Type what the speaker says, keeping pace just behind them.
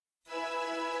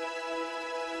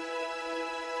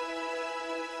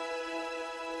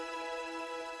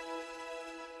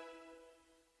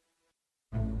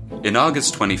In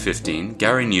August 2015,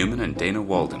 Gary Newman and Dana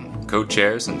Walden,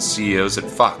 co-chairs and CEOs at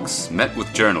Fox, met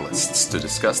with journalists to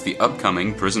discuss the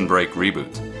upcoming Prison Break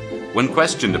reboot. When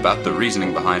questioned about the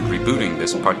reasoning behind rebooting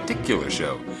this particular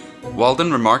show,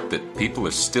 Walden remarked that people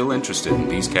are still interested in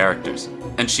these characters,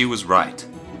 and she was right.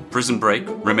 Prison Break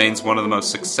remains one of the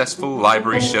most successful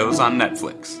library shows on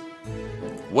Netflix.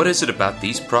 What is it about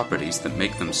these properties that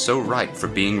make them so ripe for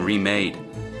being remade?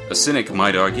 A cynic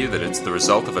might argue that it's the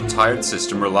result of a tired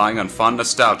system relying on fond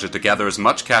nostalgia to gather as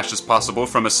much cash as possible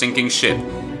from a sinking ship.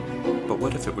 But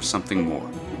what if it were something more?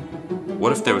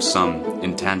 What if there was some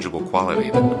intangible quality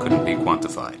that couldn't be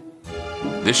quantified?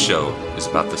 This show is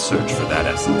about the search for that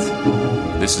essence.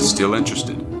 This is Still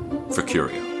Interested for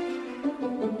Curio.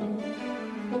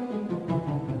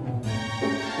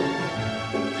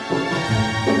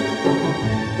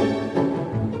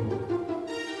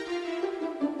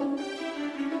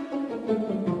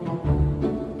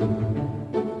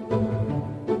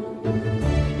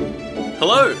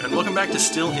 Hello, and welcome back to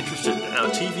Still Interested, our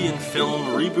TV and film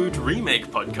reboot remake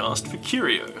podcast for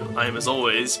Curio. I am, as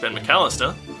always, Ben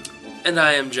McAllister. And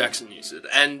I am Jackson Newsted.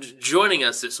 And joining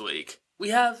us this week, we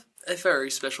have a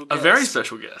very special guest. A very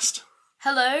special guest.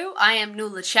 Hello, I am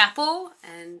Nuala Chappell,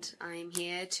 and I'm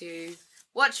here to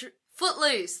watch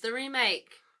Footloose, the remake.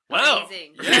 Wow.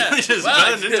 Amazing. Yeah, we just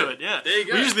burned into it, yeah. There you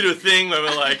go. We usually do a thing where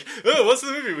we're like, oh, what's the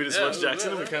movie we just watched, Jackson?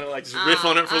 And we kind of like just riff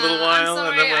on it for a little while. I'm sorry,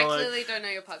 and then we're I like, clearly don't know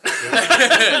your podcast.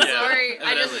 I'm sorry,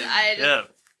 yeah,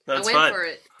 that's I went fine. for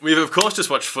it. We've, of course,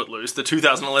 just watched Footloose, the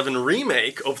 2011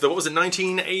 remake of the, what was it,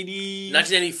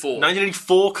 1984.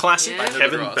 1984 classic by Yeah.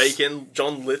 Kevin Ross. Bacon,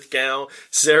 John Lithgow,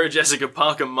 Sarah Jessica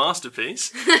Parker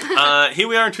masterpiece. Here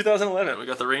we are in 2011. We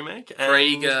got the remake. And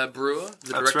Craig Brewer, the That's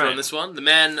director right. on this one. The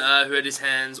man who had his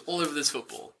hands all over this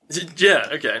football. Yeah,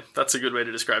 okay. That's a good way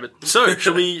to describe it. So,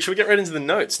 shall we get right into the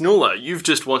notes? Nuala, you've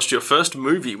just watched your first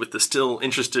movie with the Still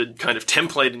Interested kind of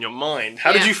template in your mind.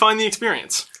 How did Yeah. you find the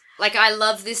experience? Like, I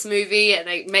love this movie, and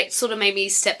it sort of made me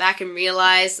step back and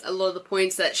realise a lot of the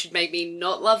points that should make me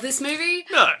not love this movie.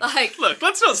 No. Like, Look,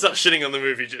 let's not start shitting on the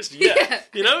movie just yet. Yeah.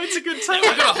 You know, it's a good time.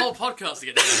 We've got a whole podcast to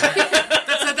get into.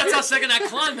 That's our second act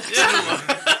climax.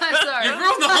 I'm sorry. You've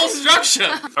ruined the whole structure.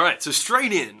 All right, so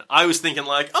straight in, I was thinking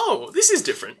like, oh, this is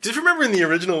different. Because if you remember in the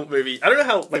original movie, I don't know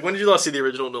how, like, when did you last see the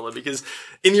original, Nuala? Because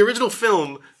in the original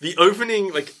film, the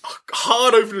opening, like,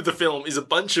 hard opening of the film is a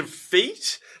bunch of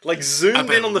feet, like, zoomed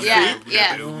in on the Yeah, feet,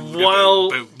 yeah.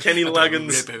 while Kenny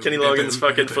Loggins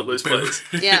fucking Footloose plays.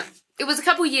 Yeah. It was a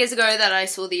couple years ago that I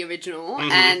saw the original,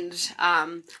 Mm-hmm.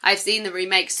 and I've seen the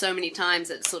remake so many times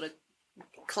that it sort of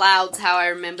clouds how I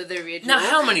remember the original. Now,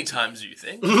 how many times do you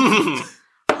think?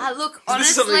 Look, honestly, This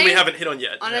is something we haven't hit on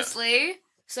yet. honestly,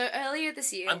 so earlier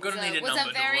this year, I'm gonna was need a was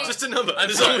number, very... Noah. Just a number. I'm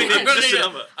This is all we sorry. need, just a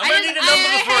number. I'm going to need a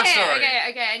number before a story.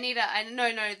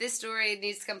 Okay, this story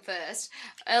needs to come first.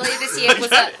 Earlier this year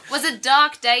was a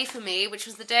dark day for me, which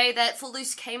was the day that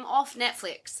Footloose came off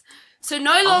Netflix. So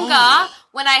no longer,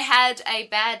 when I had a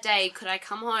bad day, could I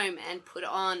come home and put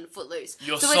on Footloose.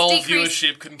 Your so sole it's decreased.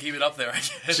 viewership couldn't keep it up there, I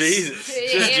guess. Jesus.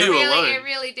 It, Just it you really, alone. it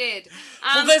really did.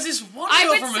 Well, there's this one I girl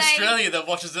would from say- Australia that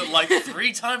watches it like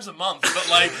 3 times a month, but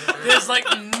like, there's like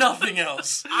nothing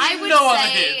else. I would no other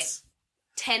say hits.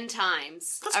 10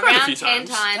 times. That's quite a Around few 10 times.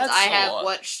 times That's I a have lot.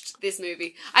 watched this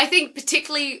movie. I think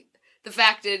particularly the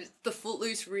fact that the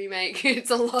Footloose remake,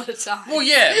 it's a lot of time. Well,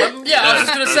 yeah, I was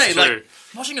just gonna That's say, true. like,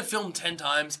 watching a film 10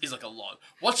 times is like a lot.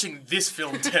 Watching this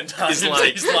film 10 times Is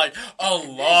like- is like a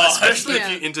lot. Especially Yeah.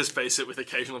 if you interspace it with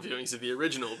occasional viewings of the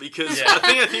original, because Yeah.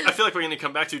 I feel like we're going to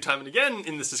come back to time and again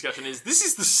in this discussion is this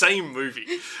is the same movie.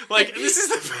 Like this is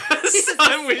the first is the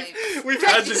time same. we've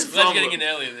had this Glad you're problem. getting in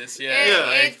earlier this, It-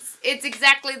 yeah. it's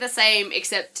exactly the same,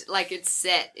 except like it's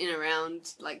set in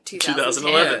around like 2010.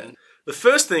 2011. The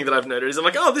first thing that I've noted is I'm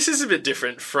like, oh, this is a bit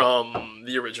different from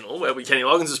the original where Kenny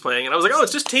Loggins was playing, and I was like, oh,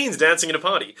 it's just teens dancing at a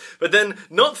party. But then,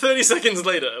 not 30 seconds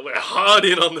later, we're hard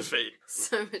in on the feet.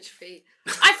 So much feet.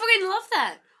 I fucking love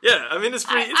that. Yeah, I mean, it's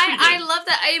pretty. I love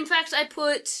that. In fact, I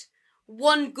put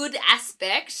one good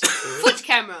aspect, foot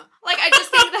camera. Like, I just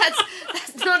think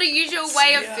that's not a usual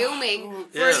way of filming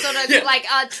for a sort of like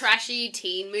a trashy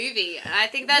teen movie. And I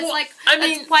think that's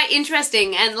that's quite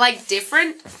interesting and like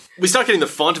different. We start getting the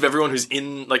font of everyone who's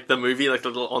in like the movie, like the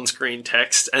little on-screen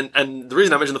text, and the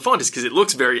reason I mention the font is because it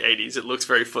looks very 80s, it looks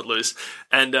very Footloose,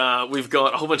 and we've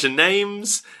got a whole bunch of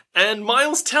names and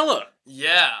Miles Teller,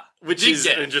 Yeah. which Big is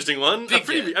get. an interesting one. Big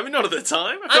I mean, not at the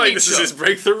time. I I feel like mean, this is sure. his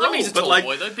breakthrough role, I mean, he's a but tall like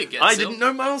boy, though. Big get I still. didn't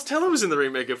know Miles Teller was in the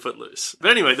remake of Footloose.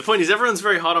 But anyway, the point is everyone's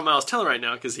very hot on Miles Teller right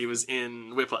now because he was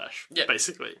in Whiplash, Yeah.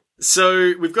 basically.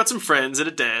 So we've got some friends at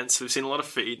a dance. We've seen a lot of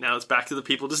feet. Now it's back to the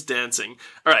people just dancing.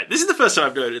 All right, this is the first time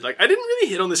I've noted, like, I didn't really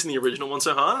hit on this in the original one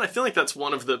so hard, and I feel like that's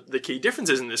one of the key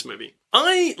differences in this movie.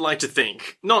 I like to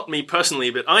think, not me personally,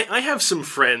 but I have some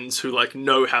friends who, like,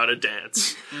 know how to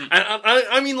dance. And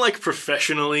I mean, like,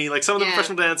 professionally, like, some of the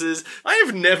professional dancers. I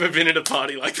have never been at a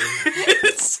party like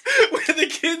this, where the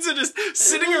kids are just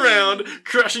sitting around,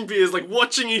 crushing beers, like,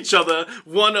 watching each other,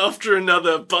 one after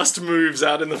another, bust moves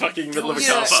out in the fucking middle of a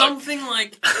car park. Something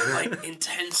like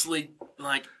intensely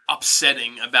like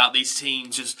upsetting about these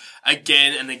teens just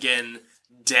again and again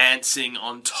dancing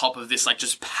on top of this like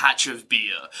just patch of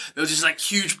beer. There was just like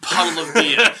huge puddle of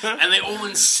beer, and they all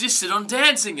insisted on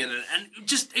dancing in it, and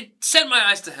it sent my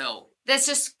eyes to hell. There's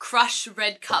just crushed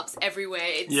red cups everywhere.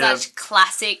 It's such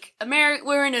classic.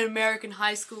 We're in an American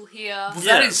high school here. Well,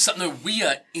 that is something. No, we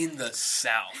are in the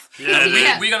South.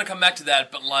 We're going to come back to that,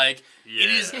 but like. Yeah. It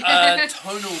is a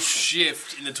tonal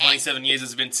shift in the 27 years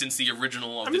it's been since the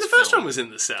original of this film. The first one was in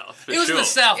the South. It was in the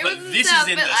South, but this is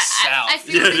in the South. I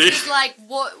feel this is like,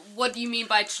 what do you mean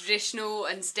by traditional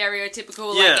and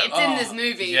stereotypical? Like, it's in this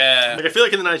movie. Yeah. Like, I feel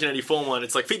like in the 1984 one,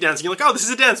 it's like feet dancing. You're like, oh, this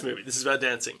is a dance movie. This is about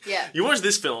dancing. Yeah. You watch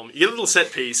this film, you get a little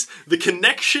set piece. The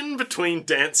connection between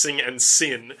dancing and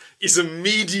sin is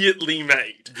immediately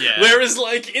made. Yeah. Whereas,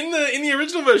 like, in the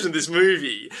original version of this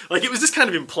movie, like, it was just kind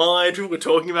of implied. People were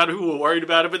talking about it, people were worried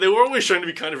about it, but they were always shown to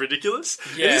be kind of ridiculous.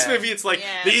 Yeah. In this movie, it's like,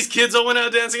 these kids all went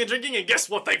out dancing and drinking, and guess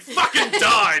what? They fucking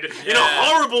died in a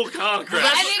horrible car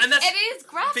crash. And it is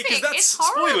graphic. Because that's it's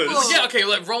horrible. spoilers. Yeah, okay,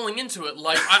 like, rolling into it,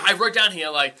 like, I wrote down here,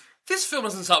 like, this film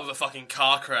doesn't start with a fucking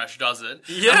car crash, does it?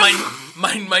 Yeah.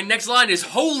 And my next line is,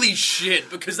 holy shit,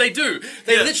 because they do.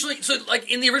 They literally, so, like,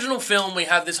 in the original film, we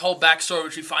have this whole backstory,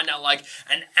 which we find out, like,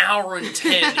 an hour and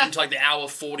 10 into, like, the hour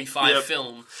 45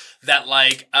 film, that,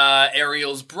 like,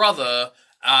 Ariel's brother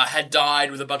had died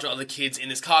with a bunch of other kids in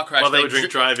this car crash. While they were drink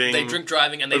driving. They drink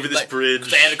driving and they over this bridge.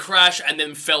 They had a crash and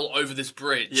then fell over this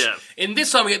bridge. Yeah. In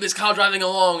this time, we get this car driving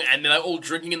along and they're all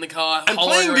drinking in the car, and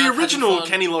playing the original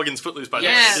Kenny Loggins Footloose, by the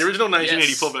way. The original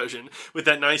 1984 version with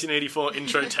that 1984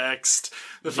 intro text,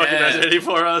 the fucking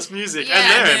 1984 ass music,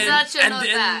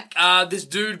 and then this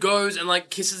dude goes and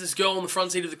like kisses this girl on the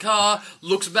front seat of the car,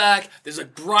 looks back. There's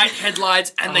like bright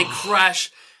headlights and they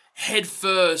crash head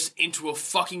first into a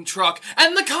fucking truck,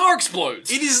 and the car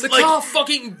explodes. It is the car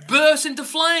fucking bursts into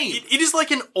flame. It is like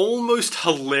an almost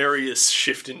hilarious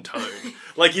shift in tone.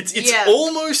 Like it's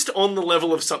almost on the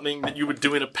level of something that you would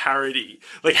do in a parody.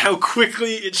 Like how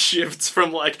quickly it shifts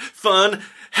from like fun,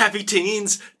 happy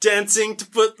teens dancing to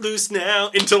Footloose now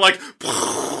into like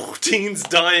teens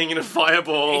dying in a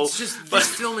fireball. It's just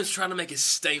this film is trying to make a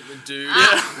statement, dude.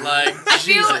 Like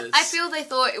I feel they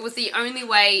thought it was the only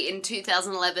way in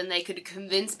 2011 they could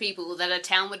convince people that a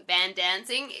town would ban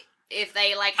dancing if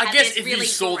they like had this really you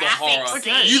saw the graphic horror.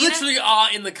 scene. You literally are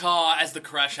in the car as the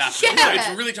crash happens. Yeah. So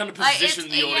it's really trying to position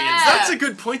the audience. That's a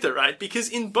good point though, right? Because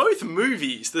in both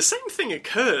movies, the same thing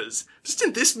occurs. Just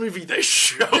in this movie, they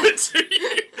show it to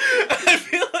you. I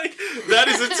feel like that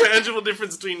is a tangible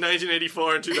difference between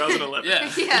 1984 and 2011. Yeah.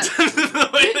 The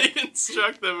way they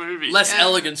construct the movie. Less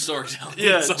elegant storytelling.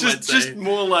 Yeah, just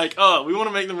more like, oh, we want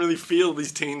to make them really feel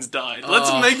these teens died.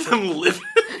 Let's make them live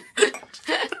it.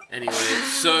 Anyway,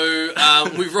 so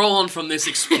we roll on from this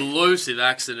explosive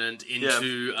accident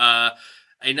into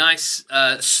a nice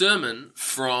sermon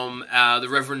from the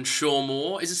Reverend Shaw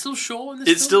Moore. Is it still Shaw in this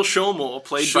film? It's still Shaw Moore,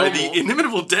 played by the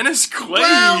inimitable Dennis Quaid.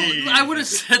 Well, I would have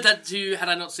said that to you had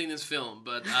I not seen this film,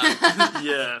 but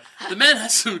the man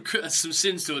has some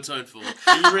sins to atone for.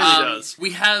 He really does.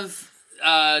 We have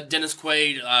Dennis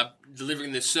Quaid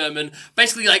delivering this sermon.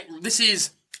 Basically, like, this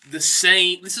is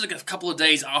like a couple of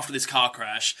days after this car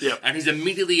crash, and he's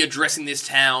immediately addressing this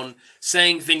town,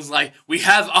 saying things like, we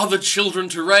have other children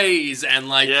to raise, and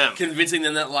like convincing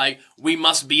them that like we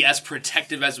must be as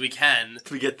protective as we can.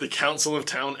 We get the Council of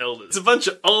Town Elders. It's a bunch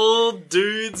of old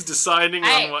dudes deciding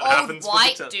on what happens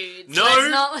with the town. Dudes.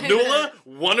 No, Nuala,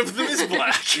 one of them is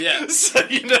black. So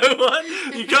you know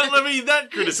what? You can't levy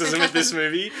that criticism at this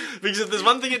movie, because if there's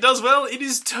one thing it does well, it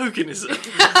is tokenism.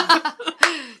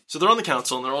 So they're on the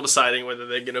council and they're all deciding whether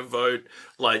they're going to vote,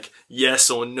 like, yes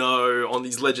or no on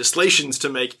these legislations to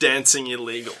make dancing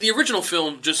illegal. The original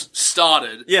film just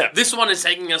started. Yeah. This one is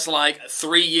taking us, like,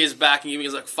 3 years back and giving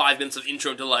us, like, 5 minutes of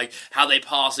intro to, like, how they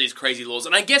pass these crazy laws.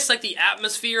 And I guess, like, the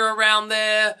atmosphere around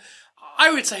there,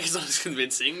 I would say it's not as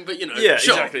convincing, but, you know, sure.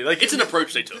 Exactly. Like, it's an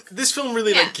approach they took. This film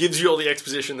really, like, gives you all the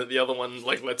exposition that the other one,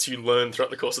 like, lets you learn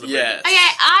throughout the course of the movie. Yeah.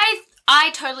 Okay,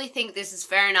 I totally think this is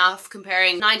fair enough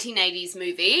comparing 1980s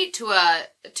movie to a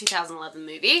 2011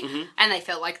 movie, and they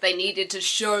felt like they needed to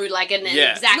show like an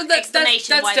exact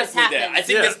explanation why this happened. There. I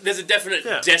think there's a definite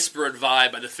desperate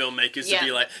vibe by the filmmakers to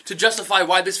be like, to justify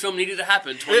why this film needed to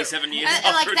happen 27 years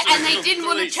after and they didn't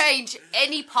want to change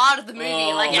any part of the movie.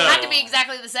 It had to be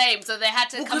exactly the same, so they had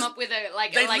to come up with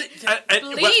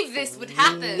believe this would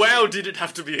happen. Wow, did it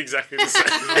have to be exactly the same?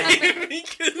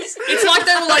 It's like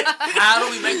they were like, how do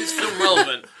we make this film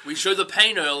relevant? We show the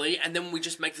pain early, and then we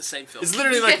just make the same film. It's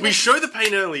literally like, we show the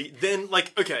pain early, then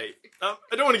like, okay, I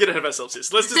don't want to get ahead of ourselves here.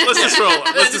 So let's just roll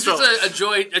on. This is a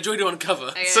joy to uncover.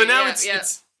 Okay, so now it's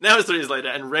now it's 3 years later,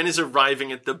 and Ren is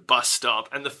arriving at the bus stop.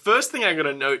 And the first thing I'm going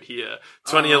to note here,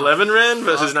 2011 Ren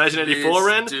versus 1984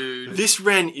 Ren. Dude. This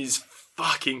Ren is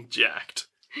fucking jacked.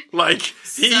 Like,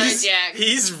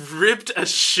 he's ripped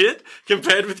as shit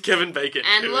compared with Kevin Bacon.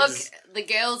 And look, the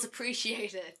girls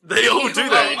appreciate it. They all do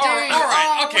that. All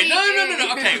right. Okay.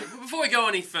 No. Okay. Before we go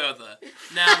any further,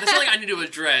 now there's something I need to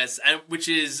address, which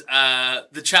is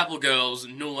the Chapel girls,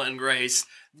 Nuala and Grace.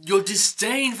 Your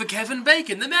disdain for Kevin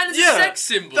Bacon. The man is a sex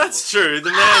symbol. That's true.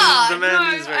 The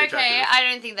man is very attractive. Okay, I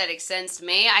don't think that extends to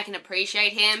me. I can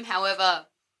appreciate him. However,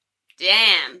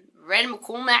 damn, Ren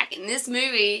McCormack in this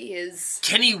movie is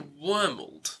Kenny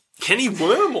Wormald. Kenny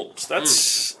Wormald.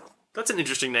 That's an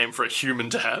interesting name for a human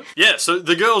to have. Yeah, so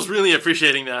the girls really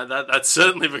appreciating that. That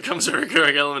certainly becomes a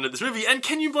recurring element of this movie, and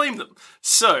can you blame them?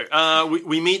 So,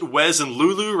 we meet Wes and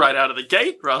Lulu right out of the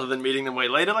gate, rather than meeting them way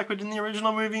later like we did in the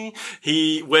original movie.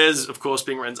 Wes, of course,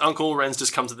 being Ren's uncle. Ren's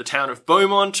just come to the town of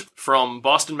Beaumont from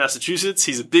Boston, Massachusetts.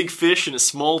 He's a big fish in a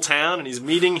small town, and he's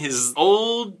meeting his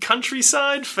old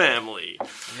countryside family.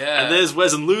 Yeah. And there's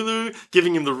Wes and Lulu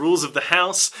giving him the rules of the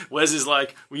house. Wes is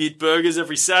like, we eat burgers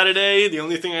every Saturday. The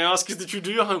only thing I ask is that you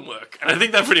do your homework. And I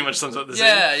think that pretty much sums up the scene.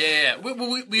 Yeah.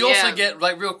 We also get,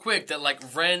 like, real quick that, like,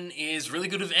 Ren is really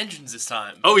good with engines this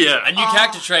time. Oh, yeah. A new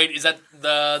character trait is that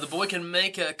the boy can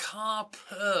make a car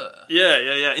purr.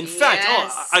 Yeah. In fact,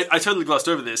 I totally glossed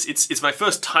over this. It's my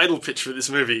first title pitch for this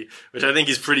movie, which I think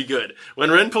is pretty good. When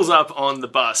Ren pulls up on the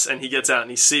bus and he gets out and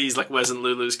he sees, like, Wes and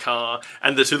Lulu's car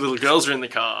and the 2 little girls are in the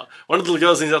car, one of the little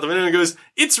girls leans out the window and goes,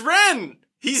 "It's Ren!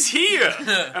 He's here!"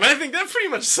 And I think that pretty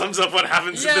much sums up what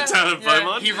happens in the town of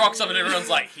Beaumont. He rocks up and everyone's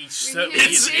like, he certainly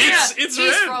is. It's He's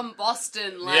Ren. from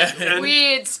Boston,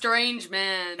 weird, strange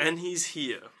man. And he's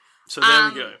here. So there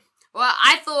we go. What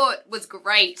I thought was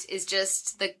great is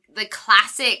just the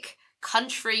classic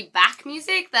country back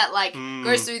music that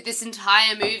goes through this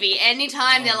entire movie.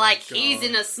 Anytime they're like, he's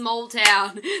in a small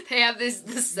town, they have the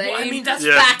same. Well, I mean, that's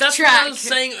backtrack. That's what I was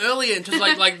saying earlier. Just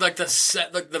like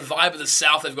the vibe of the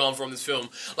South they've gone for in this film.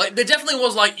 Like, there definitely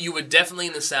was you were definitely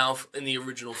in the South in the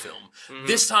original film.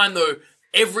 This time though,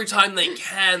 every time they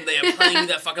can, they are playing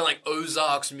that fucking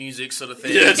Ozarks music sort of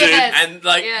thing. Yeah, dude. Yes. And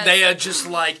they are just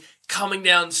coming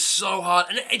down so hard,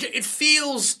 and it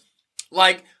feels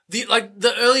like.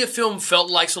 The earlier film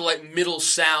felt like sort of middle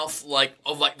South,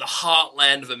 of the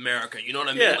heartland of America. You know what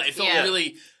I mean? Yeah. It felt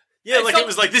really. Yeah, it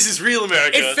was like, this is real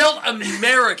America. It felt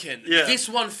American. Yeah. This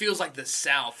one feels like the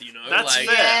South, you know? That's fair.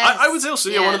 Yes. I would say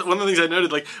also, one of the things I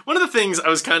noted, one of the things I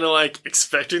was kind of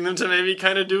expecting them to maybe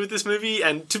kind of do with this movie,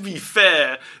 and to be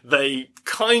fair, they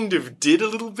kind of did a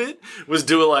little bit, was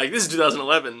do this is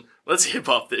 2011. Let's hip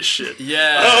hop this shit.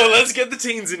 Yeah. Oh, let's get the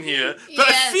teens in here. But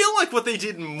I feel like what they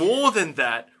did more than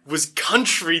that was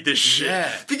country this shit.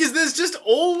 Yeah. Because there's just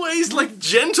always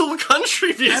gentle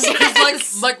country music.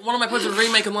 Because one of my points of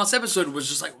remake in the last episode was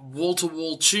just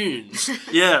wall-to-wall tunes.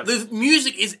 Yeah. The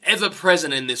music is ever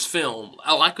present in this film.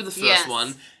 I like with the first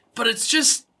one, but it's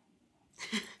just...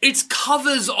 It's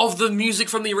covers of the music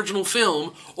from the original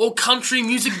film or country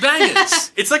music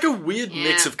bangers. It's like a weird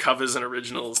mix of covers and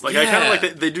originals. I kind of like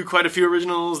that they do quite a few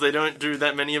originals. They don't do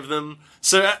that many of them.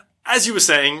 So, as you were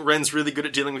saying, Ren's really good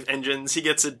at dealing with engines. He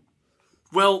gets a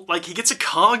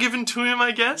car given to him,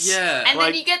 I guess. Yeah. And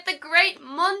then you get the great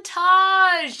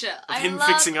montage. Him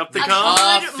fixing up the a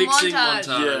car. good Fixing montage.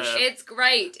 Yeah. It's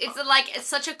great. It's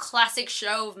such a classic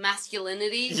show of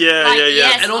masculinity. Yeah.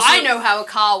 Yes, And also, I know how a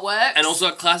car works. And also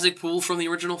a classic pull from the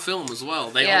original film as well.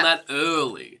 They on that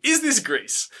early. Is this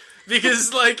Grease?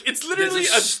 Because, it's literally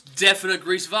There's a definite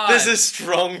Grease vibe. There's a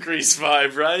strong Grease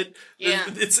vibe, right? Yeah.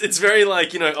 It's very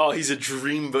he's a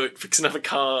dreamboat fixing up a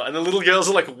car, and the little girls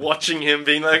are watching him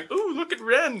being like, "Ooh, look at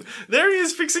Ren. There he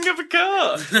is fixing up a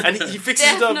car." And he fixes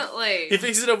it up. He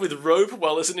fixes it up with rope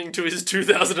while listening to his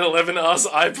 2011 ass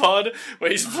iPod,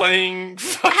 where he's playing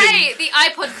fucking... Hey, the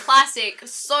iPod Classic.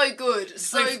 So good.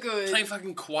 Good. Playing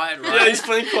fucking Quiet Riot. Yeah, he's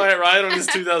playing Quiet Riot on his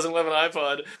 2011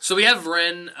 iPod. So we have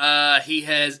Ren. He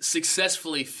has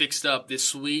successfully fixed up this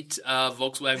sweet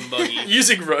Volkswagen buggy.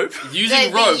 Using rope.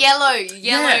 Using rope. The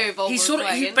yellow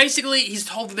Volkswagen. He's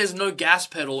told that there's no gas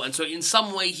pedal, and so in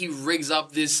some way he rigs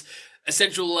up this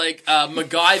essential, like,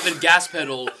 MacGyver gas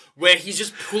pedal where he's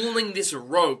just pulling this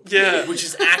rope, which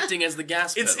is acting as the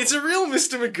gas pedal. It's a real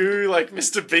Mr. Magoo, like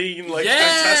Mr. Bean, like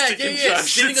fantastic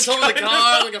contraption. Sitting on top of the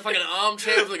car, like a fucking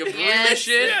armchair with like a broom and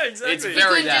shit. Yeah, exactly. It's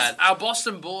very that. Our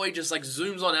Boston boy just like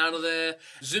zooms on out of there,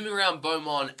 zooming around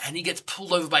Beaumont, and he gets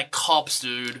pulled over by cops,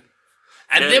 dude.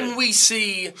 And then we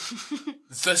see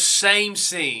the same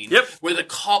scene where the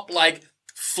cop like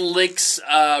flicks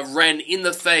Ren in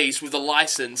the face with a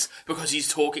license because he's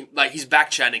talking, like, he's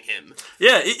back-chatting him.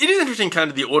 Yeah, it is interesting kind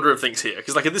of the order of things here,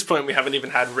 because, like, at this point we haven't even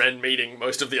had Ren meeting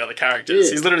most of the other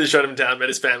characters. He's literally shut him down, met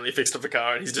his family, fixed up a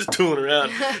car, and he's just tooling around,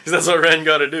 because that's what Ren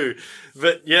gotta do.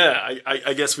 But, yeah,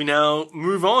 I guess we now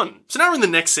move on. So now we're in the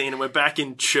next scene, and we're back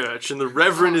in church, and the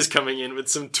Reverend is coming in with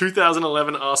some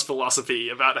 2011 ass philosophy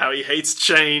about how he hates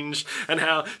change, and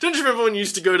how, don't you remember when you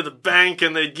used to go to the bank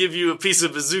and they'd give you a piece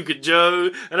of Bazooka Joe?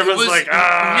 And everyone's like,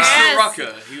 Mr.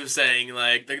 Rucker, he was saying,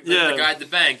 like, the guy at the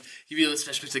bank, give you a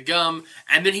special piece of gum,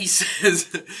 and then he says,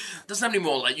 doesn't have any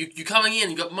more, like, you coming in,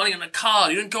 you got money on a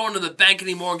card, you don't go into the bank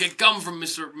anymore and get gum from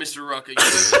Mr. Rucker.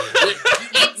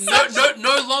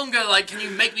 No longer, like, can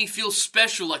you make me feel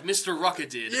special like Mr. Rucker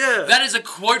did? Yeah. That is a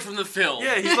quote from the film.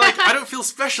 Yeah, he's like, I don't feel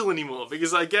special anymore,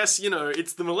 because I guess, you know,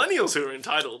 it's the millennials who are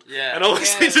entitled. Yeah. And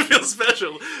always need to feel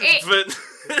special. But...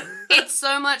 It's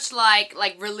so much like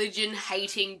religion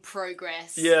hating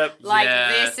progress. Yeah.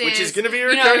 This is... Which is going to be a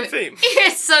recurring theme.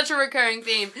 It's such a recurring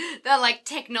theme. That, like,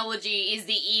 technology is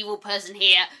the evil person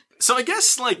here. So I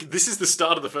guess, like, this is the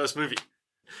start of the first movie.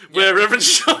 Where Reverend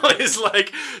Shaw is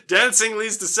like, dancing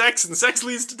leads to sex and sex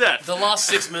leads to death. The last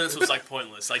 6 minutes was, like,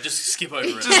 pointless. Like, just skip over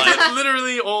it. Just like,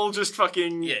 literally all just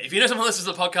fucking... Yeah, if you know someone listens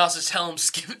to the podcast, just tell them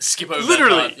skip over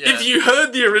literally, that part. Yeah. If you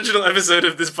heard the original episode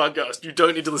of this podcast, you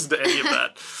don't need to listen to any of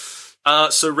that.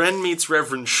 So Ren meets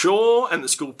Reverend Shaw and the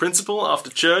school principal after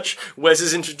church. Wes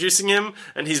is introducing him,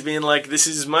 and he's being like, this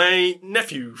is my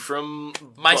nephew from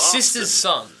My Boston. sister's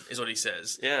son, is what he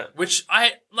says. Yeah. Which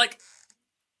I, like...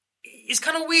 It's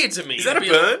kind of weird to me. Is that a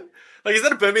burn? Like, is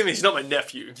that a burn? I mean, he's not my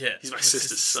nephew. Yeah. He's my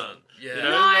sister's son. Yeah. You know?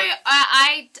 No,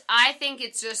 I think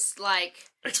it's just like...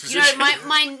 Exposition.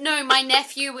 You know, my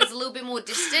nephew was a little bit more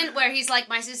distant, where he's like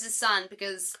my sister's son,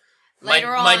 because...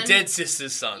 Later on, my dead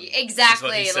sister's son.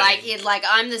 Exactly, like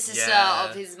I'm the sister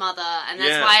of his mother, and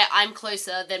that's why I'm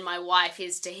closer than my wife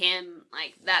is to him.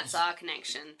 Like, that's our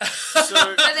connection. So,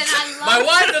 but then I love my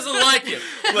wife doesn't like him.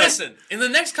 Listen, in the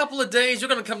next couple of days, you're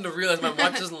going to come to realize my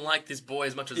wife doesn't like this boy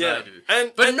as much as I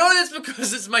do. But no, that's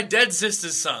because it's my dead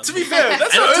sister's son. To be fair,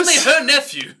 that's and not only her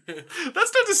nephew.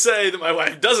 That's not to say that my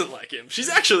wife doesn't like him. She's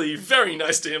actually very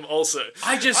nice to him also.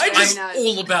 I'm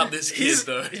all about this kid,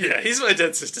 though. Yeah, he's my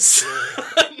dead sister's son.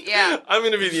 Yeah. I'm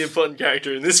going to be the important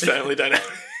character in this family dynamic.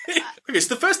 Okay,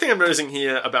 so the first thing I'm noticing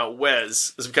here about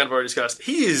Wes, as we kind of already discussed,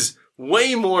 he is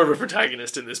way more of a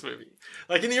protagonist in this movie.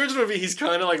 Like, in the original movie, he's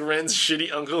kind of like Ren's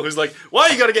shitty uncle who's like, why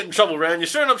you gotta get in trouble, Ren? You're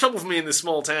stirring up trouble for me in this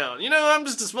small town. You know, I'm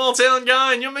just a small town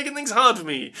guy and you're making things hard for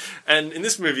me. And in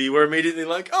this movie, we're immediately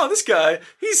like, oh, this guy,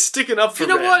 he's sticking up for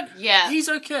Ren. You know what? Yeah. He's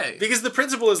okay. Because the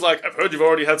principal is like, I've heard you've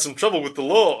already had some trouble with the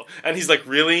law. And he's like,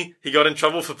 really? He got in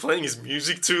trouble for playing his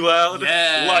music too loud?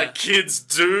 Yeah. Like kids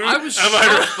do? I was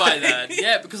shocked by that.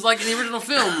 Yeah, because like in the original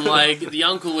film, like the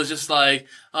uncle was just like,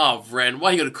 oh, Ren,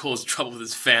 why you gotta cause trouble with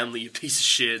his family, you piece of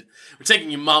shit? We're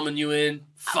taking your mom and you in.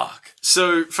 Fuck.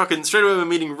 So, fucking straight away we're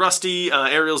meeting Rusty,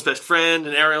 Ariel's best friend,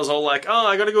 and Ariel's all like, oh,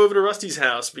 I gotta go over to Rusty's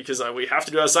house because we have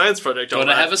to do our science project all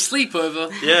night. Gotta have a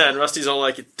sleepover. Yeah, and Rusty's all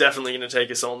like, it's definitely gonna take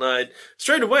us all night.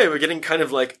 Straight away we're getting kind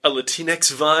of like a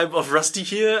Latinx vibe of Rusty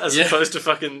here, as opposed to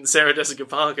fucking Sarah Jessica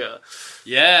Parker.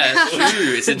 Yeah,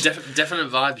 true. It's a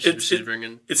definite vibe she's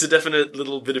bringing. It's a definite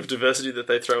little bit of diversity that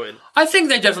they throw in. I think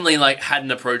they definitely like had an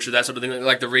approach to that sort of thing,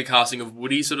 like the recasting of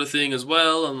Woody sort of thing as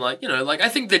well, and like, you know, like I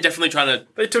think they're definitely trying to.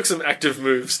 They took some active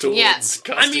moves towards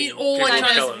casting. I mean, all like people of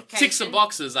trying color. to tick some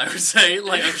boxes, I would say.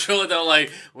 Like, I'm sure they were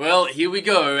like, well, here we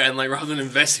go, and like rather than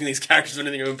investing in these characters for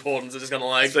anything of importance, they're just gonna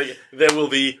like. So, there will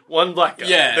be one black guy.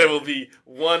 Yeah. There will be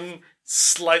one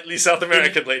slightly South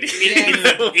American lady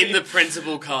in the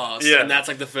principal cast, Yeah. and that's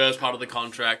like the first part of the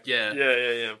contract. Yeah.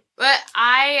 Yeah. But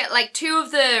I, like, two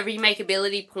of the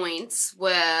remakeability points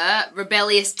were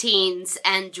rebellious teens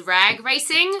and drag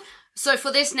racing. So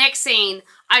for this next scene,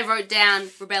 I wrote down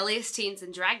rebellious teens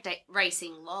and drag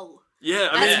racing, lol. Yeah,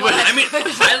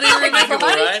 highly relatable,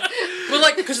 right? Well,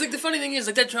 like, because like the funny thing is,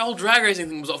 like that whole drag racing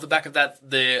thing was off the back of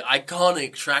the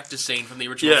iconic tractor scene from the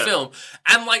original film,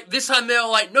 and like this time they were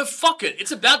like, no, fuck it,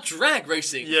 it's about drag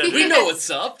racing. Yeah, we know what's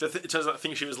up. It turns out the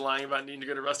thing she was lying about needing to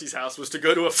go to Rusty's house was to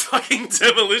go to a fucking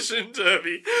demolition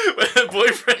derby where her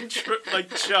boyfriend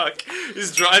Chuck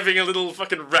is driving a little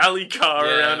fucking rally car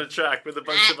around a track with a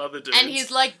bunch of other dudes, and he's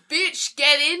like, "Bitch,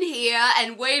 get in here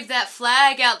and wave that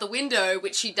flag out the window,"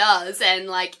 which she does. And,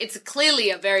 like, it's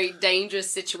clearly a very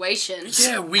dangerous situation.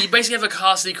 Yeah, we basically have a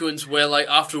car sequence where, like,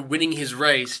 after winning his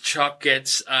race, Chuck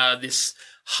gets this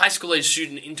high school age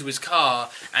student into his car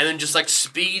and then just, like,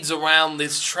 speeds around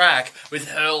this track with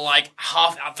her, like,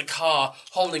 half out the car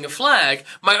holding a flag.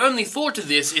 My only thought to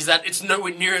this is that it's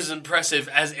nowhere near as impressive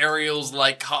as Ariel's,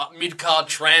 like, mid-car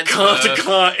transfer.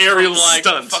 Car-to-car aerial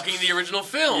stunt. Fucking the original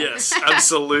film. Yes,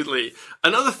 absolutely.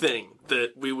 Another thing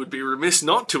that we would be remiss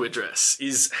not to address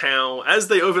is how, as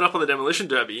they open up on the demolition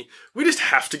derby, we just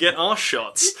have to get our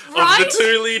shots of the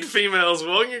two lead females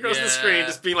walking across the screen,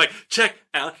 just being like, check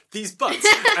out these butts.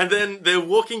 And then they're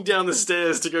walking down the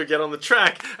stairs to go get on the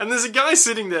track, and there's a guy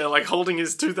sitting there, like, holding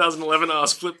his 2011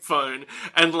 ass flip phone,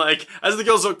 and, like, as the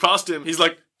girls walk past him, he's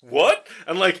like, what?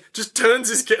 And, like, just turns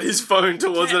his phone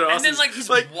towards their asses. And then, like, his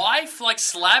wife, like,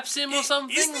 slaps him or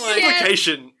something. Is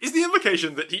the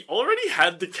implication that he already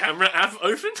had the camera app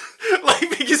open?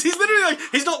 Like, because he's literally, like,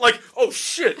 he's not like, oh,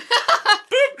 shit.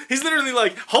 Boop. He's literally,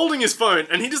 like, holding his phone,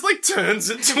 and he just, like,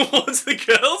 turns it towards the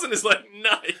girls and is like,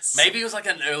 nice. Maybe it was, like,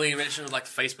 an early invention of, like,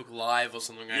 Facebook Live or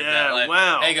something like that. Yeah, Like,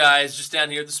 wow. Hey, guys, just down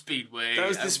here at the Speedway.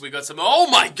 We got some... Oh,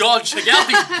 my God, check out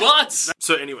these butts!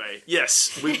 So, anyway,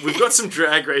 yes, we've got some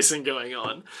drag racing going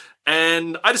on.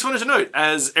 And I just wanted to note,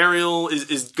 as Ariel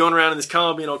is going around in this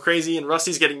car being all crazy and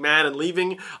Rusty's getting mad and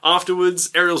leaving, afterwards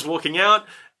Ariel's walking out,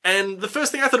 and the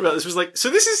first thing I thought about this was like, so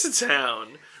this is a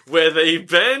town where they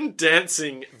ban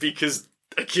dancing because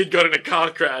a kid got in a car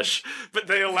crash, but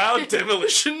they allowed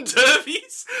demolition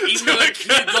derbies. Even though a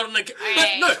kid got in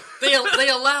a no, they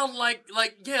allowed like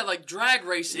drag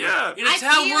racing in a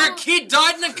town where a kid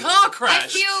died in a car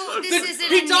crash. I feel this is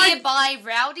in a nearby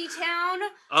rowdy town.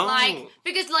 Like,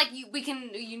 because we can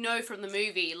from the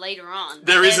movie later on.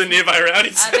 There is a nearby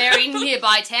rowdy town. A very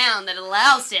nearby town that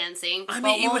allows dancing. I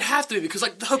mean, it would have to be, because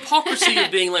like the hypocrisy of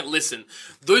being like, listen,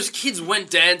 those kids went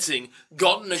dancing,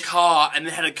 got in a car, and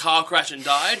then had a car crash and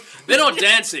died. They're not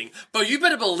dancing, but you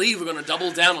better believe we're going to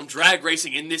double down on drag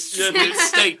racing in this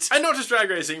state. And not just drag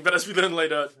racing, but as we learn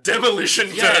later, demolition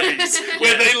derbies,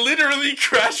 where they literally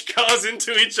crash cars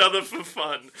into each other for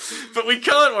fun. But we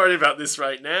can't worry about this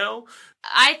right now.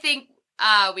 I think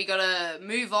we gotta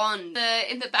move on.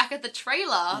 In the back of the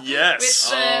trailer.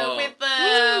 Yes. With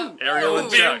the Ariel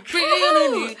and Chuck.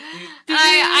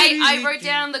 I wrote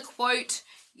down the quote,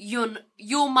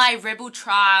 You're my rebel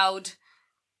child.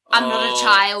 I'm not a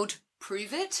child.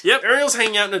 Prove it. Yep, Ariel's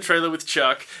hanging out in a trailer with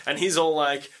Chuck, and he's all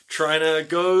like trying to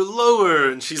go lower,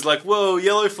 and she's like, "Whoa,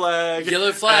 yellow flag!"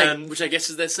 Yellow flag, which I guess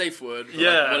is their safe word.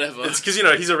 Yeah, whatever. It's because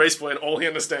he's a race boy, and all he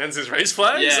understands is race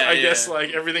flags. Yeah, I guess like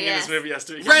everything in this movie has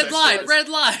to be red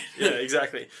light. Yeah,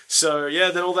 exactly. So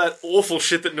then all that awful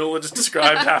shit that Nuala just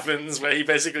described happens, where he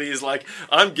basically is like,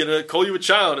 "I'm gonna call you a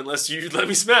child unless you let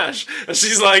me smash," and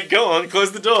she's like, "Go on,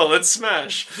 close the door, let's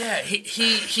smash." Yeah,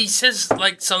 he says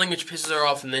like something which pisses her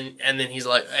off, and then he's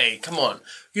like, "Hey, come on,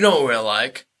 you know what we're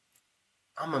like.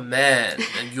 I'm a man,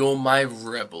 and you're my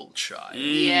rebel child."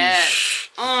 Yes.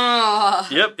 Oh.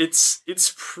 Yep,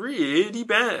 it's pretty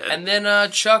bad. And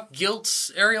then Chuck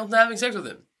guilts Ariel into having sex with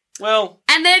him. Well,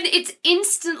 and then it's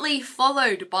instantly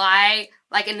followed by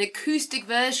like an acoustic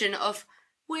version of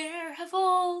 "Where have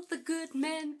all the good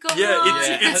men gone?" Yeah,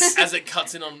 it's as it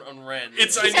cuts in on Ren.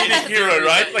 It's I need a hero,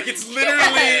 right? Like it's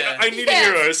literally I need a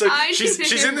hero. So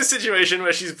she's in this situation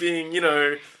where she's being,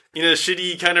 in a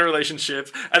shitty kind of relationship,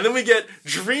 and then we get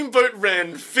Dreamboat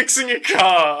Ren fixing a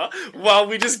car while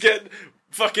we just get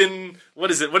fucking,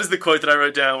 what is it? What is the quote that I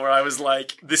wrote down where I was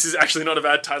like, this is actually not a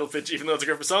bad title pitch, even though it's a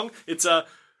great song? It's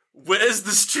 "Where's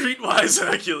the Streetwise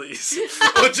Hercules?"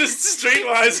 Or just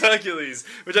Streetwise Hercules,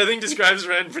 which I think describes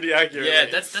Ren pretty accurately. Yeah,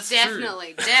 that's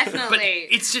definitely, true. Definitely. But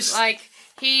it's just like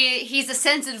he's a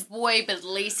sensitive boy, but at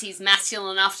least he's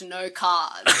masculine enough to know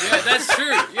cars. Yeah, that's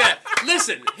true. Yeah,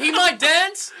 listen, he might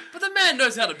dance, but the man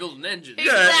knows how to build an engine.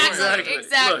 Exactly.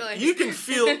 Look, you can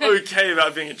feel okay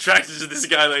about being attracted to this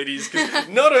guy, ladies, because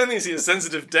not only is he a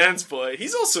sensitive dance boy,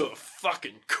 he's also a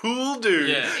fucking cool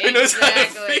dude who knows how to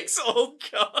fix old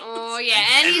cars. Oh yeah,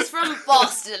 and he's from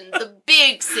Boston, the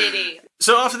big city.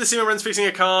 So after the scene where Ren's fixing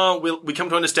a car, we come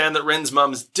to understand that Ren's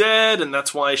mum's dead, and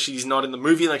that's why she's not in the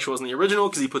movie like she was in the original,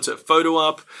 because he puts her photo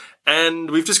up. And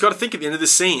we've just got to think at the end of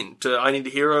this scene, I Need a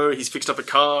Hero, he's fixed up a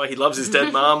car, he loves his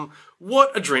dead mum.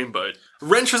 What a dreamboat.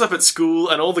 Ren shows up at school,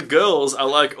 and all the girls are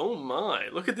like, oh my,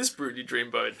 look at this broody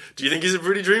dreamboat. Do you think he's a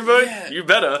broody dreamboat? Yeah. You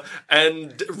better.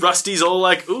 And Rusty's all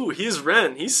like, ooh, here's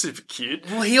Ren, he's super cute.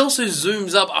 Well, he also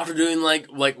zooms up after doing like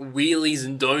wheelies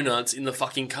and donuts in the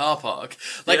fucking car park.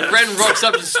 Ren rocks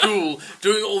up to school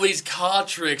doing all these car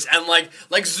tricks and like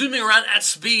zooming around at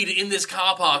speed in this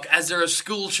car park as there are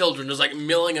school children just like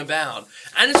milling about.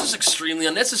 And it's just extremely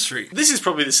unnecessary. This is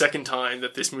probably the second time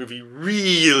that this movie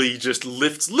really just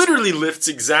literally lifts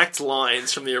exact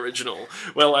lines from the original,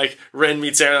 where like Ren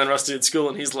meets Ariel and Rusty at school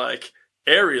and he's like,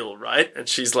 Ariel, right? And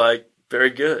she's like, very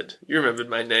good. You remembered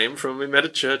my name from when we met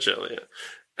at church earlier.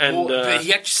 And but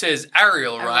he actually says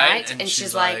Ariel, right? And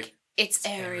she's like, it's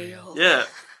Ariel. Yeah.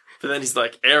 But then he's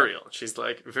like, Ariel. She's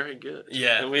like, very good.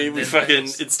 Yeah. And we fucking,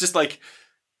 it's just like,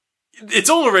 it's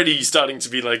already starting to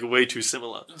be, like, way too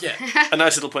similar. Yeah. A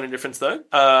nice little point of difference, though.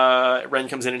 Ren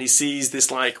comes in and he sees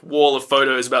this, like, wall of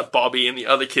photos about Bobby and the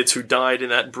other kids who died in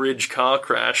that bridge car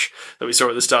crash that we saw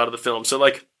at the start of the film. So,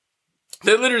 like,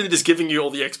 they're literally just giving you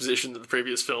all the exposition that the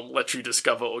previous film let you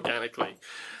discover organically.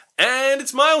 And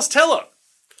it's Miles Teller.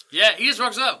 Yeah, he just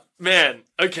rocks up. Man,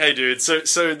 okay, dude. So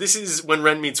this is when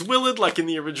Ren meets Willard, like in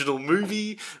the original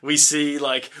movie. We see,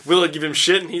 like, Willard give him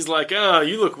shit, and he's like,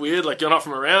 you look weird, like, you're not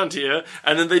from around here.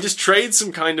 And then they just trade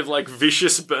some kind of, like,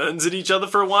 vicious burns at each other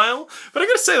for a while. But I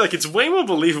gotta say, like, it's way more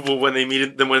believable when they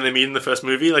meet than when they meet in the first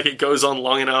movie. Like, it goes on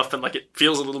long enough, and, like, it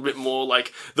feels a little bit more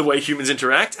like the way humans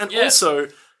interact. And also,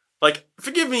 like,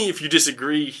 forgive me if you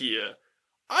disagree here,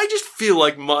 I just feel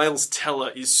like Miles Teller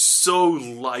is so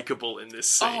likable in this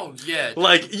scene. Oh, yeah.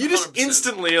 Like, you just 100%.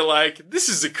 Instantly are like, this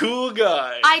is a cool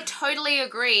guy. I totally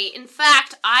agree. In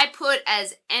fact, I put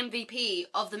as MVP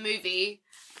of the movie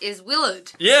is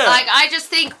Willard. Yeah. Like, I just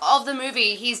think of the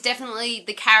movie, he's definitely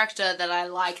the character that I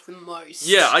like the most.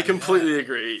 Yeah, I completely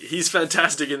agree. He's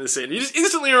fantastic in the scene. You just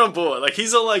instantly are on board. Like,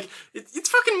 he's all like, it's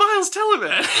fucking Miles Teller,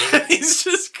 man. He's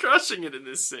just crushing it in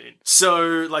this scene.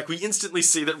 So, like, we instantly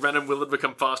see that Ren and Willard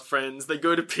become fast friends. They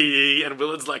go to PE, and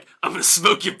Willard's like, I'm gonna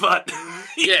smoke your butt.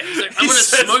 Yeah, he's like, I'm gonna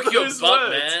smoke your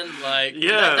butt, words. man. Like,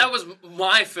 yeah. That was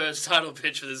my first title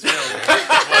pitch for this film.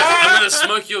 I'm gonna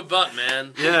smoke your butt,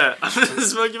 man. Yeah, I'm gonna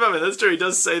smoke your butt, man. That's true, he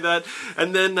does say that.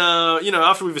 And then,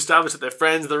 after we've established that they're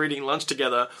friends, they're eating lunch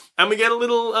together, and we get a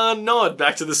little nod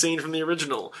back to the scene from the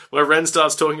original, where Ren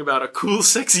starts talking about a cool,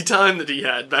 sexy time that he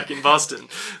had back in Boston.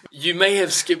 You may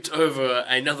have skipped over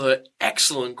another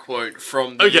excellent quote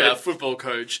from the football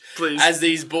coach. Please. As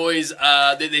these boys,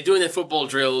 they're doing their football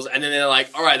drills, and then they're like,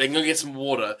 all right, they're going to get some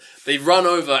water. They run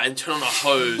over and turn on a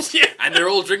hose, and they're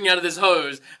all drinking out of this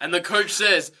hose, and the coach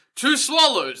says, 2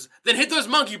 swallows, then hit those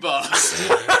monkey bars.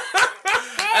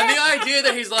 And the idea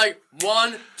that he's like,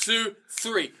 1, 2,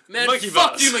 3. Man, monkey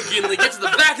fuck bars. you, McGinley. Get to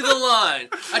the back of the line.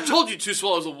 I told you 2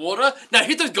 swallows of water. Now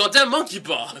hit those goddamn monkey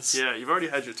bars. Yeah, you've already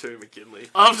had your 2, McGinley.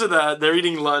 After that, they're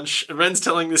eating lunch, and Ren's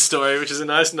telling this story, which is a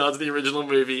nice nod to the original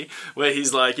movie, where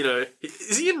he's like,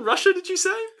 is he in Russia, did you say?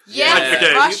 Yeah,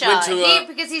 okay. Russia.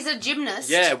 Because he's a gymnast.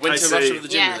 Yeah, went to Russia with the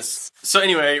gymnast. Yes. So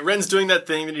anyway, Ren's doing that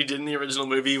thing that he did in the original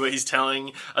movie where he's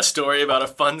telling a story about a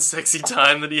fun, sexy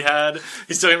time that he had.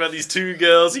 He's talking about these 2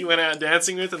 girls he went out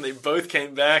dancing with, and they both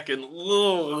came back, and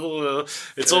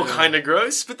it's all kind of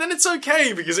gross. But then it's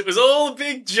okay, because it was all a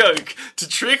big joke to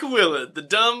trick Willard, the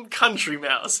dumb country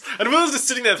mouse. And Willard's just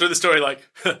sitting there through the story like,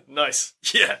 nice,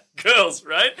 yeah, girls,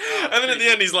 right? And then at the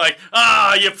end he's like,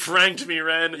 you pranked me,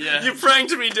 Ren. Yeah. You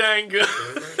pranked me, dang good.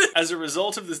 As a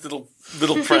result of this little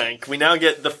prank, we now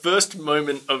get the first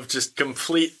moment of just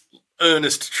complete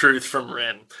earnest truth from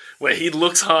Ren, where he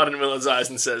looks hard in Willard's eyes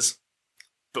and says,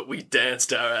 but we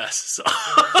danced our asses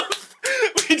off.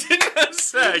 We didn't have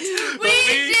sex. We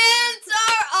danced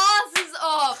our asses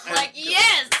off. Like,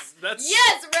 yes.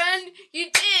 Yes, Ren, you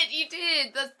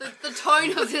did. That's the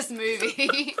tone of this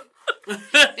movie. Is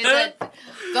that,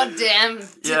 goddamn,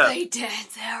 did they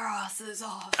dance our asses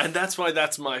off? And that's why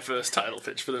that's my first title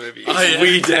pitch for the movie. Oh, yeah.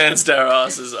 We danced our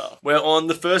asses off. We're on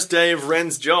the first day of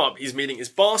Ren's job. He's meeting his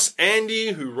boss,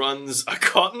 Andy, who runs a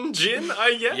cotton gin,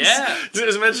 I guess. Yeah. It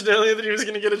was mentioned earlier that he was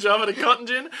going to get a job at a cotton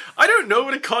gin. I don't know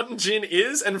what a cotton gin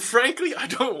is, and frankly, I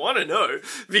don't want to know,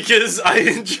 because I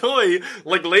enjoy,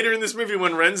 like, later in this movie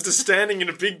when Ren's just standing in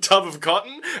a big tub of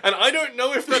cotton, and I don't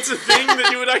know if that's a thing that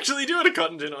you would actually do at a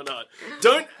cotton gin or not.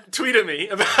 Don't tweet at me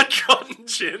about cotton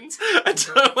gins. I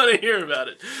don't want to hear about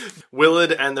it.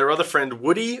 Willard and their other friend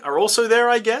Woody are also there,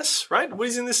 I guess, right?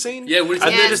 Woody's in this scene? Yeah, Woody's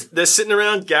and they're sitting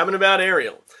around gabbing about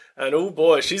Ariel. And oh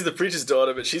boy, she's the preacher's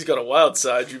daughter, but she's got a wild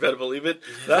side, you better believe it.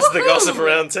 That's the gossip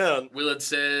around town. Willard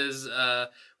says,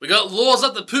 we got laws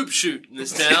up the poop chute in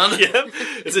this town. Yep,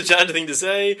 it's a challenging thing to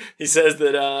say. He says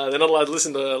that they're not allowed to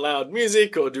listen to loud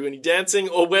music or do any dancing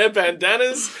or wear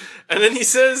bandanas. And then he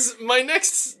says my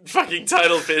next fucking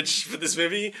title pitch for this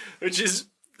movie, which is,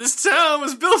 this town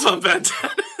was built on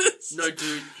bandanas. No,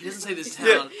 dude, he doesn't say this town.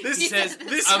 Yeah, he says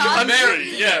this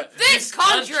country. Yeah. This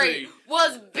country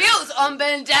was built on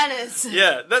bandanas.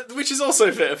 Yeah, which is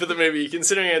also fair for the movie,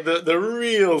 considering the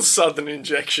real southern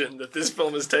injection that this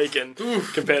film has taken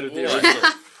compared with the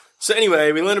original. So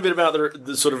anyway, we learn a bit about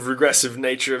the sort of regressive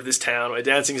nature of this town, where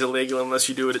dancing is illegal unless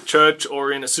you do it at church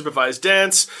or in a supervised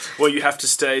dance, where you have to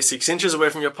stay 6 inches away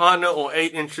from your partner or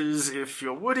 8 inches if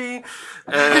you're Woody.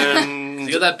 And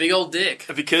you got that big old dick.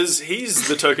 Because he's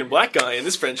the token black guy in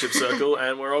this friendship circle,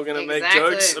 and we're all going to make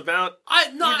jokes about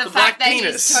the black fact that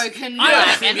penis. he's token I black.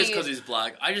 don't think it's because he's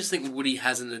black. I just think Woody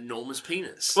has an enormous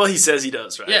penis. Well, he says he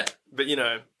does, right? Yeah. But, you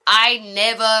know... I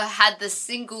never had the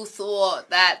single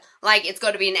thought that, like, it's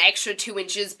got to be an extra 2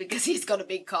 inches because he's got a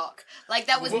big cock. Like,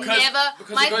 that was never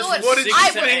my thought. What did you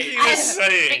think he was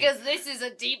saying? Because this is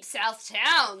a deep south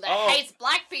town that hates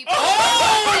black people.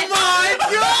 Oh my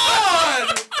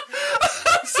god!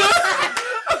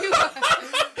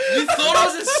 You thought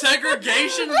it was a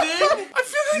segregation thing? I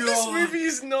feel like this movie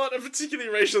is not a particularly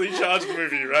racially charged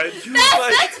movie, right? That's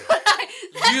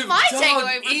my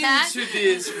takeaway from that. Into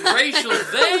this racial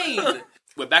vein.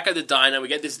 We're back at the diner. We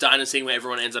get this diner scene where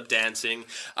everyone ends up dancing.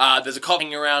 There's a cop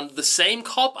hanging around. The same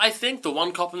cop, I think. The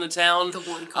one cop in the town. The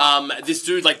one cop. This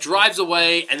dude, like, drives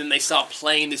away, and then they start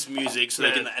playing this music, so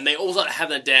they can, and they all start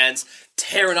having a dance,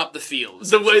 tearing up the field.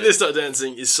 The way they start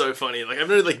dancing is so funny. Like, I've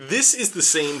noticed, like, this is the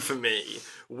scene for me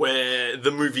where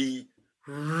the movie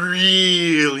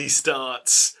really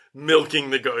starts milking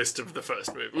the ghost of the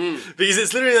first movie. Because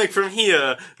it's literally like, from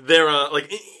here, there are,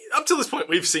 like, up to this point,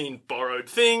 we've seen borrowed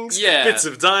things, bits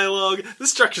of dialogue. The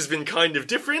structure's been kind of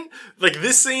different. Like,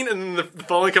 this scene and then the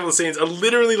following couple of scenes are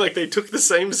literally like they took the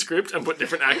same script and put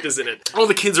different actors in it. All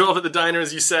the kids are off at the diner,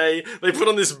 as you say. They put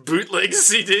on this bootleg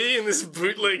CD and this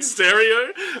bootleg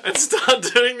stereo and start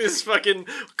doing this fucking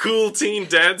cool teen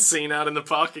dance scene out in the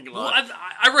parking lot. Well,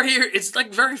 I right here, it's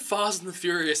like very Fast and the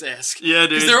Furious-esque. Yeah, dude.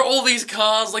 Because there are all these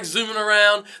cars, like, zooming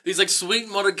around, these, like, sweet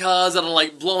modded cars that are,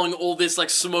 like, blowing all this, like,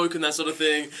 smoke and that sort of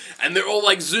thing. And they're all,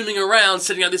 like, zooming around,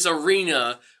 setting up this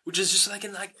arena, which is just so they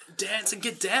can, like, dance and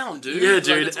get down, dude. Yeah, like,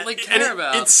 dude. That's all they care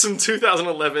about. It's some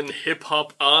 2011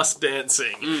 hip-hop ass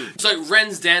dancing. It's like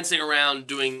Ren's dancing around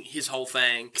doing his whole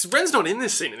thing. Because Ren's not in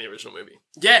this scene in the original movie.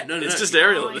 Yeah, no. It's just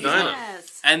Ariel at the diner.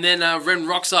 Yes. And then Ren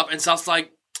rocks up and starts,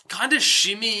 like, kind of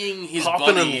shimmying his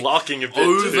Popping body and locking a bit,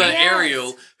 over too.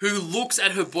 Ariel, who looks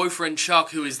at her boyfriend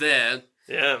Chuck, who is there.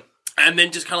 Yeah. And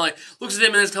then just kind of like, looks at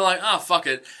him and is kind of like, fuck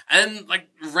it. And like,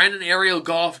 Ren and Ariel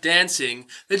go off dancing.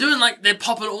 They're doing like, they're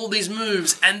popping all these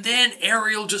moves. And then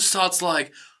Ariel just starts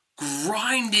like,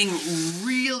 grinding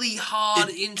really hard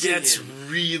into him. It gets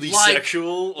really Like-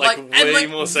 sexual. like- Way and, like,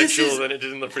 more this sexual is- than it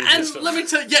did in the previous And film. let me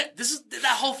tell you, this is that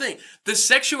whole thing. The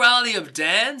sexuality of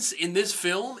dance in this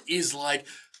film is like,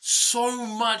 so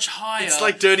much higher. It's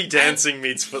like Dirty Dancing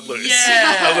meets Footloose.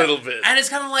 Yeah. A little bit. And it's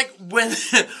kind of like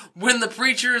when the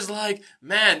preacher is like,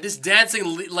 man, this dancing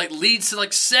leads to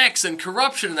like sex and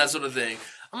corruption and that sort of thing.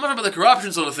 I'm not talking about the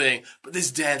corruption sort of thing, but this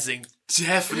dancing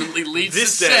definitely leads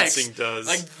This to sex. dancing does.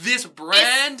 Like this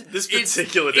brand, This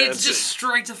particular dancing. it's just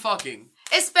straight to fucking.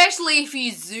 Especially if you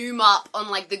zoom up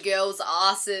on like the girls'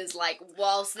 asses, like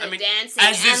whilst they're dancing,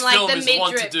 as this and like film the is midriff,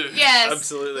 wont to do. yes,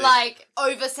 Absolutely. like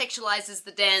over sexualizes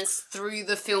the dance through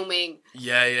the filming.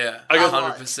 Yeah, I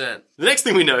got 100%. The next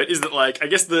thing we note is that, like, I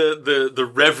guess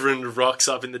the Reverend rocks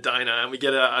up in the diner and we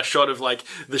get a shot of, like,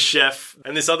 the chef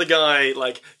and this other guy,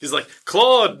 like, he's like,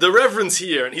 Claude, the Reverend's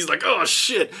here. And he's like, oh,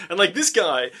 shit. And, like, this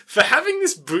guy, for having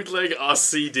this bootleg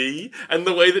RCD and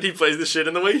the way that he plays the shit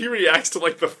and the way he reacts to,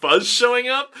 like, the fuzz showing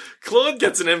up, Claude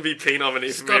gets an MVP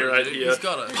nominee for me right here. He's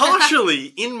got it. Partially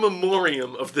in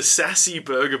memoriam of the sassy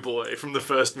burger boy from the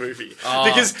first movie. Oh,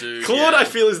 because dude, Claude, yeah. I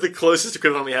feel, is the closest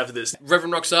equivalent we have to this.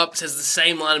 Reverend rocks up, says the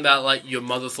same line about, like, your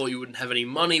mother thought you wouldn't have any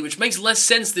money, which makes less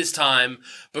sense this time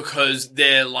because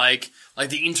they're, like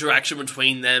the interaction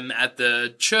between them at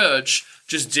the church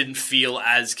just didn't feel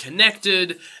as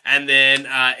connected, and then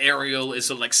Ariel is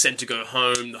sort of, like, sent to go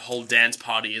home. The whole dance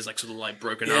party is, like, sort of, like,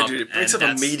 broken up. Dude, it breaks and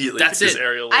up immediately That's because it.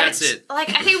 Ariel That's leaves. it. Like,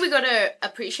 I think we gotta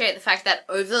appreciate the fact that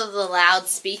over the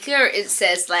loudspeaker it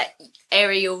says, like,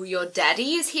 Ariel, your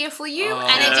daddy is here for you,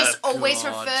 and it just always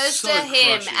God. refers So to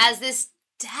him crushing. as this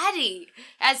daddy,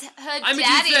 as her I mean,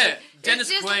 daddy. to be fair, It's Dennis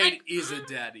just Quaid like- is a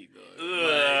daddy, though. Like,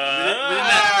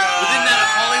 within that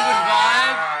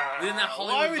in that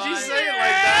Hollywood Why would you vibe. say it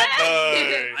like that,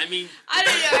 though? I mean, I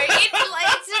don't know.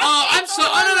 I'm it's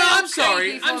sorry. I'm sorry.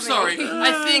 crazy for I'm me. sorry.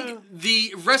 I think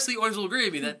the rest of the audience will agree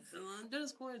with me that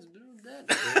Dennis Quaid's dead.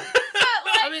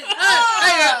 I mean,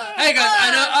 hey guys,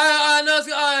 I know.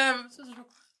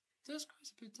 Dennis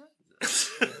Quaid's a bit dead.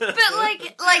 But like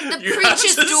the You have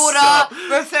preacher's to daughter stop.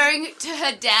 referring to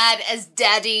her dad as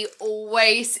daddy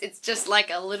always, it's just like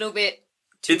a little bit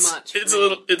too much. It's for a me.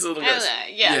 little. It's a little. I don't gross. know,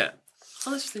 yeah.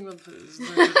 Oh, let's just think about this.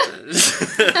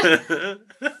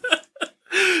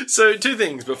 So, two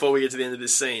things before we get to the end of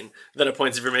this scene that are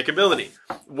points of remakeability.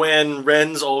 When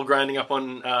Ren's all grinding up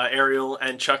on Ariel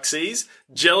and Chuck sees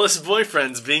jealous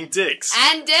boyfriends being dicks.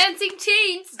 And dancing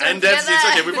teens. And dancing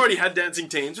teens. Okay, we've already had dancing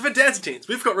teens. We've had dancing teens.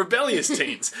 We've got rebellious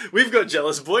teens. We've got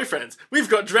jealous boyfriends. We've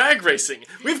got drag racing.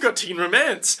 We've got teen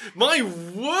romance. My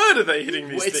word, are they hitting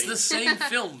these It's things? the same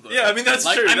film, though. Yeah, I mean, that's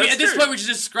true. I mean, That's at this true. point, we should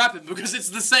just scrap it because it's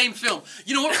the same film.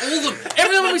 You know what? All of them,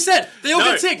 everyone we said, they all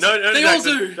get ticked. No, they all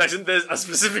Jackson, do. Jackson, there's a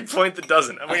specific point that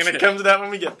doesn't, and we're going to come to that when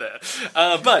we get there.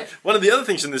 But one of the other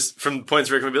things from points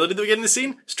of recommendability that we get in this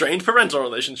scene, strained parental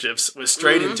relationships. We're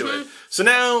straight into it. So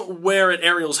now we're at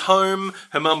Ariel's home.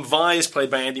 Her mum Vi is played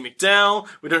by Andy McDowell.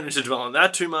 We don't need to dwell on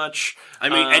that too much. I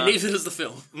mean, and neither does the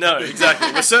film. No,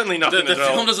 exactly. We're certainly not going to The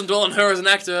dwell. film doesn't dwell on her as an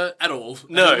actor at all.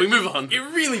 No. We move on. It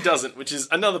really doesn't, which is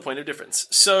another point of difference.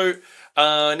 So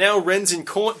now Ren's in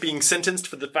court being sentenced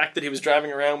for the fact that he was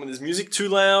driving around with his music too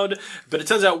loud. But it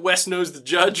turns out Wes knows the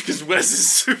judge because Wes is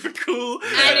super cool.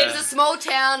 And it's a small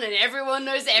town and everyone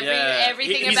knows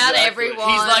everything He's about like- everyone.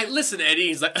 He's like, listen, Eddie.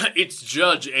 He's like, it's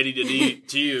Judge Eddie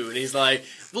to you. And he's like,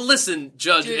 well, listen,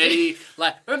 Judge Eddie.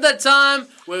 Like, remember that time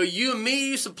where you and me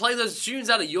used to play those tunes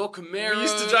out of your Camaro? We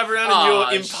used to drive around in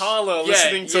your Impala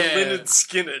listening to Lynyrd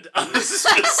Skynyrd.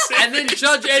 And then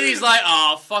Judge Eddie's like,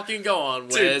 fucking go on,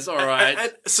 Wes,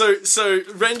 alright. So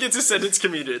Ren gets his sentence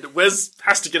commuted. Wes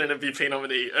has to get an MVP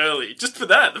nominee early. Just for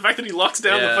that. The fact that he locks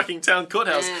down the fucking town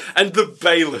courthouse. And the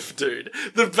bailiff, dude.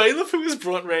 The bailiff who has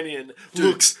brought Ren in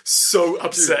looks so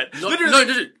upset. No,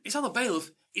 it's not the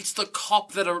bailiff. It's the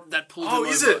cop that pulled him over. Oh,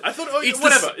 is it? I thought, It's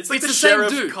whatever. It's like the same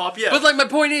sheriff dude. cop, yeah. But like, my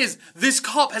point is, this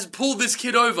cop has pulled this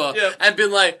kid over Yeah. and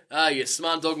been like, you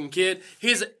smart dogging kid.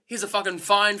 Here's a fucking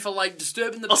fine for like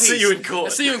disturbing the peace. see you in court.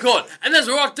 I'll see you in court. And then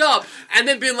rocked up and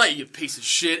then being like, you piece of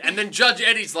shit. And then Judge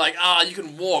Eddie's like, you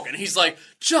can walk. And he's like,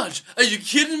 Judge, are you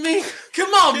kidding me? Come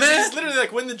on, man. It's literally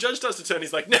like when the judge starts to turn,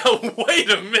 he's like, now wait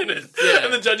a minute. Yeah.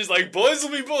 And the judge is like, boys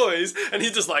will be boys. And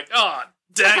he's just like,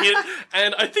 dang it.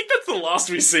 And I think that's the last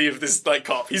we see of this like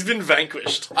cop. He's been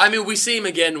vanquished. I mean, we see him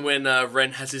again when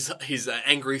Ren has his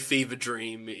angry fever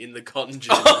dream in the cotton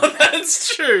gin. Oh,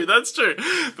 that's true.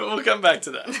 But we'll come back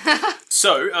to that.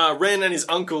 So, Ren and his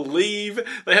uncle leave.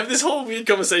 They have this whole weird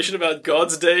conversation about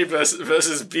God's Day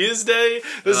versus Beer's Day.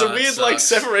 There's a weird, like,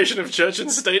 separation of church and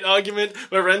state argument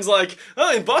where Ren's like,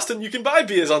 in Boston you can buy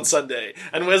beers on Sunday.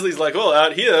 And Wesley's like, well,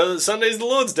 out here, Sunday's the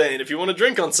Lord's Day, and if you want to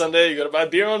drink on Sunday, you gotta buy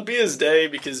beer on Beer's Day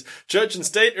because church and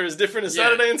state are as different as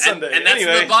Saturday and Sunday. And that's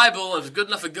anyway. the Bible. It's good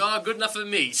enough for God, good enough for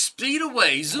me. Speed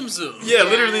away, zoom zoom. Yeah,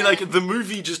 literally, like, the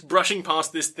movie just brushing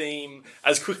past this theme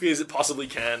as quickly as it possibly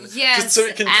can. Yes, Just so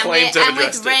it can claim to have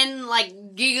addressed with Ren, like,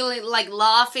 giggling, like,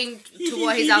 laughing to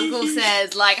what his it. uncle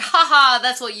says, like, haha,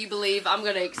 that's what you believe, I'm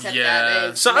gonna accept that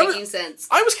as So making sense.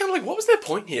 I was kind of like, what was their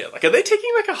point here? Like, are they taking,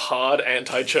 like, a hard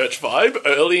anti-church vibe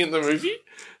early in the movie?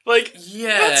 Like,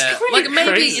 Yeah, that's kind like of maybe,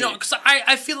 crazy. you know, because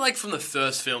I feel like from the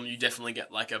first film you definitely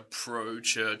get like a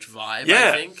pro-church vibe,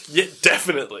 Yeah, I think. yeah,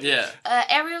 definitely. Yeah.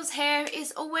 Ariel's hair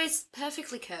is always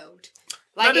perfectly curled.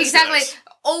 Like, That is exactly,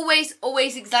 nice.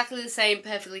 always exactly the same,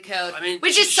 perfectly curled. I mean,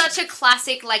 which is such a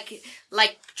classic,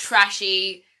 like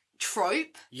trashy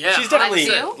trope. Yeah. She's definitely,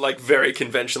 I feel. like, very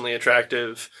conventionally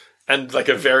attractive and, like,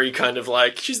 a very kind of,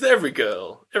 like, she's the every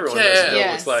girl. Everyone knows Yeah. what girl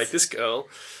Yes. looks like. This girl.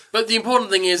 But the important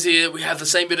thing is here, we have the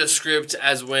same bit of script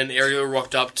as when Ariel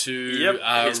rocked up to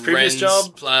his previous Ren's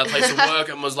job. place of work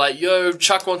and was like, yo,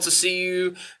 Chuck wants to see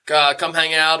you, come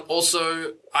hang out.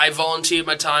 Also, I volunteered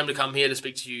my time to come here to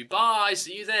speak to you. Bye,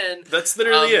 see you then. That's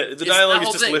literally it. The it's dialogue that is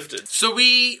whole just thing. lifted. So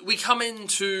we come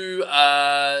into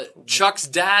Chuck's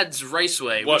dad's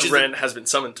raceway. What which is Ren has been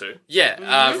summoned to.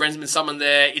 Ren's been summoned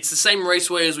there. It's the same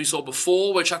raceway as we saw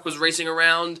before, where Chuck was racing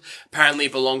around. Apparently,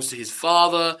 it belongs to his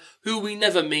father, who we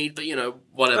never meet, but, you know,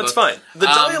 whatever. That's fine. The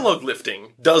dialogue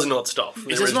lifting does not stop from the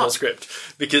It does original not. script.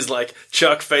 Because, like,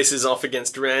 Chuck faces off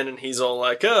against Ren and he's all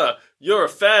like, you're a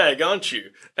fag, aren't you?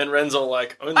 And Ren's all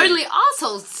like, Only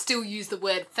assholes still use the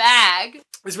word fag.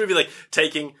 This movie, like,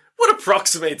 taking what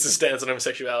approximates a stance on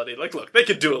homosexuality. Like, look, they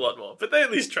could do a lot more, but they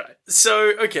at least try.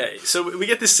 So, okay, so we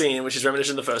get this scene, which is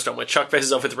reminiscent of the first one, where Chuck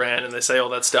faces off with Ren, and they say all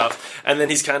that stuff, and then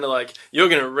he's kind of like, you're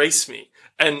gonna race me.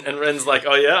 And Ren's like,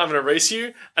 oh yeah, I'm gonna race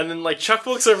you? And then, like, Chuck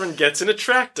walks over and gets in a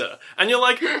tractor. And you're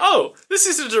like, oh, this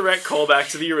is a direct callback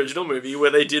to the original movie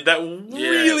where they did that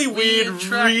really weird,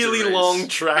 really long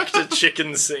tractor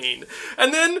chicken scene.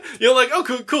 And then you're like, oh,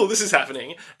 cool, this is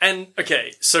happening. And,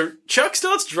 okay, so Chuck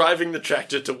starts driving the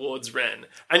tractor towards Ren.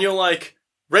 And you're like,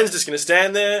 Ren's just going to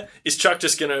stand there? Is Chuck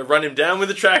just going to run him down with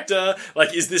the tractor?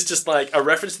 Like, is this just like a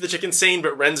reference to the chicken scene,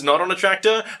 but Ren's not on a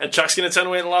tractor, and Chuck's going to turn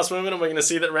away in the last moment, and we're going to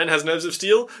see that Ren has nerves of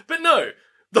steel? But no,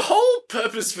 the whole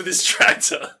purpose for this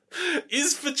tractor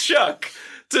is for Chuck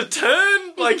to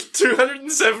turn like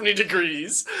 270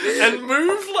 degrees and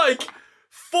move like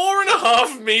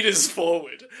 4.5 meters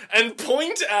forward and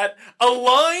point at a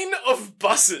line of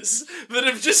buses that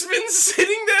have just been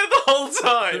sitting there the whole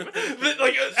time, that,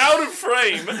 like, out of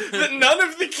frame, that none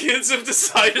of the kids have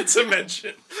decided to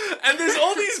mention. And there's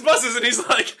all these buses, and he's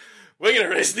like, we're going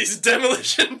to race these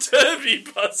demolition derby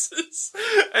buses.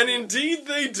 And indeed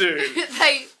they do.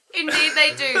 Indeed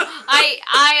they do.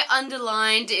 I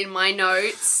underlined in my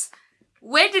notes,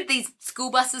 where did these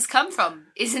school buses come from?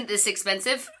 Isn't this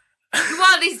expensive? Who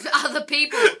are these other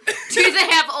people? Do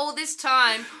they have all this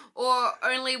time, or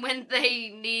only when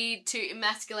they need to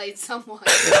emasculate someone?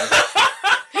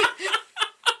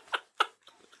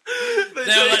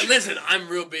 They're like, listen, I'm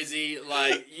real busy.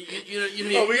 Like, you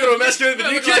need. Oh, we gotta emasculate the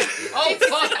new kid. Like, oh,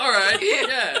 fuck! All right,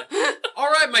 yeah.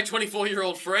 All right, my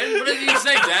 24-year-old friend. What did you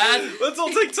say, Dad? Let's all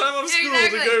take time off school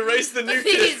to go race the new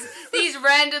kid. These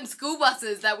random school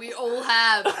buses that we all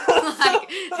have. Like,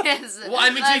 well, I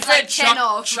mean, to be fair,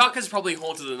 Chuck has probably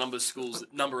haunted a number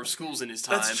of schools in his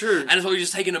time. That's true. And it's probably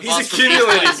just taken a He's bus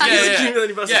accumulating. from He's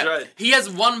accumulating buses, right. He has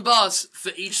one bus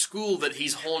for each school that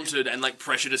he's haunted and, like,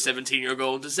 pressured a 17-year-old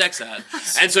girl into sex at.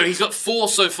 And so he's got 4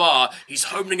 so far. He's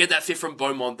hoping to get that 5th from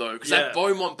Beaumont, though, because that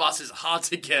Beaumont bus is hard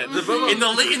to get. In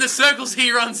the circles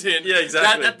he runs in. Yeah,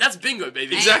 exactly. That's bingo,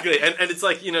 baby. Exactly. And it's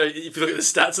like, you know, if you look at the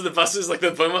stats of the buses, like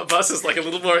the Beaumont bus is like a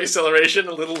little more acceleration,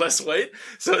 a little less weight,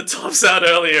 so it tops out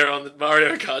earlier on the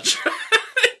Mario Kart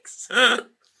tracks.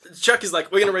 Chuck is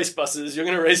like, we're gonna race buses, you're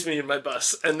gonna race me in my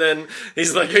bus. And then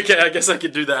he's like, okay, I guess I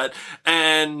could do that.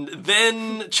 And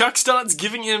then Chuck starts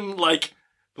giving him like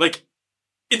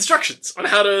instructions on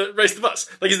how to race the bus.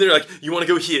 Like, is there like, you want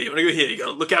to go here, you want to go here, you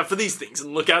gotta look out for these things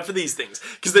and look out for these things.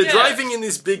 Because they're driving in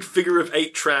this big figure of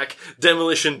 8 track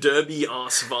demolition derby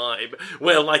ass vibe,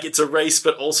 where like it's a race,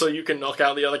 but also you can knock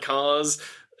out the other cars,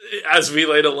 as we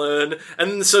later learn.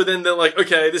 And so then they're like,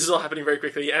 okay, this is all happening very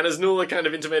quickly. And as Nuala kind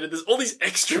of intimated, there's all these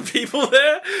extra people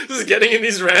there just getting in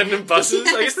these random buses.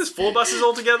 I guess there's 4 buses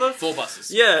altogether. 4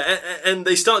 buses. Yeah, and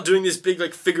they start doing this big,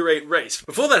 like, figure 8 race.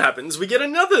 Before that happens, we get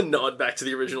another nod back to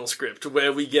the original script,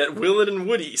 where we get Willard and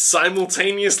Woody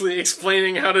simultaneously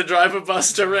explaining how to drive a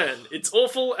bus to Ren. It's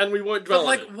awful, and we won't dwell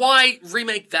on it. But, like, why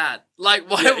remake that? Like,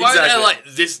 why are they like,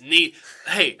 this need...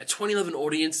 Hey, a 2011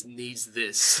 audience needs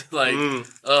this. Like,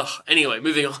 anyway,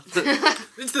 moving on.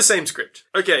 It's the same script.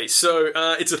 Okay, so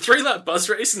it's a 3-lap bus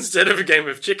race instead of a game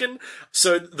of chicken.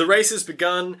 So the race has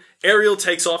begun. Ariel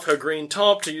takes off her green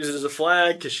top to use it as a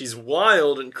flag because she's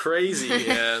wild and crazy.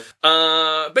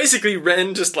 Basically,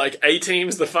 Ren just, like,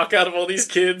 A-teams the fuck out of all these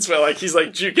kids, where, like, he's,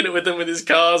 like, juking it with them with his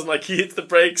cars, and, like, he hits the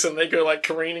brakes and they go, like,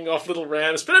 careening off little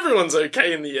ramps. But everyone's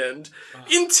okay in the end.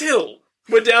 Until...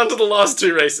 we're down to the last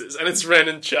 2 races, and it's Ren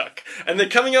and Chuck. And they're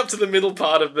coming up to the middle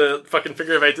part of the fucking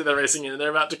figure of 8 that they're racing in, and they're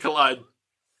about to collide.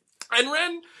 And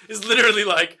Ren is literally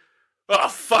like, oh,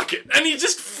 fuck it. And he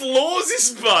just floors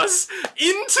his bus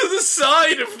into the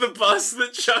side of the bus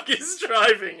that Chuck is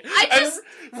driving. And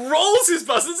rolls his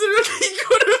bus. And so he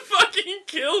could have fucking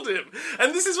killed him.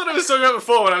 And this is what I was talking about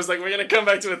before when I was like, we're going to come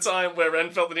back to a time where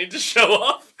Ren felt the need to show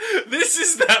off. This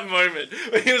is that moment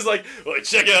where he was like, oh,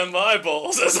 check out my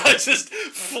balls, as I just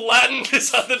flattened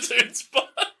this other dude's bus.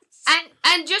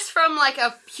 And just from, like,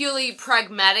 a purely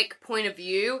pragmatic point of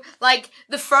view, like,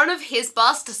 the front of his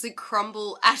bus doesn't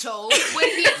crumble at all when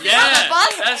he hits the other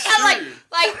bus. That's and, true.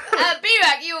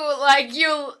 B-Mac,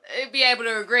 you'll be able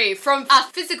to agree. From a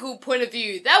physical point of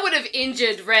view, that would have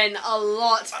injured Ren a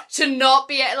lot to not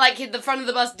be, like, the front of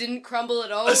the bus didn't crumble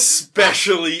at all.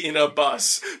 Especially in a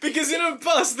bus. Because in a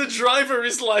bus, the driver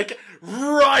is, like,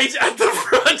 right at the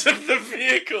front of the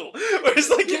vehicle. Whereas,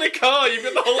 like, in a car, you've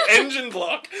got the whole engine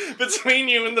block between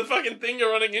you and the fucking thing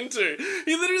you're running into.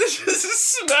 He literally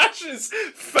just smashes crashes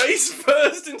face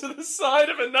first into the side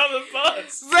of another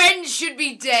bus. Ren should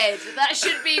be dead. That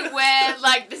should be where,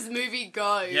 like, this movie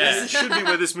goes. Yeah, it should be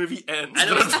where this movie ends. And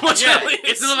But unfortunately,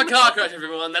 it's another car crash,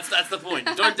 everyone. That's the point.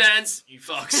 Don't dance, you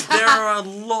fucks. there are a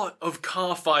lot of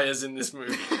car fires in this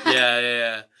movie.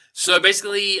 Yeah. So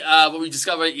basically, what we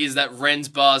discover is that Ren's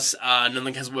bus no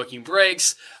longer has working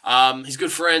brakes. His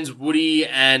good friends Woody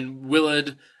and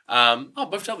Willard,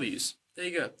 both W's. There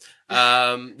you go.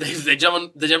 They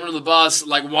jump onto the bus.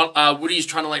 Like Woody's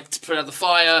trying to like put out the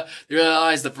fire. They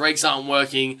realize the brakes aren't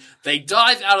working. They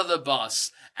dive out of the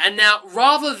bus. And now,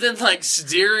 rather than like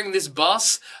steering this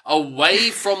bus away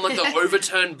from like the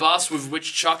overturned bus with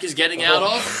which Chuck is getting out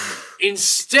of,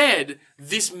 instead,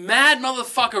 this mad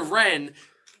motherfucker Ren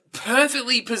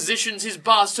perfectly positions his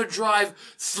bus to drive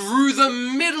through the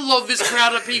middle of this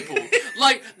crowd of people.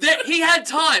 Like, he had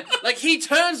time. Like, he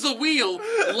turns the wheel,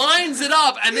 lines it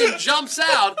up, and then jumps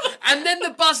out, and then the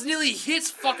bus nearly hits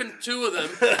fucking two of them,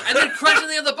 and then crashes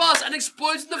the other bus and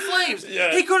explodes into flames.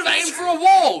 Yeah. He could have aimed for a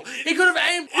wall. He could have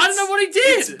aimed... I don't know what he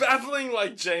did. It's baffling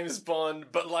like James Bond,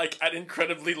 but like at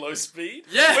incredibly low speed.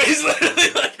 Yeah. Where he's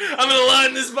literally like, I'm gonna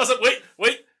line this bus up.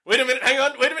 Wait a minute, hang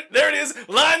on, wait a minute, there it is.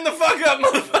 Line the fuck up,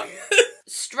 motherfucker.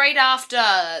 Straight after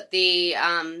the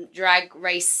drag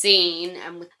race scene,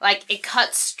 and like it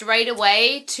cuts straight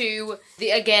away to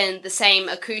the same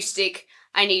acoustic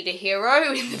 "I Need a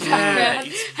Hero" in the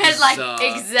background, and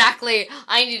like exactly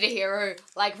I need a hero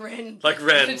like Ren,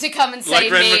 to come and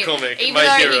save Ren me, McCormick, even my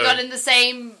though hero. he got in the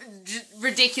same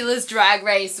ridiculous drag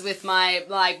race with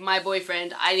my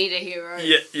boyfriend. I need a hero.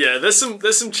 Yeah. There's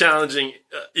some challenging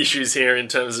issues here in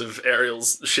terms of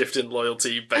Ariel's shift in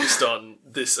loyalty based on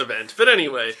this event. But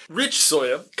anyway, Rich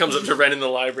Sawyer comes up to Ren in the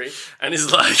library and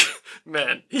is like,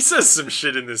 man, he says some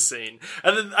shit in this scene.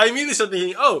 And then I immediately started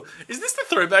thinking, oh, is this the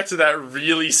throwback to that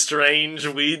really strange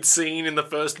weed scene in the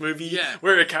first movie? Yeah.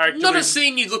 Where a character Not a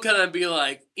scene you'd look at and be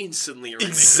like, instantly remake.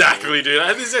 Exactly, dude.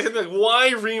 I think like, why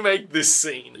remake this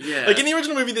scene? Yeah. Like in the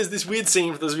original movie, there's this weird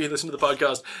scene for those of you who listen to the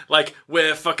podcast, like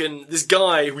where fucking this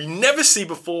guy who we never see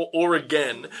before or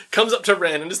again comes up to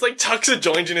Ren and just like tucks a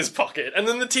joint in his pocket, and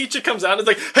then the teacher comes out and is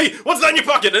like, "Hey, what's that in your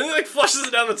pocket?" And he like flushes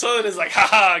it down the toilet and is like,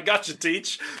 "Haha, gotcha,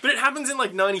 teach." But it happens in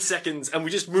like 90 seconds, and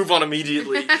we just move on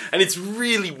immediately, and it's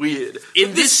really weird.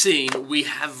 In this scene, we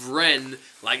have Ren,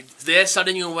 like, they're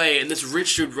studying away, and this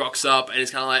rich dude rocks up, and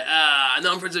he's kind of like, I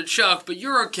know I'm friends with Chuck, but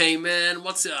you're okay, man.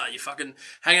 What's, you fucking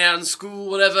hanging out in school,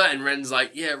 whatever? And Ren's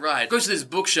like, yeah, right. Goes to this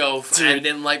bookshelf, and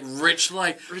then, like, Rich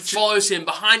follows him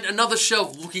behind another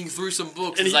shelf, looking through some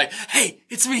books, and he's like, hey,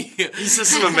 it's me. He says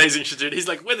some amazing shit, dude. He's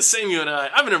like, we're the same, you and I.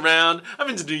 I've been around. I've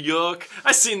been to New York.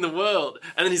 I've seen the world.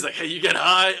 And then he's like, hey, you get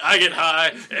high. I get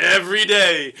high every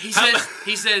day. He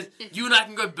says, you and I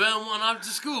can go burn one after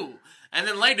school. And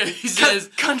then later he says...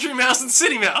 Country Mouse and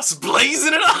City Mouse,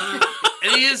 blazing it up.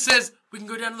 And he just says, we can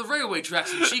go down to the railway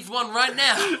tracks and Chief 1 right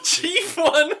now. Chief 1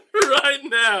 right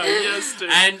now, yes, dude.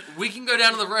 And we can go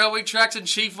down to the railway tracks and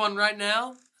Chief 1 right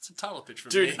now. That's a title pitch for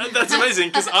me. Dude, that's amazing,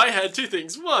 because I had two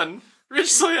things. One,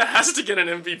 Rich Sawyer has to get an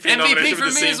MVP nomination for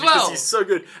the scene because he's so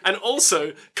good. And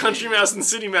also, Country Mouse and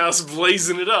City Mouse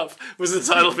blazing it up was the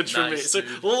title pitch for me. So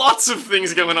lots of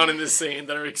things going on in this scene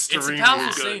that are extremely good. It's a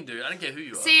powerful scene, dude. I don't care who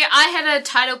you are. See, I had a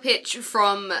title pitch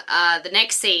from the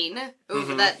next scene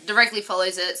that directly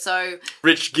follows it, so...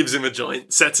 Rich gives him a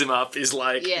joint, sets him up, is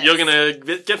like, you're gonna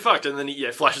get fucked, and then he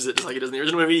flushes it just like he does in the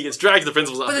original movie. He gets dragged to the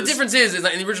principal's office. But the difference is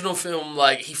like in the original film,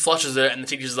 like, he flushes it and the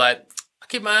teacher's like,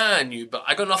 keep my eye on you, but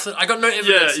I got nothing. I got no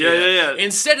evidence. Yeah.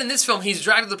 Instead, in this film, he's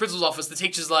dragged to the principal's office. The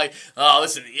teacher's like, "Oh,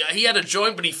 listen, he had a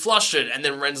joint, but he flushed it." And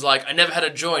then Ren's like, "I never had a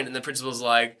joint." And the principal's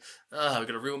like, "Oh, we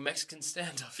got a real Mexican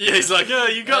standoff." Yeah, he's like, "Oh,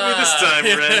 you got me this time,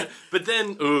 Ren." But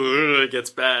then, it gets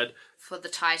bad. For the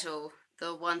title,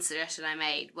 the one suggestion I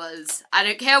made was, I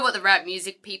don't care what the rap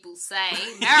music people say,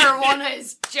 marijuana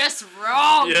is just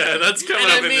wrong. Yeah, that's coming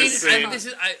up in this scene.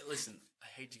 Listen, I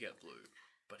hate to get blue,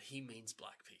 but he means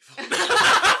black people. Like,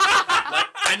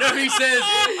 I know he says,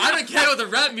 I don't care what the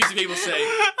rap music people say,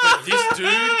 but this dude,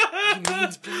 he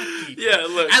means black people. Yeah,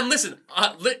 look. And listen,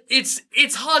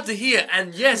 it's hard to hear,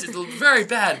 and yes, it's very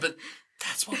bad, but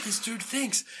that's what this dude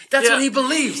thinks. That's what he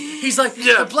believes. He's like,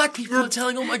 the black people are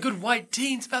telling all my good white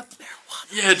teens about marijuana.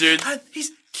 Yeah, dude. And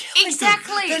he's killing them.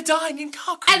 They're dying in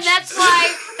car crashes. And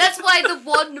that's why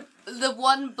the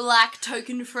one black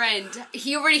token friend,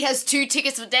 he already has 2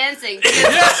 tickets for dancing.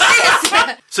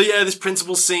 So yeah, this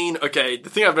principal scene, okay, the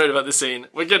thing I've noted about this scene,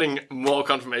 we're getting more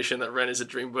confirmation that Ren is a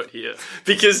dreamboat here.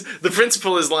 Because the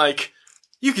principal is like,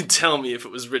 you can tell me if it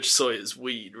was Rich Sawyer's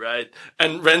weed, right?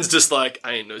 And Ren's just like,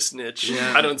 I ain't no snitch.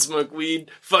 Yeah. I don't smoke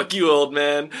weed. Fuck you, old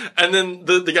man. And then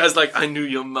the guy's like, I knew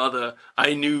your mother.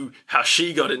 I knew how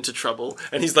she got into trouble.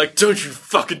 And he's like, don't you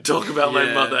fucking talk about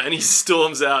my mother. And he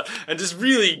storms out and just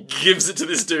really gives it to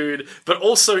this dude, but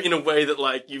also in a way that,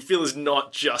 like, you feel is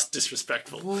not just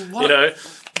disrespectful. Well, you know?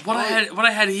 What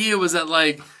I had here was that,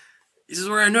 like, this is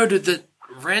where I noted that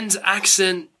Ren's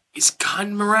accent is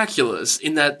kind of miraculous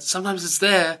in that sometimes it's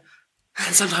there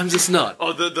and sometimes it's not.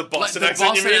 Oh, the Boston Like,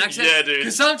 accent, you mean? Yeah, dude.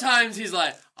 Because sometimes he's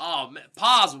like, oh, man,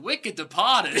 Pa's wicked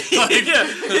departed. Yeah,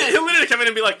 he'll literally come in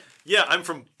and be like, yeah, I'm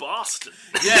from Boston.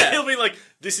 Yeah. He'll be like,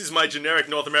 this is my generic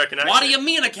North American accent. What do you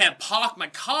mean I can't park my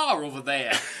car over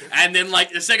there? And then,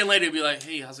 like, a second later, he'll be like,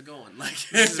 hey, how's it going? Like,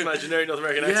 This is my generic North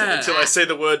American accent Yeah. until I say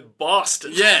the word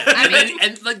Boston. yeah.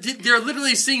 And like, there are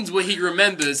literally scenes where he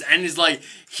remembers and is, like,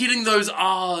 hitting those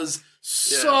R's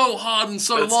so hard and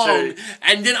so That's long. true.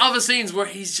 And then other scenes where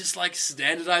he's just, like,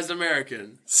 standardized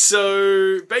American.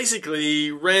 So,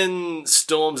 basically, Ren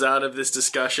storms out of this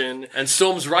discussion. And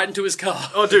storms right into his car.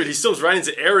 Oh, dude, he storms right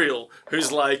into Ariel,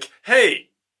 who's like, hey,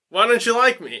 why don't you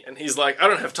like me? And he's like, I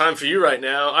don't have time for you right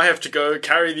now. I have to go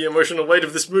carry the emotional weight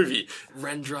of this movie.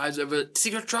 Ren drives over. Does he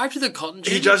go drive to the cotton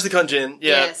gin? He drives the cotton gin,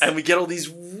 yeah. Yes. And we get all these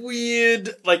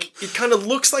weird, like, it kind of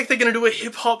looks like they're going to do a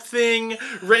hip-hop thing.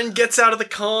 Ren gets out of the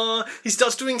car. He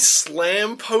starts doing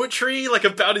slam poetry, like,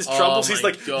 about his troubles. He's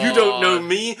my like, God. you don't know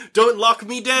me. Don't lock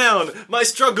me down. My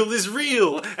struggle is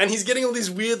real. And he's getting all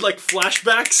these weird, like,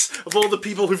 flashbacks of all the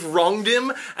people who've wronged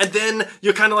him. And then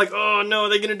you're kind of like, oh, no,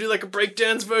 they're going to do, like, a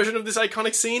breakdance version of this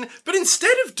iconic scene. But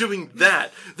instead of doing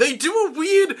that, they do a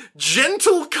weird,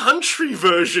 gentle country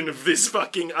version of this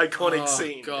fucking iconic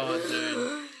scene. God,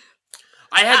 dude.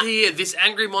 I had here, this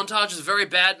angry montage is very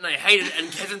bad and I hate it, and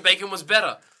Kevin Bacon was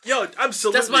better. Yo,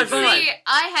 absolutely. That's my dude. vibe. See,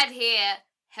 I had here,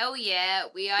 hell yeah,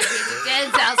 we are here to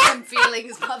dance out some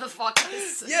feelings,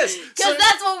 motherfuckers. Yes. Because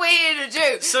that's what we're here to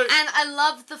do. So- And I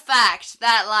love the fact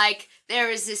that, like,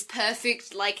 there is this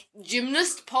perfect, like,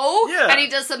 gymnast pole, Yeah. and he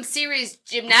does some serious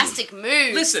gymnastic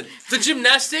moves. Listen, the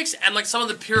gymnastics and like some of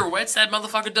the pirouettes that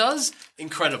motherfucker does,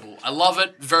 incredible. I love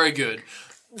it, very good.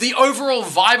 The overall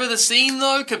vibe of the scene,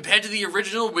 though, compared to the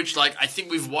original, which, like, I think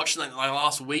we've watched like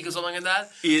last week or something like that,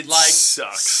 It like,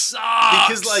 sucks. sucks.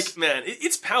 Because, like, man,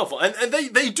 it's powerful. And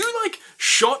they do, like,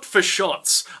 shot for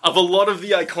shots of a lot of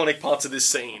the iconic parts of this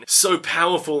scene. So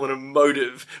powerful and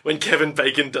emotive when Kevin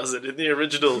Bacon does it in the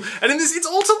original. And in this, it's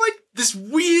also, like, this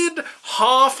weird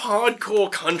half-hardcore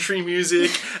country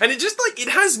music. And it just, like, it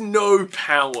has no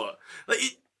power.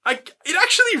 Like, it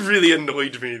actually really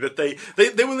annoyed me that they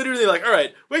were literally like, all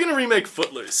right, we're going to remake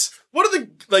Footloose. What are the,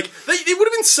 like, it would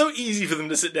have been so easy for them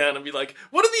to sit down and be like,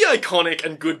 what are the iconic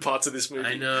and good parts of this movie?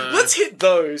 I know. Let's hit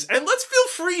those, and let's feel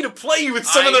free to play with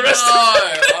some of the rest of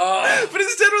it. Oh. But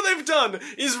instead what they've done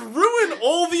is ruin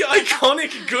all the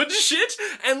iconic good shit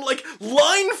and, like,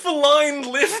 line for line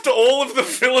lift all of the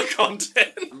filler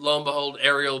content. Lo and behold,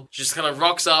 Ariel just kind of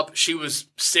rocks up. She was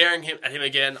staring at him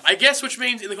again. I guess, which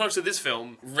means in the context of this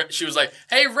film, she was like,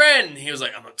 hey, Ren. He was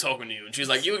like, I'm not talking to you. And she was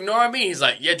like, you ignoring me? He's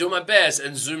like, yeah, doing my best.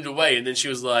 And zoomed away. And then she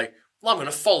was like, well, I'm going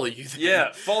to follow you then.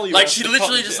 Yeah, follow you. Like, out she to the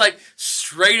literally cotton just, gin. like,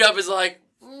 straight up is like,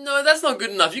 no, that's not good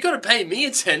enough. You got to pay me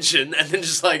attention. And then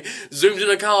just, like, zooms in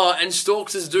a car and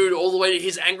stalks this dude all the way to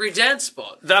his angry dance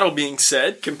spot. That all being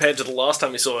said, compared to the last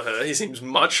time we saw her, he seems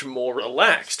much more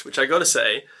relaxed, which I gotta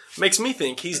say, makes me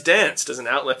think he's danced as an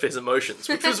outlet for his emotions,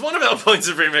 which was one of our points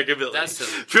of remakeability. That's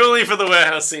silly. Purely for the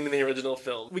warehouse scene in the original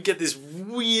film. We get this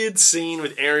weird scene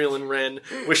with Ariel and Ren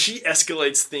where she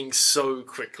escalates things so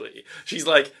quickly. She's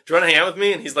like, do you want to hang out with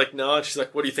me? And he's like, no. And she's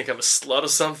like, what do you think, I'm a slut or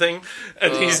something?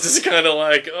 And he's just kind of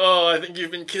like, oh, I think you've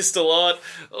been kissed a lot.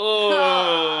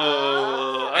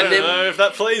 Oh, I don't know if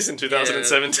that plays in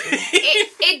 2017.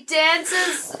 It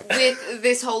dances with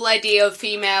this whole idea of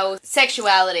female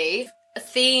sexuality, a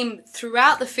theme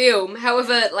throughout the film,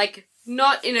 however, like,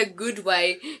 not in a good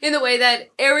way, in the way that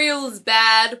Ariel's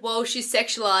bad while she's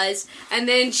sexualized, and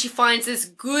then she finds this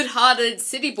good-hearted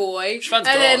city boy, and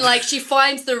then, God. like, she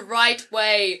finds the right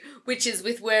way, which is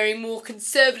with wearing more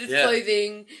conservative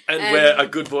clothing. And we're a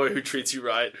good boy who treats you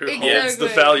right, who holds Exactly.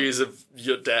 the values of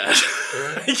your dad.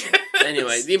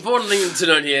 Anyway, the important thing to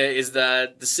note here is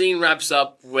that the scene wraps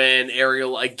up when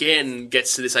Ariel again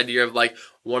gets to this idea of, like,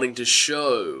 wanting to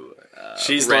show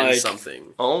She's Ren like,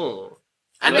 something. oh.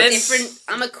 I'm And a then- different,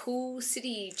 I'm a cool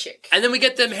city chick. And then we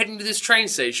get them heading to this train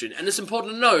station. And it's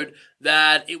important to note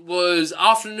that it was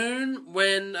afternoon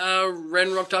when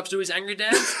Ren rocked up to do his angry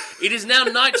dance. It is now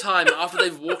nighttime after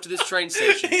they've walked to this train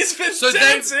station. He's been So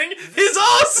dancing his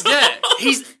ass Yeah,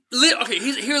 off! Okay,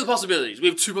 here are the possibilities. We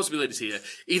have two possibilities here.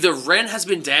 Either Ren has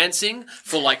been dancing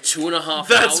for like 2.5 hours.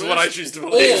 That's what I choose to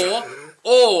believe.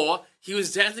 Or he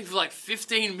was dancing for like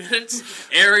 15 minutes,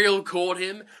 Ariel caught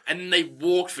him, and then they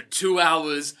walked for 2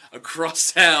 hours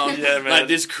across town, like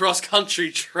this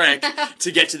cross-country trek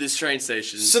to get to this train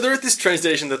station. So they're at this train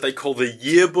station that they call the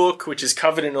Yearbook, which is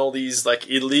covered in all these like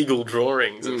illegal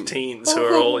drawings of teens who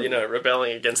are all,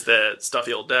 rebelling against their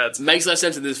stuffy old dads. Makes no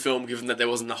sense in this film, given that there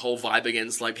wasn't the whole vibe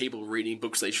against like people reading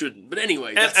books they shouldn't. But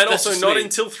anyway, that's also not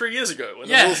until 3 years ago when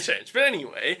the rules changed. But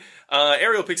anyway,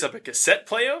 Ariel picks up a cassette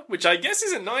player, which I guess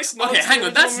is a nice. Okay, hang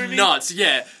on, that's movie. nuts.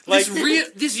 Yeah, like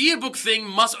this yearbook thing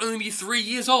must only be 3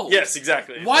 years old. Yes,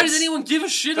 exactly. Why does anyone give a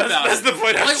shit about it? That's the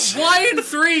point. Like, why in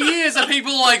 3 years are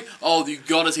people like, oh, you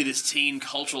gotta see this teen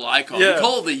cultural icon? We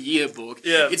call it the Yearbook.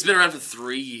 Yeah, it's been around for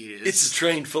 3 years. It's a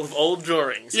train full of old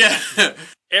drawings. Yeah.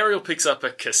 Ariel picks up a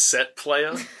cassette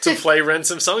player to play Ren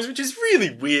some songs, which is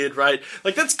really weird, right?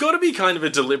 Like, that's got to be kind of a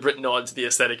deliberate nod to the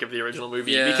aesthetic of the original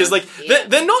movie. Yeah. Because, like,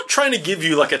 they're not trying to give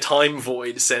you, like, a time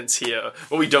void sense here,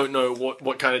 where we don't know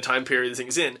what kind of time period this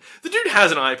thing's in. The dude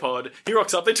has an iPod, he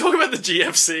rocks up, they talk about the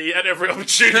GFC at every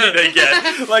opportunity they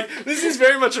get. Like, this is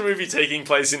very much a movie taking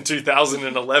place in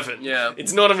 2011. Yeah.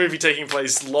 It's not a movie taking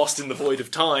place lost in the void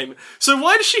of time. So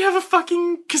why does she have a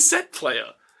fucking cassette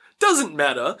player? Doesn't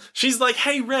matter. She's like,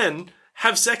 hey, Ren,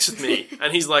 have sex with me.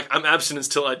 And he's like, I'm abstinence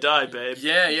till I die, babe.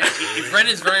 Yeah. Ren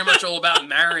is very much all about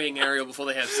marrying Ariel before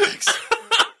they have sex.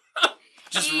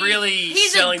 Just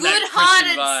he's selling that Christian vibe. He's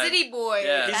a good-hearted city boy,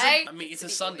 yeah. okay? It's a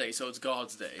Sunday, so it's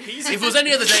God's day. If it was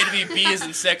any other day, it'd be beers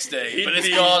and sex day, but it's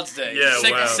God's day.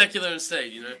 Yeah, secular and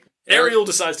state, Ariel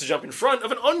decides to jump in front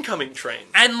of an oncoming train.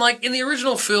 And, like, in the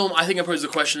original film, I think I posed the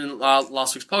question in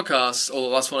last week's podcast, or the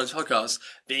last one podcast,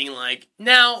 being like,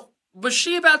 now, was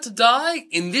she about to die?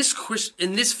 In this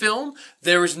film,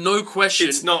 there is no question.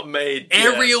 It's not made.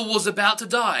 Ariel was about to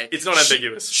die. It's not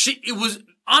ambiguous. It was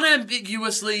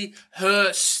unambiguously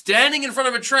her standing in front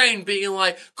of a train, being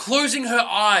like, closing her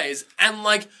eyes, and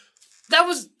like, that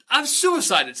was a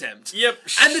suicide attempt. Yep.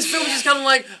 And this film is just kind of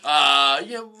like,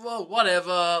 well,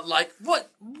 whatever. Like, what?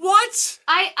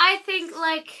 I think,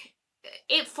 like,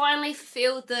 it finally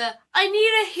fulfilled I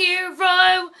need a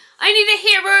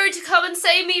hero to come and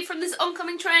save me from this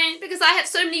oncoming train because I have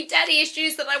so many daddy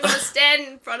issues that I want to stand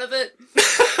in front of it.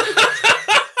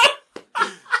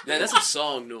 Yeah, that's a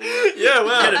song, Nora. Yeah,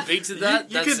 well. You get a beat to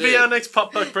that? You could be our next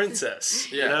pop-punk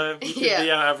princess. Yeah. You could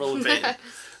be our Avril Lavigne.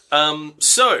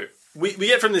 So, we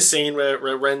get from this scene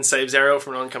where Ren saves Ariel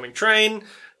from an oncoming train.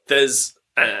 There's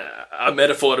a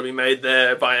metaphor to be made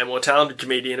there by a more talented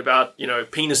comedian about,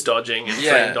 penis dodging and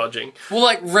train dodging. Well,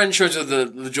 like, Ren shows her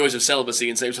the joys of celibacy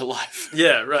and saves her life.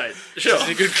 Yeah, right. Sure. She's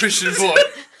a good Christian boy.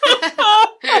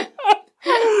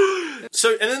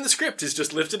 So, and then the script is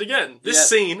just lifted again. This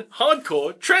scene,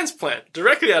 hardcore, transplant,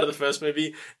 directly out of the first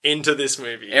movie into this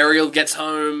movie. Ariel gets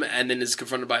home and then is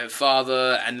confronted by her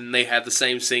father, and then they have the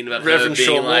same scene about Reverend her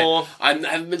being Shaw like, I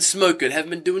haven't been smoking, haven't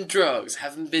been doing drugs,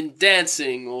 haven't been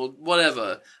dancing, or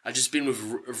whatever. I've just been with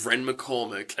Ren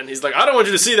McCormick. And he's like, I don't want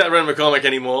you to see that Ren McCormick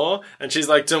anymore. And she's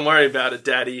like, don't worry about it,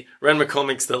 Daddy. Ren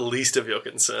McCormick's the least of your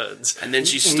concerns. And then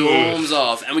she storms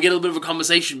off, and we get a little bit of a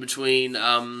conversation between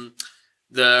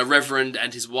the Reverend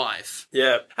and his wife.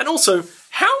 Yeah. And also,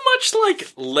 how much,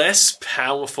 less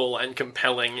powerful and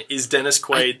compelling is Dennis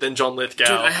Quaid than John Lithgow?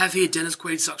 Dude, I have here Dennis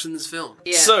Quaid sucks in this film.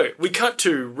 Yeah. So, we cut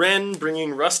to Ren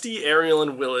bringing Rusty, Ariel,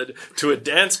 and Willard to a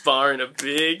dance bar in a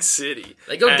big city.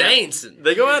 They go dancing.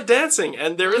 They go out dancing,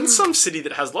 and they're in some city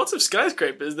that has lots of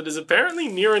skyscrapers that is apparently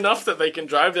near enough that they can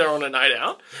drive there on a night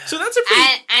out. So that's a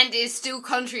pretty... And is still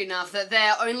country enough that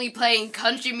they're only playing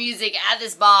country music at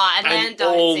this bar and dancing.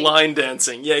 All line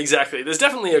dancing. Yeah, exactly. There's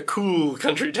definitely a cool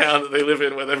country town that they live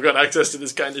in where they've got access to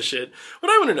this kind of shit.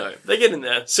 What I want to know, they get in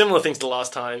there, similar things to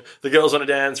last time. The girls want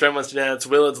to dance, Ren wants to dance,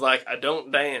 Willard's like, I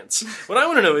don't dance. What I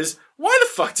want to know is, why the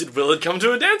fuck did Willard come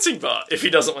to a dancing bar if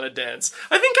he doesn't want to dance?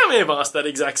 I think I may have asked that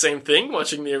exact same thing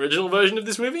watching the original version of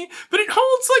this movie, but it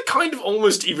holds, kind of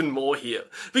almost even more here.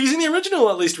 Because in the original,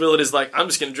 at least, Willard is like, I'm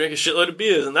just going to drink a shitload of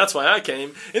beers, and that's why I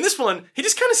came. In this one, he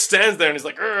just kind of stands there and he's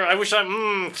like, I wish I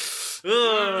want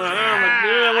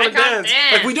to dance.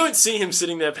 Like, we don't see him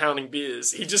sitting there pounding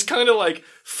beers. He just kind of,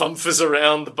 fumphers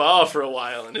around the bar for a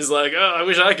while and is like, I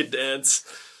wish I could dance.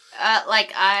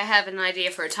 I have an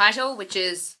idea for a title, which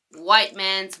is White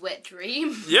Man's Wet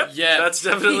Dream. Yep, yeah, that's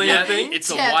definitely a thing.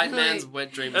 It's a white man's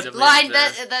wet dream.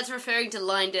 That's referring to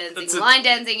line dancing. Line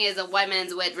dancing is a white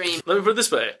man's wet dream. Let me put it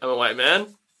this way. I'm a white man.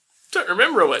 Don't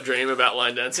remember a wet dream about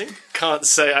line dancing. Can't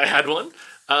say I had one.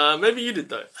 Maybe you did,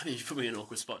 though. I mean, you put me in an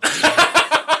awkward spot.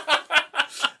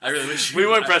 I really wish we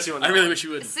won't press you on that. I really wish you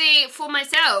would. See, for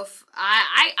myself,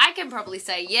 I can probably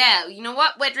say, yeah, you know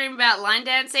what? We're dreaming about line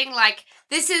dancing. Like,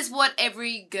 this is what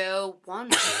every girl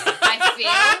wants, I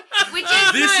feel. Which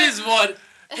is This is what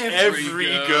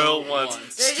every girl wants.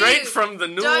 Straight from the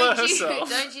Nuala herself.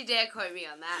 Don't you dare quote me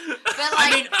on that. But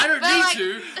I mean, I don't need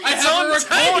to. I have a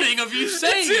recording of you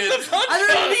saying it. I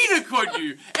don't need to quote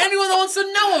you. Anyone that wants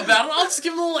to know about it, I'll just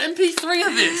give them a little MP3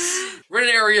 of this. Ren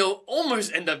and Ariel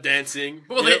almost end up dancing,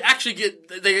 but what they actually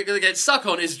get stuck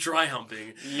on is dry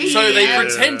humping. So they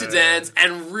pretend to dance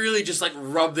and really just like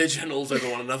rub their genitals over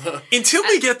one another. Until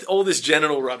we get all this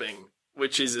genital rubbing,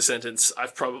 which is a sentence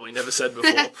I've probably never said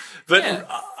before. But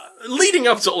leading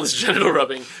up to all this genital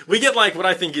rubbing, we get like what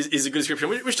I think is a good description,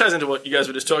 which ties into what you guys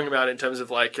were just talking about in terms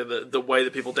of like the way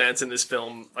that people dance in this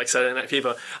film, like Saturday Night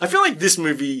Fever. I feel like this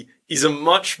movie is a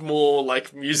much more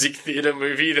like music theater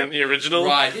movie than the original.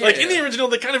 Right, yeah. Like in the original,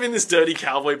 they're kind of in this dirty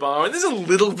cowboy bar, and there's a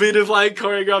little bit of like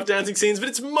choreographed dancing scenes, but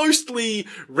it's mostly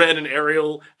Ren and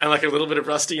Ariel and like a little bit of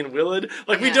Rusty and Willard.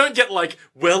 Like we don't get like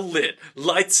well lit,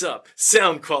 lights up,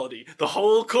 sound quality. The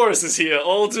whole chorus is here,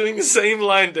 all doing the same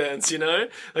line dance, you know?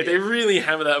 Like they really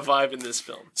hammer that vibe in this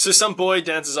film. So some boy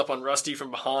dances up on Rusty from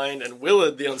behind, and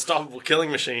Willard, the unstoppable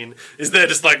killing machine, is there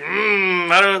just like,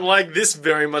 I don't like this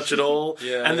very much at all.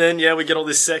 And then we get all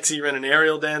this sexy Ren and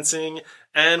Ariel dancing,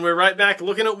 and we're right back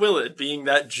looking at Willard being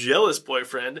that jealous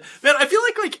boyfriend. Man, I feel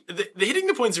like the hitting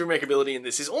the points of remake-ability in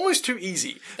this is almost too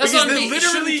easy. That's because what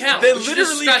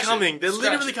I mean. they're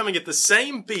literally coming at the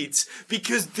same beats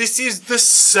because this is the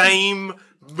same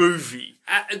movie.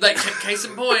 Like, case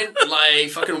in point, like,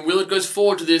 fucking Willard goes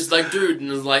forward to this, like, dude,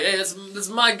 and is like, hey, that's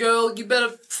my girl, you better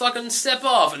fucking step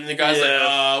off. And the guy's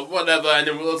like, whatever. And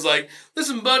then Willard's like,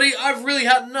 listen, buddy, I've really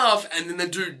had enough. And then the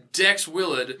dude decks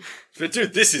Willard. But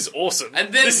dude, this is awesome.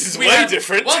 And then this is way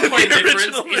different. One point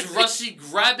difference is Rusty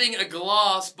grabbing a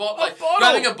glass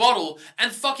grabbing a bottle and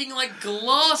fucking like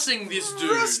glassing this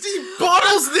dude. Rusty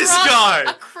bottles this guy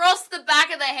across the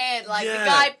back of the head, like the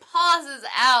guy passes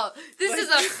out. This is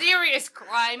a serious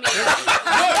crime.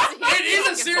 It is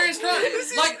a serious crime.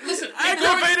 Like, listen,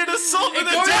 aggravated assault with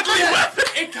a deadly weapon.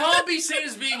 It can't be seen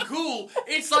as being cool.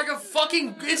 It's like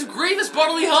it's grievous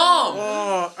bodily harm.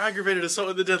 Oh, aggravated assault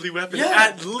with a deadly weapon.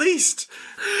 At least.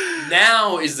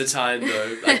 Now is the time,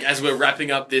 though, like, as we're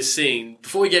wrapping up this scene,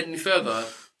 before we get any further,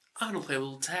 I'm going to play a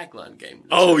little tagline game.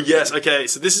 Oh, yes. Okay,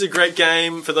 so this is a great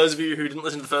game. For those of you who didn't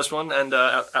listen to the first one, and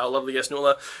our lovely guest,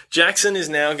 Nuala, Jackson is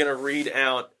now going to read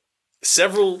out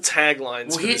several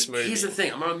taglines for this movie. Here's the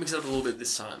thing. I'm going to mix it up a little bit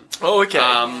this time. Oh, okay.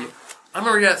 I'm going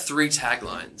to read out 3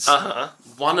 taglines. Uh-huh.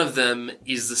 One of them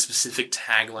is the specific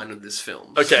tagline of this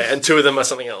film. Okay, and 2 of them are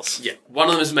something else. Yeah. One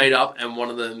of them is made up, and one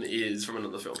of them is from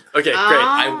another film. Okay, great.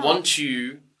 I want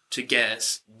you to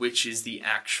guess which is the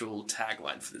actual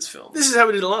tagline for this film. This is how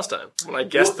we did it last time. When I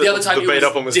guessed the other time the made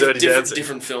up one was Dirty Dancing.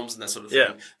 Different films and that sort of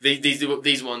thing. Yeah.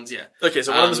 These ones, yeah. Okay,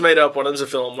 so one of them's made up, one of them's a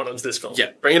film, one of them's this film.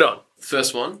 Yeah. Bring it on.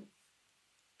 First one.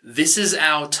 This is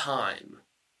our time.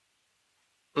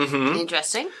 Mm-hmm.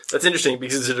 Interesting. That's interesting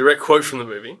because it's a direct quote from the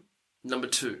movie. Number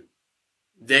 2.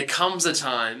 There comes a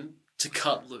time to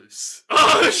cut loose.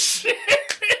 Oh, shit!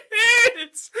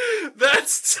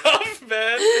 That's tough,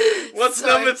 man. What's So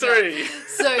number tough. 3?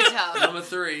 So tough. Number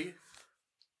 3.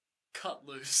 Cut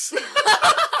loose. You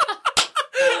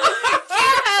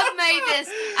have made this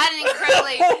an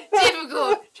incredibly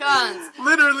difficult chance.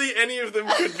 Literally any of them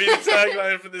could be the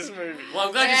tagline for this movie. Well,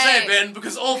 I'm glad you say it, Ben,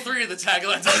 because all 3 of the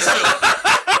taglines of this film.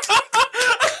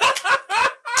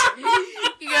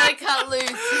 You gotta cut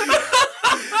loose.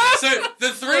 So,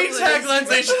 the 3 taglines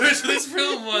they chose for this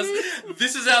film was,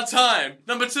 this is our time.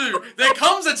 Number 2, there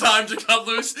comes a time to cut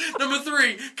loose. Number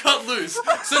 3, cut loose.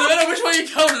 So no matter which way you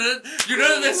cut it, you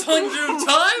know that there's something to do with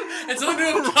time and something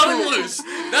to do with cutting loose.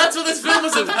 That's what this film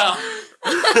is about.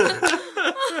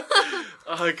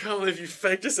 Oh, I can't believe you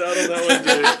faked us out on that one,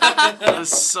 dude. That was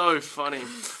so funny.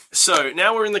 So,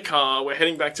 now we're in the car, we're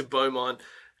heading back to Beaumont,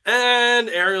 and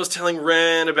Ariel's telling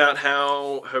Ren about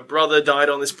how her brother died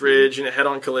on this bridge in a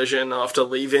head-on collision after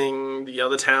leaving the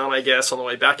other town, I guess, on the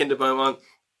way back into Beaumont.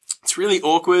 It's really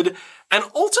awkward, and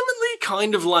ultimately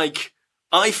kind of like,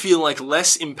 I feel like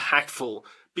less impactful,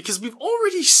 because we've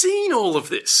already seen all of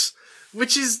this.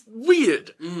 Which is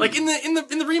weird. Like in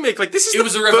the remake, like this is It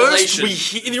was a revelation.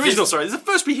 In the original, sorry, this is the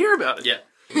first we hear about it. Yeah.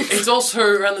 It's also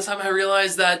around the time I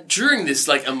realised that during this,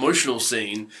 like, emotional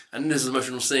scene, and this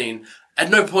emotional scene, at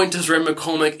no point does Ren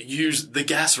McCormick use the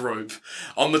gas rope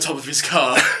on the top of his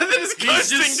car. He's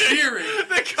just steering.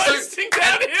 They're coasting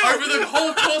downhill. Over the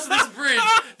whole course of this bridge,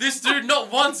 this dude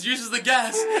not once uses the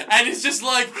gas, and it's just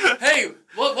like, hey,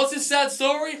 what's his sad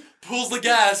story? Pulls the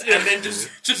gas and then just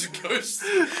goes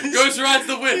right to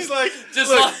the wind. He's like,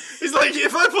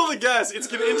 if I pull the gas, it's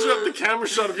going to interrupt the camera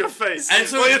shot of your face and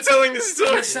so, while you're telling this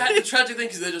story. The tragic thing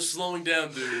is they're just slowing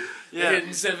down, dude. Yeah,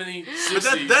 in 70, 60,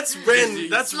 but that's Ren.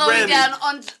 That's slowing Ren.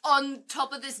 down on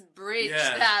top of this bridge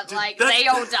that they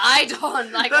all died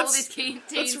on. Like all these teens.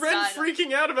 That's Ren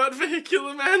freaking out about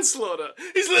vehicular manslaughter.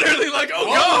 He's literally like, "Oh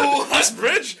god, this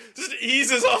bridge just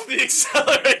eases off the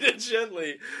accelerator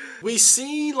gently." We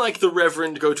see like the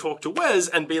Reverend go talk to Wes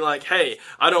and be like, "Hey,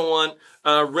 I don't want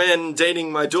Ren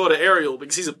dating my daughter Ariel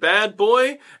because he's a bad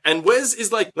boy." And Wes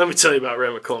is like, "Let me tell you about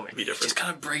Ren McCormick. Be different." Just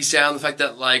kind of breaks down the fact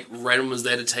that like Ren was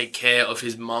there to take care of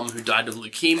his mum who died of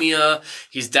leukemia.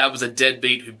 His dad was a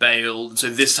deadbeat who bailed. So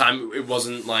this time it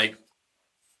wasn't like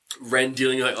Ren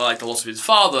dealing with like the loss of his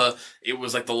father. It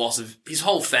was like the loss of his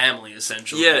whole family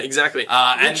essentially. Yeah, exactly.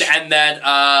 And that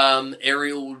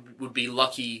Ariel would be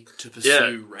lucky to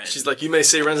pursue Ren. She's like, "You may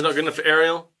say Ren's not good enough for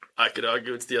Ariel. I could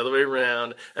argue it's the other way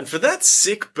around." And for that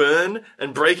sick burn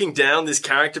and breaking down this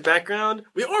character background,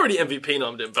 we already MVP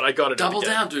nommed him, but I got it. Double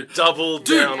down, dude. Double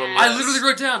down on I literally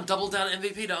wrote down double down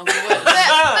MVP to Uncle Wes.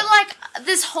 but like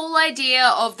this whole idea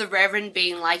of the Reverend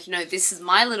being like, this is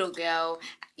my little girl.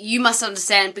 You must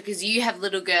understand because you have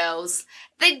little girls.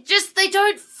 They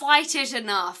don't fight it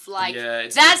enough. Like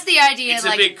that's the idea. It's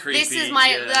like a bit creepy, this is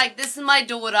my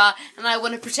daughter, and I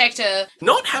want to protect her.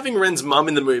 Not having Ren's mum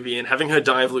in the movie and having her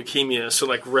die of leukemia, so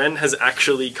like Ren has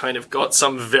actually kind of got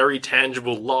some very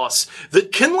tangible loss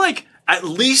that can like at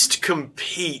least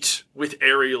compete with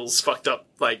Ariel's fucked up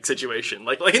like situation.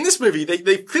 Like in this movie,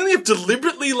 they clearly have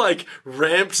deliberately like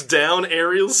ramped down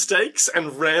Ariel's stakes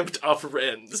and ramped up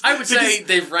Ren's. I would say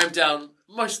they've ramped down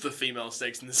most of the female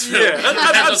stakes in this film.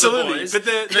 Yeah, absolutely. But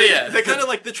they're kind of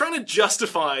like, they're trying to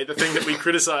justify the thing that we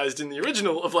criticized in the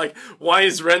original of like, why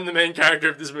is Ren the main character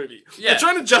of this movie? Yeah. They're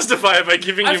trying to justify it by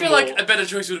giving him more. I feel like a better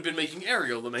choice would have been making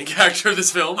Ariel the main character of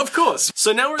this film. Of course.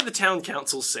 So now we're at the town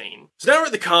council scene. So now we're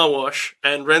at the car wash,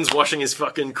 and Ren's washing his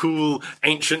fucking cool,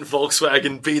 ancient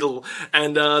Volkswagen Beetle,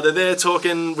 and they're there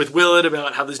talking with Willard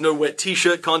about how there's no wet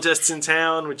t-shirt contests in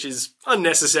town, which is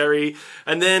unnecessary.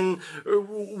 And then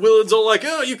Willard's all like,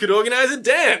 "Oh, you could organize a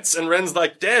dance." And Ren's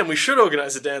like, "Damn, we should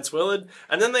organize a dance, Willard."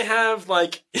 And then they have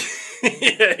like,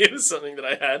 yeah, it was something that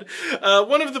I had.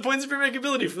 One of the points of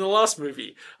remakeability from the last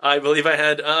movie. I believe I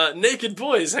had naked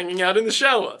boys hanging out in the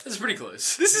shower. That's pretty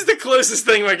close. This is the closest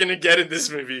thing we're going to get in this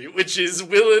movie, which is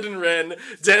Willard and Ren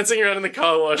dancing around in the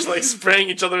car wash, like spraying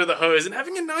each other with a hose and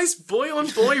having a nice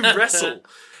boy-on-boy wrestle.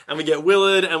 And we get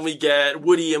Willard, and we get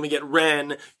Woody, and we get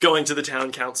Ren going to the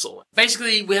town council.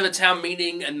 Basically, we have a town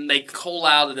meeting, and they call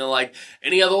out, and they're like,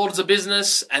 "Any other orders of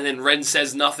business?" And then Ren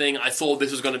says nothing. I thought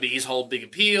this was going to be his whole big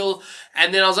appeal.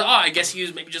 And then I was like, I guess he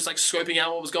was maybe just like scoping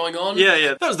out what was going on.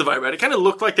 Yeah, that was the vibe, right? It kind of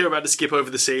looked like they were about to skip over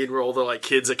the scene where all the like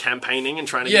kids are campaigning and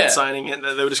trying to get signing, and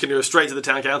they were just going to go straight to the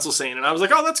town council scene. And I was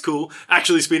like, oh, that's cool.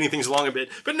 Actually speeding things along a bit.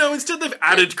 But no, instead they've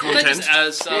added content.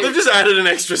 They've just added an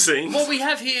extra scene. What we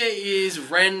have here is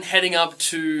Ren heading up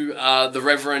to the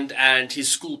Reverend and his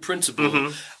school principal.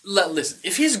 Mm-hmm. Listen,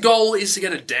 if his goal is to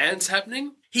get a dance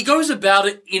happening, he goes about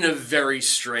it in a very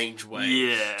strange way.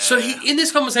 Yeah. So in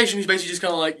this conversation, he's basically just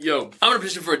kind of like, "Yo, I'm in a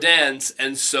position for a dance,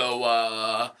 and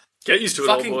so, get used to it,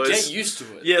 fucking old boys. Get used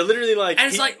to it." Yeah, literally like... And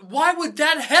it's like, why would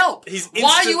that help?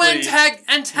 Why are you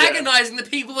antagonizing the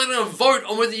people that are going to vote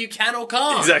on whether you can or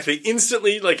can't? Exactly.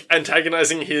 Instantly, like,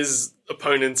 antagonizing his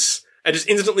opponents... and just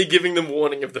instantly giving them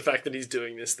warning of the fact that he's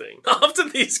doing this thing. After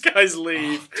these guys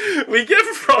leave, we get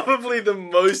probably the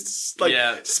most,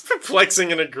 just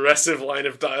perplexing and aggressive line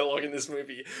of dialogue in this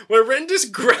movie, where Ren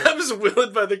just grabs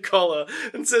Willard by the collar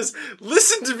and says,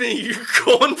 "Listen to me, you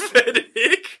corn-fed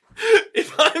hick.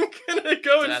 If I'm gonna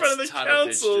go in front of the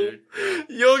council,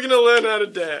 you're gonna learn how to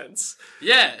dance."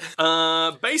 Yeah.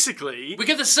 Basically... we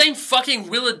get the same fucking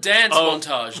Willard dance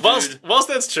montage, whilst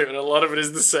that's true, and a lot of it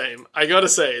is the same, I gotta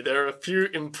say, there are a few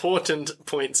important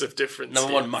points of difference.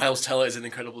 Number one, Miles Teller is an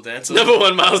incredible dancer. Number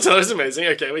one, Miles Teller is amazing.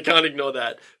 Okay, we can't ignore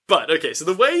that. But, okay, so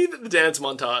the way that the dance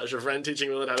montage of Ren teaching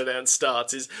Willard how to dance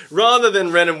starts is, rather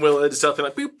than Ren and Willard starting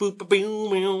like, boop, boop, boop,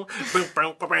 boop, boop,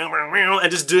 boop, boop,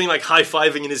 and just doing like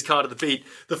high-fiving in his car to the beat,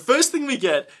 the first thing we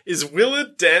get is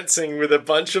Willard dancing with a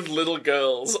bunch of little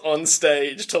girls on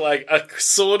stage to like a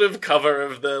sort of cover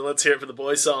of the Let's Hear It for the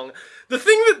Boys song. The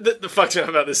thing that fucks me up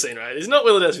about this scene, right, is not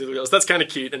Willard dancing with little girls. That's kind of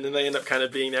cute, and then they end up kind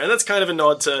of being there. And that's kind of a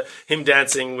nod to him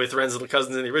dancing with Ren's little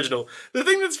cousins in the original. The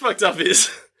thing that's fucked up is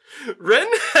Ren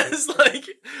has, like,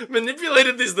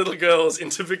 manipulated these little girls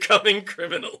into becoming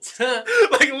criminals.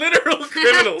 Like, literal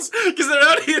criminals. Because they're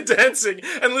out here dancing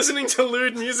and listening to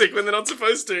lewd music when they're not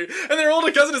supposed to. And their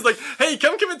older cousin is like, hey,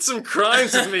 come commit some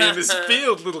crimes with me in this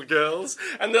field, little girls.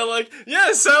 And they're like,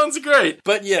 yeah, sounds great.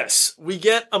 But yes, we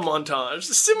get a montage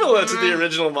similar to the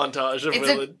original montage of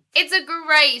Willard. It's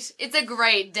a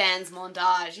great dance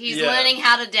montage. He's learning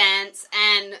how to dance,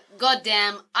 and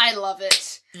goddamn, I love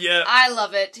it. Yeah. I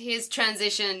love it. His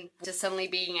transition to suddenly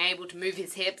being able to move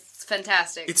his hips, it's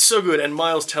fantastic. It's so good, and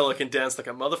Miles Teller can dance like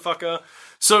a motherfucker.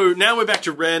 So now we're back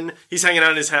to Ren. He's hanging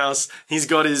out in his house. He's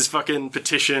got his fucking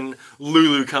petition.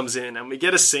 Lulu comes in, and we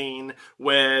get a scene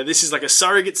where this is like a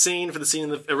surrogate scene for the scene in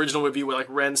the original movie where like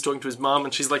Ren's talking to his mom,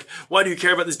 and she's like, why do you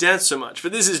care about this dance so much?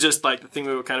 But this is just like the thing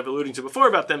we were kind of alluding to before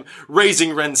about them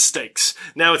raising Ren's stakes.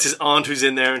 Now it's his aunt who's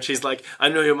in there, and she's like, I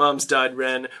know your mom's died,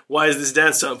 Ren. Why is this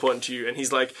dance so important to you? And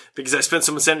he's like, because I spent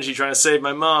so much energy trying to save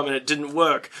my mom, and it didn't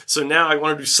work. So now I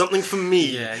want to do something for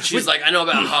me. Yeah, and she's like, I know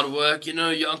about hard work. You know,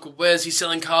 your Uncle Wes, he's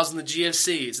selling cars in the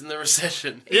GFC. It's in the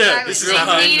recession. Yeah, this is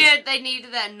happening. They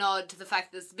needed that nod to the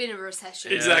fact that there's been a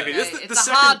recession. Exactly. Okay? It's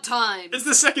a hard time. It's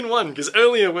the second one, because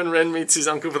earlier when Ren meets his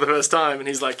uncle for the first time, and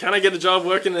he's like, can I get a job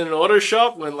working in an auto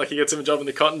shop? When like he gets him a job in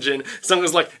the cotton gin, his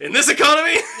uncle's like, in this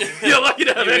economy? You're lucky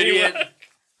to have any work.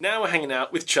 Now we're hanging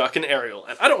out with Chuck and Ariel,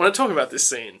 and I don't want to talk about this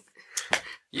scene.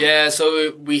 Yeah,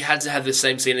 so we had to have the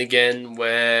same scene again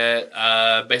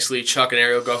where basically Chuck and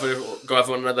Ariel go off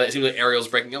one another. It seems like Ariel's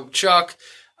breaking up with Chuck.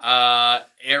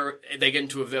 They get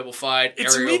into a verbal fight.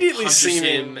 It's Ariel immediately punches seen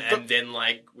him, and then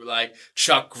like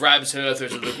Chuck grabs her,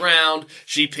 throws her to the ground.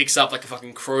 She picks up like a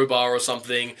fucking crowbar or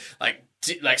something, like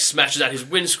smashes out his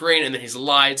windscreen and then his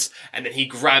lights, and then he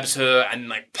grabs her and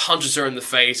like punches her in the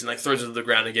face and like throws her to the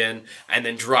ground again, and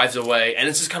then drives away. And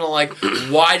it's just kind of like,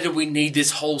 why did we need this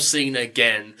whole scene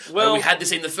again? Well, we had this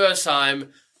scene the first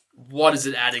time. What is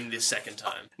it adding this second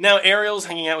time? Now Ariel's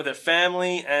hanging out with her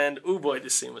family, and oh boy,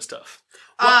 this scene was tough.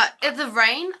 The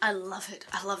rain, I love it.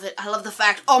 I love the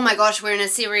fact, oh my gosh, we're in a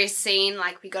serious scene,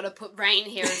 like we gotta put rain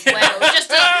here as well, just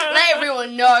to let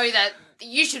everyone know that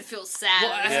you should feel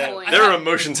sad at this point. There are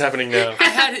emotions happening now. I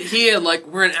had it here, like,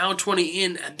 we're an hour 20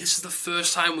 in, and this is the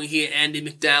first time we hear Andy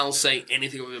McDowell say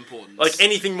anything of importance. Like,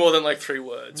 anything more than, like, 3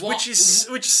 words. Which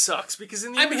sucks, because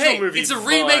in the original movie... it's a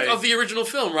remake of the original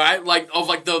film, right? Like, of,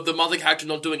 like, the mother character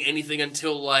not doing anything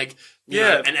until, like... You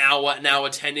know, an hour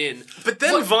 10 in. But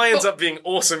then Vi ends up being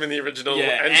awesome in the original.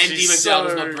 Yeah, and Andy McDowell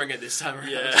does not bring it this time around.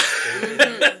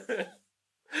 Yeah.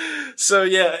 So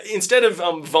yeah, instead of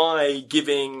Vi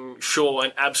giving Shaw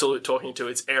an absolute talking to,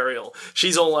 it's Ariel.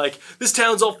 She's all like, this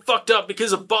town's all fucked up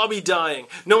because of Bobby dying.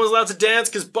 No one's allowed to dance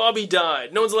because Bobby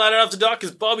died. No one's allowed out after dark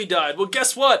because Bobby died. Well,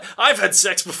 guess what? I've had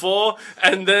sex before,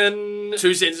 and then...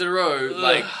 2 scenes in a row,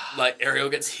 like Ariel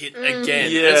gets hit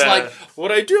again. Yeah. It's like...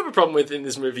 What I do have a problem with in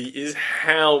this movie is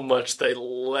how much they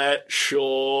let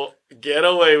Shaw get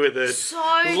away with it. So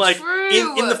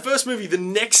true. In the first movie, the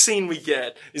next scene we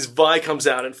get is Vi comes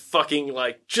out and fucking,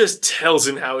 like, just tells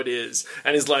him how it is.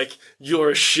 And is like,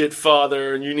 you're a shit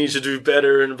father and you need to do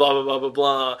better and blah, blah, blah, blah,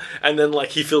 blah. And then, like,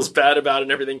 he feels bad about it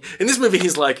and everything. In this movie,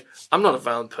 he's like, I'm not a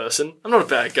violent person. I'm not a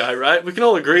bad guy, right? We can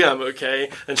all agree I'm okay.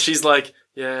 And she's like,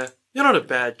 yeah, you're not a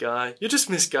bad guy. You're just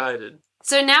misguided.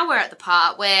 So now we're at the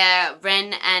part where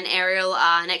Ren and Ariel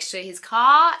are next to his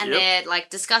car and they're, like,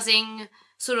 discussing...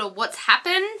 sort of what's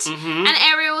happened, and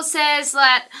Ariel says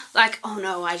that, like, oh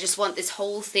no, I just want this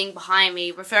whole thing behind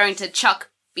me, referring to Chuck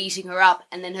beating her up,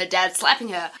 and then her dad slapping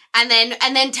her, and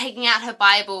then taking out her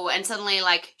Bible, and suddenly,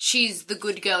 like, she's the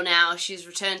good girl now, she's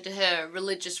returned to her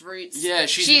religious roots. Yeah,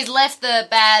 she's left the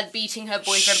bad beating her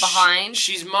boyfriend behind.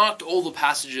 She's marked all the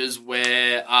passages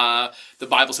where the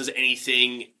Bible says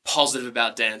anything positive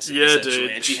about dancing, essentially.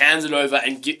 Dude. And she hands it over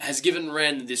and has given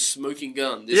Ren this smoking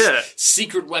gun, this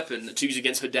secret weapon to use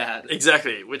against her dad.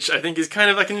 Exactly, which I think is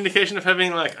kind of like an indication of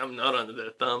having, like, I'm not under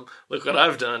their thumb. Look what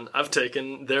I've done. I've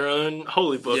taken their own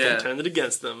holy book and turned it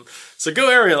against them. So go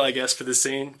Ariel, I guess, for this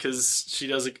scene, because she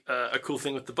does a cool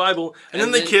thing with the Bible. And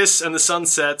then they kiss, and the sun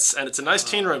sets, and it's a nice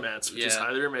teen romance, which is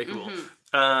highly remakeable.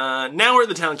 Now we're at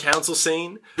the town council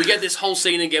scene. We get this whole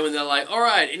scene again when they're like,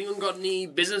 alright, anyone got any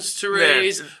business to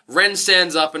raise? Yeah. Ren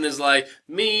stands up and is like,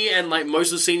 me and like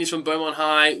most of the seniors from Beaumont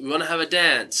High, we want to have a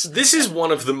dance. This is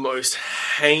one of the most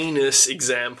heinous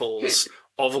examples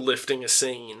of lifting a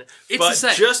scene, It's but the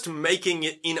same. just making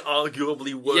it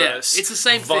inarguably worse. Yeah, it's the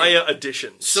same via thing.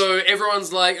 additions. So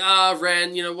everyone's like,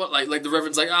 Ren, you know what? Like the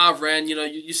Reverend's like, Ren, you know,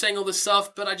 you're saying all this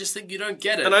stuff, but I just think you don't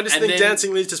get it. And I just think then-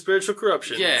 dancing leads to spiritual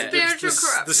corruption. Yeah. Spiritual It's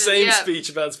corruption, the same yeah. speech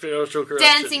about spiritual corruption.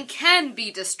 Dancing can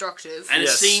be destructive. And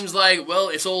Yes. it seems like, well,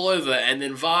 it's all over. And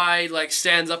then Vi, like,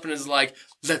 stands up and is like,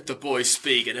 let the boy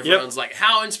speak. And everyone's like,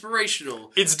 how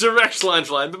inspirational. It's direct line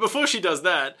for line, but before she does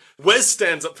that, Wes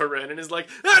stands up for Ren and is like,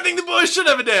 I think the boys should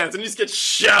have a dance, and he just gets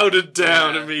shouted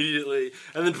down immediately.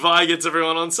 And then Vi gets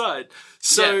everyone on side.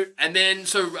 So, Yeah. And then,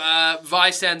 Vi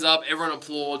stands up, everyone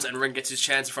applauds, and Ren gets his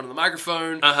chance in front of the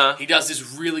microphone. Uh-huh. He does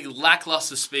this really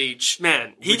lackluster speech.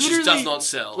 man, he which just literally does not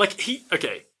sell.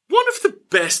 Okay. One of the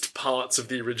best parts of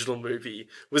the original movie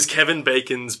was Kevin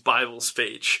Bacon's Bible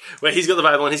speech, where he's got the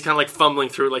Bible and he's kind of like fumbling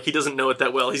through it, like he doesn't know it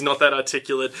that well, he's not that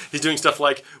articulate, he's doing stuff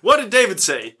like, what did David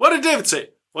say? What did David say?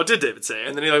 What did David say?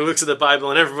 And then he like looks at the Bible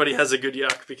and everybody has a good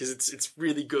yuck because it's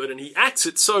really good and he acts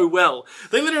it so well.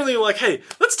 They literally were like, hey,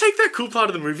 let's take that cool part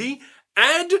of the movie,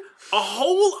 add a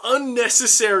whole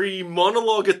unnecessary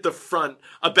monologue at the front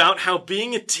about how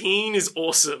being a teen is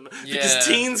awesome because Yeah.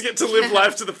 teens get to live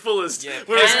life to the fullest, Yeah,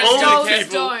 whereas parents older don't.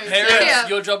 people. Don't. Parents, Yeah.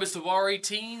 your job is to worry.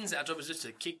 Teens, our job is just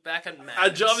to kick back and manage. Our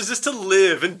job is just to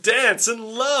live and dance and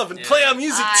love and play our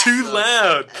music too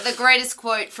loud. The greatest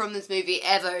quote from this movie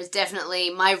ever is definitely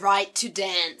 "My right to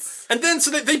dance." And then, so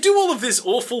they do all of this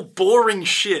awful, boring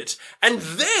shit, and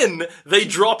then they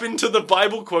drop into the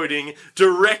Bible quoting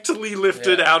directly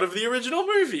lifted out of the original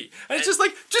movie. And it's just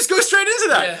like, just go straight into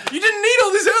that. Yeah. You didn't need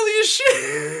all this earlier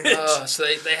shit. So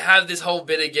they have this whole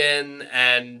bit again,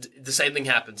 and the same thing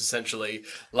happens essentially.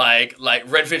 Like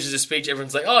Ren finishes his speech,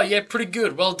 everyone's like, "Oh yeah, pretty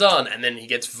good, well done," and then he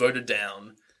gets voted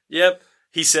down. Yep.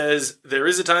 He says, there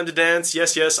is a time to dance.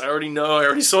 Yes, I already know. I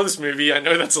already saw this movie. I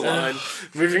know that's a line.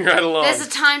 Moving right along. There's a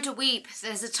time to weep.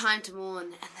 There's a time to mourn,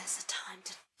 and there's a time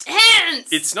to dance.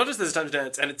 It's not just there's a time to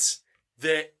dance, and it's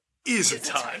there is a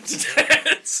time to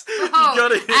dance. Oh, You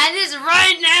gotta hit- and it's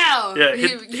right now. Yeah, you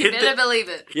hit better the- believe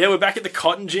it. Yeah, we're back at the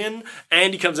Cotton Gin.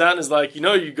 Andy comes out and is like, you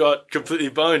know you got completely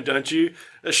boned, don't you?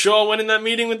 Shaw went in that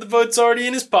meeting with the votes already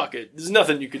in his pocket. There's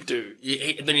nothing you could do.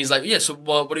 And then he's like, "Yeah, so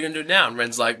what are you gonna do now?" And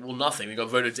Ren's like, "Well, nothing. We got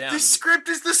voted down." The script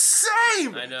is the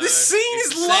same! I know. This scene It's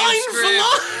is the same line script. for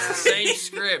line! It's the same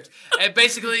script. And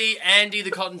basically, Andy,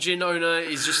 the cotton gin owner,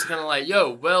 is just kind of like,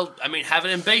 "Yo, well, I mean, have it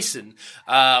in Basin.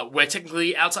 We're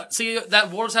technically outside. See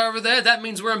that water tower over there? That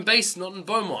means we're in Basin, not in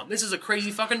Beaumont. This is a crazy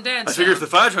fucking dance." I figure if the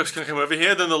fire truck's gonna come over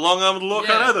here, then the long arm of the law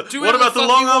can't Yeah. either. Do What whatever about the the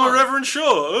fuck long you arm of want. Reverend Shaw?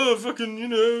 Oh, fucking,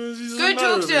 he's Go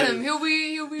talk to him. He'll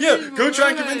be. Yeah, go try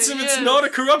and convince him it's not a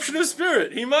corruption of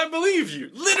spirit. He might believe you.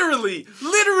 Literally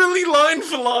line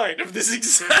for line of this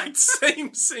exact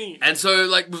same scene. And so,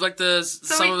 with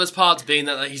some of his parts being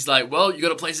that he's like, "Well, you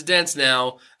got a place to dance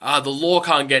now. The law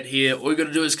can't get here. All you got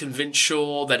to do is convince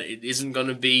Shaw that it isn't going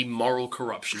to be moral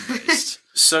corruption based."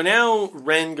 So now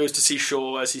Ren goes to see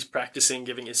Shaw as he's practicing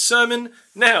giving his sermon.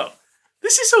 Now,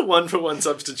 this is a one-for-one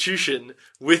substitution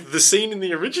with the scene in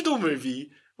the original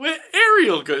movie where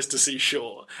Ariel goes to see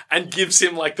Shaw and gives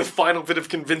him, like, the final bit of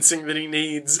convincing that he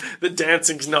needs that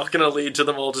dancing's not going to lead to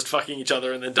them all just fucking each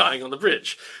other and then dying on the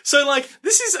bridge. So, like,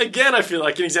 this is, again, I feel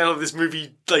like, an example of this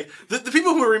movie, like, the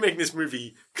people who are remaking this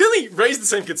movie clearly raised the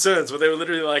same concerns where they were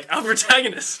literally like, our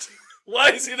protagonist...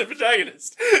 Why is he the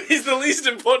protagonist? He's the least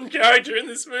important character in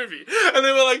this movie. And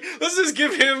they were like, let's just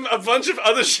give him a bunch of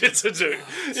other shit to do.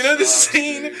 You know, this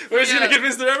scene where he's going to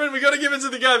convince the Reverend, we got to give it to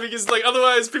the guy because, like,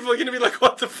 otherwise people are going to be like,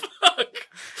 what the fuck?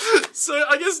 So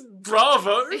I guess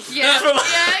bravo. Yeah, for,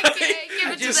 like, give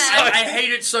it to Just, them. I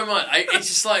hate it so much. It's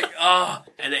just like,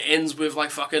 and it ends with like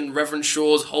fucking Reverend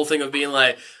Shaw's whole thing of being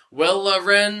like, "Well,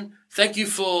 Ren, thank you.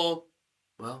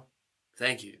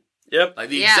 Yep. Like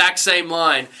the exact same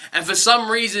line. And for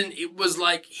some reason, it was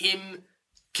like him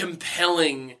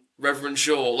compelling Reverend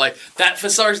Shaw. Like that, for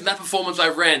some reason, that performance by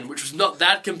Ren, which was not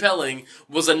that compelling,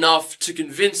 was enough to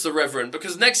convince the Reverend.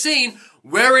 Because next scene,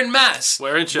 we're in mass.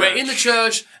 We're in church. We're in the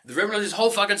church. The Reverend has his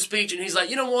whole fucking speech, and he's like,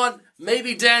 "You know what?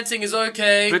 Maybe dancing is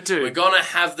okay. But dude, we're gonna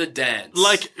have the dance."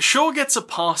 Like, Shaw gets a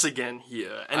pass again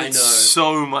here, and I it's know.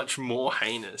 so much more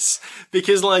heinous.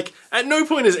 Because, like, at no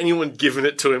point has anyone given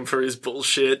it to him for his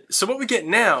bullshit. So what we get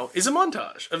now is a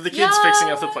montage of the kids fixing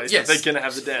up the place Yes. that they're gonna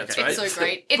have the dance, right? It's so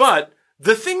great. But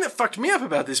the thing that fucked me up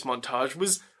about this montage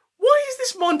was, why is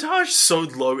this montage so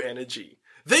low energy?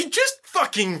 they just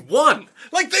fucking won.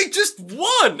 Like, they just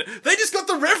won. They just got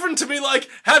the Reverend to be like,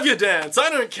 have your dance, I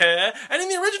don't care. And in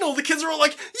the original, the kids are all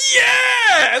like,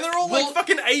 yeah! And they're all like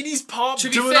fucking 80s pop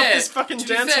doing up this fucking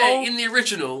dance hall. In the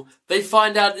original, they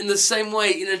find out in the same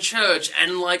way in a church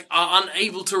and like are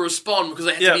unable to respond because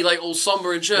they have to be like all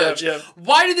somber in church.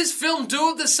 Why did this film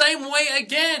do it the same way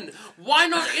again? Why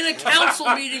not in a council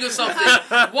meeting or something?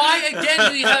 Why again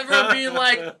did he have everyone being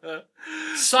like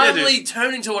silently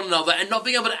turning to one another and not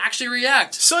being able to actually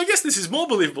react? So I guess this is more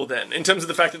believable then, in terms of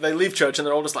the fact that they leave church and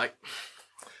they're all just like,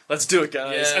 let's do it,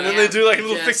 guys. And then they do like a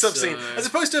little fix-up scene. As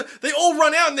opposed to, they all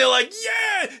run out and they're like,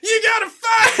 yeah, you gotta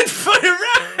fight for your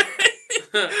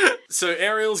right. So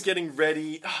Ariel's getting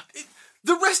ready.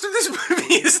 The rest of this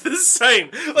movie is the same.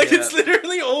 Like, it's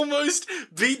literally almost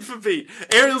beat for beat.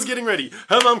 Ariel's getting ready.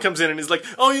 Her mum comes in and is like,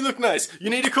 oh, you look nice. You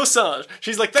need a corsage.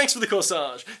 She's like, thanks for the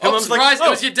corsage. Her mum's surprise, like,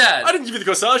 it was your dad. I didn't give you the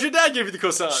corsage. Your dad gave you the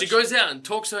corsage. She goes out and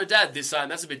talks to her dad this time.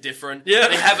 That's a bit different. Yeah.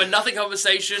 They have a nothing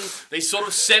conversation. They sort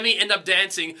of end up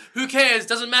dancing. Who cares?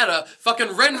 Doesn't matter.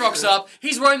 Fucking Ren rocks up.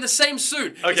 He's wearing the same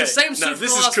suit. Okay. It's the same suit from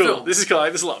the last cool. film. This is cool. I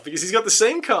like this a lot because he's got the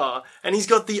same car and he's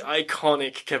got the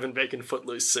iconic Kevin Bacon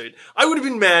Footloose suit. I would have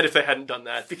been mad if they hadn't done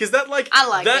that because that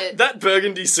that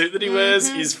burgundy suit that he wears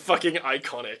is fucking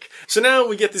iconic. So now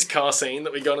we get this car scene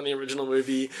that we got in the original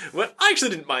movie. Where I actually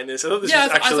didn't mind this. I thought this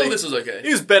was actually, I thought this was okay.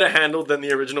 It was better handled than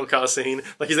the original car scene.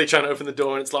 Like he's like trying to open the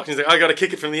door and it's locked. And he's like, I gotta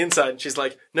kick it from the inside. And she's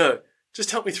like, no.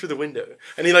 Just help me through the window.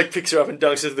 And he like picks her up and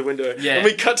dunks her through the window. Yeah. And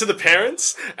we cut to the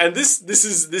parents. And this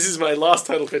is my last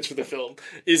title pitch for the film.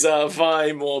 Is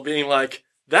Vi Moore being like,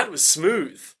 that was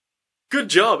smooth. Good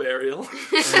job, Ariel.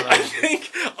 I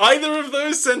think either of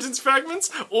those sentence fragments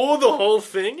or the whole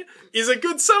thing is a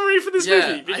good summary for this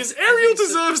movie because Ariel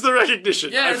deserves the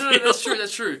recognition. Yeah,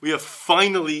 that's true. We are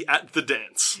finally at the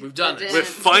dance. We've done it. We're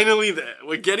finally there.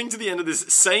 We're getting to the end of this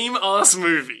same ass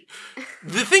movie.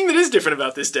 The thing that is different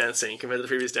about this dance scene compared to the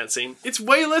previous dance scene, it's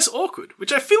way less awkward,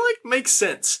 which I feel like makes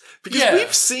sense because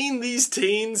we've seen these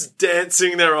teens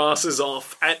dancing their asses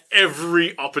off at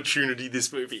every opportunity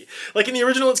this movie. Like in the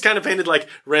original, it's kind of painted like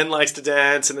Ren likes to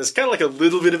dance and there's kind of like a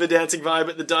little bit of a dancing vibe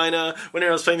at the diner when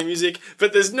Ariel's playing the music,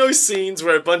 but there's no scenes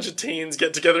where a bunch of teens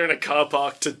get together in a car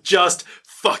park to just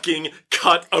fucking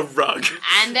cut a rug.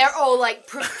 And they're all like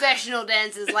professional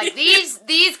dancers. Like these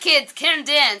kids can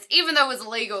dance, even though it's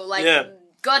illegal. Like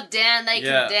god damn, they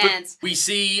can dance. But we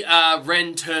see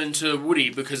Ren turn to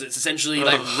Woody because it's essentially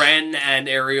like Ren and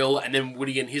Ariel and then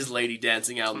Woody and his lady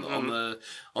dancing out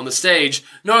on the stage.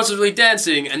 No one's really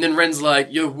dancing, and then Ren's like,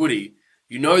 yo, Woody,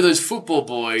 you know those football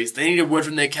boys, they need a word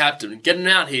from their captain. Get them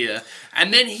out here.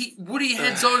 And then Woody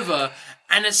heads over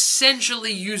and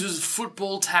essentially uses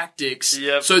football tactics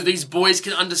so these boys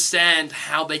can understand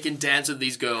how they can dance with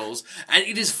these girls. And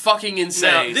it is fucking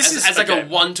insane. Now, as like a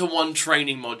one-to-one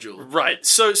training module. Right.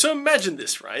 So imagine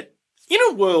this, right? In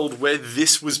a world where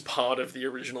this was part of the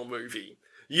original movie,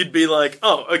 you'd be like,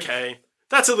 oh, okay,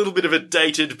 that's a little bit of a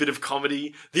dated bit of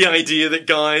comedy. The idea that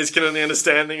guys can only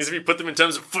understand things if you put them in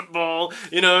terms of football,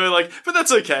 but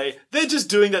that's okay. They're just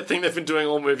doing that thing they've been doing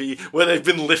all movie where they've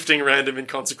been lifting random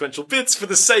inconsequential bits for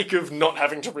the sake of not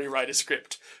having to rewrite a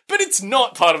script. But it's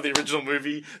not part of the original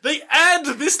movie. They add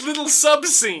this little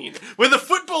sub-scene where the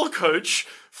football coaches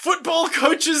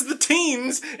the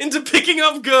teens into picking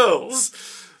up girls.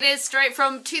 It is straight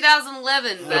from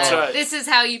 2011. That's right. This is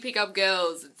how you pick up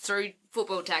girls, through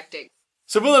football tactics.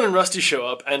 So Willard and Rusty show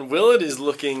up, and Willard is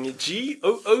looking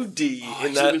G-O-O-D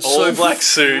in that all-black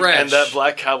suit and that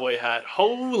black cowboy hat.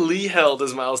 Holy hell,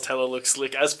 does Miles Teller look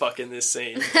slick as fuck in this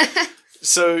scene.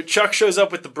 So Chuck shows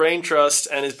up with the Brain Trust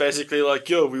and is basically like,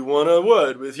 yo, we want a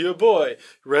word with your boy,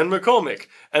 Ren McCormick.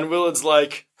 And Willard's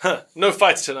like, no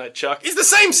fights tonight, Chuck. It's the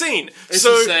same scene. It's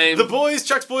the same.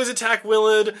 Chuck's boys attack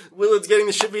Willard. Willard's getting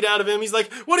the shit beat out of him. He's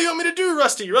like, what do you want me to do,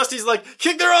 Rusty? Rusty's like,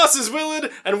 kick their asses,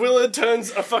 Willard. And Willard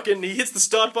he hits the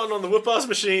start button on the whoop-ass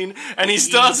machine and he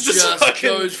starts to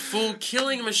goes full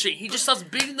killing machine. He just starts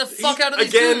beating the fuck out of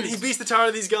these dudes. He beats the tar out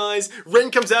of these guys.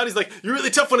 Ren comes out. He's like, you're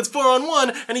really tough when it's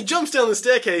 4-on-1. And he jumps down the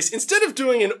staircase. Instead of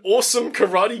doing an awesome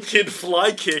Karate Kid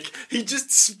fly kick, he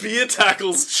just spear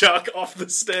tackles Chuck off the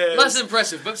stairs. Less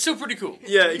impressive, but still pretty cool.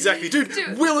 Yeah, exactly.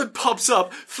 Dude, Willard pops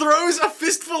up, throws a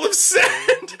fistful of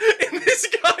sand in this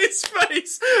guy's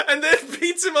face, and then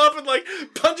beats him up and,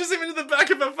 punches him into the back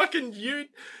of a fucking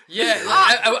ute.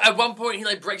 Yeah, at one point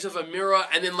he, breaks off a mirror,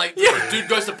 and then, the dude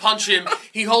goes to punch him,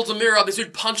 he holds a mirror up, this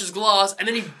dude punches glass, and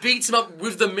then he beats him up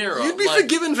with the mirror. You'd be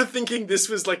forgiven for thinking this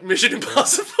was, Mission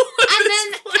Impossible.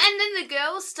 And then the girl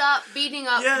Miles start beating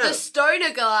up Yeah. the stoner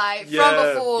guy Yeah.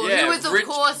 from before, Yeah, who was of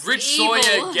course Rich evil.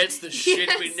 Sawyer gets the shit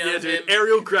Yes. beaten out Yeah, of dude. him.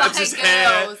 Ariel grabs By his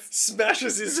hair, girls.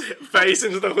 smashes his face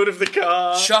into the hood of the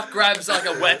car. Chuck grabs like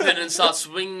a weapon and starts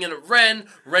swinging it at Ren.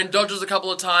 Ren dodges a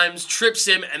couple of times, trips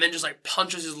him, and then just like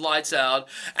punches his lights out.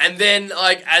 And then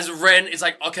like as Ren is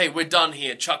like, okay, we're done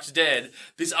here. Chuck's dead.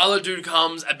 This other dude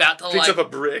comes about to Picks like up a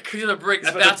brick. picks up a brick, He's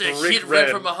about to brick hit Ren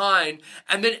Ren. from behind,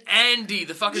 and then Andy,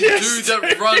 the fucking Yes. dude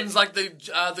that runs like the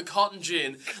cotton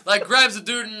gin, like grabs the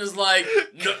dude and is like,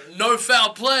 no foul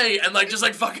play, and like just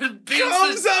like fucking beats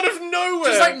Comes this, out of nowhere.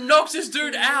 just like knocks this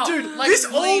dude out. Dude, like, this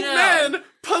old clean out. man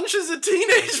punches a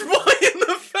teenage boy in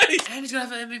the face. And he's gonna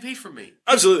have an MVP from me.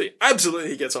 Absolutely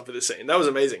he gets one for this scene. That was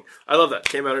amazing. I love that.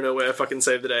 Came out of nowhere, fucking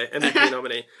saved the day. MVP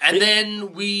nominee. And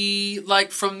then we,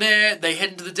 like, from there, they head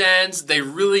into the dance, they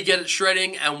really get it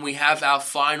shredding, and we have our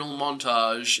final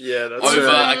montage Yeah, that's over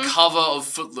right. a cover of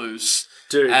Footloose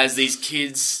Dude. as these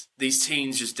teens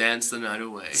just dance the night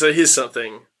away. So here's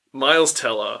something. Miles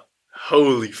Teller,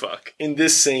 holy fuck. In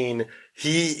this scene,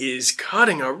 he is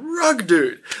cutting a rug,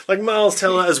 dude. Like Miles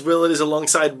Teller as Willard is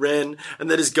alongside Ren, and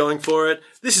that is going for it.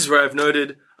 This is where I've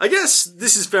noted, I guess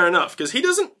this is fair enough, because he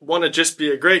doesn't want to just be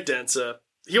a great dancer.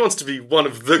 He wants to be one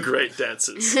of the great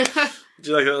dancers. Do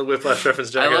you like that little Whiplash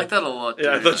reference, Jagger? I like that a lot.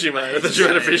 Yeah, I dude. thought you might. I thought you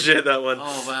might appreciate that one.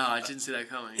 Oh, wow, I didn't see that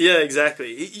coming. Yeah,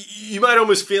 exactly. You might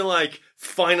almost feel like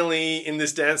finally in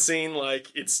this dance scene, like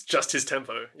it's just his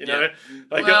tempo, you know?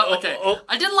 Like Well, okay.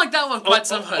 I didn't like that one quite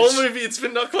so much. All movie, it's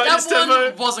been not quite that his tempo.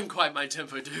 one wasn't quite my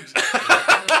tempo, dude.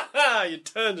 You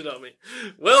turned it on me.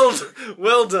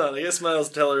 Well done. I guess Miles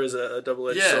Teller is a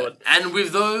double-edged sword. And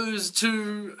with those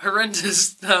two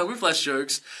horrendous Whiplash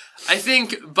jokes, I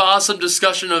think, bar some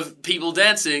discussion of people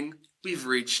dancing, we've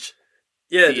reached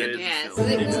Yeah, the dude. end.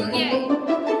 Yeah,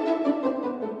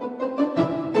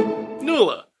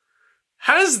 Nuala,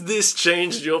 has this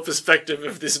changed your perspective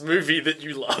of this movie that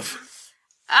you love?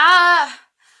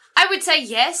 I would say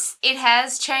yes, it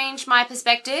has changed my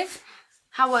perspective.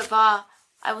 However,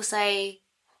 I will say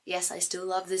yes, I still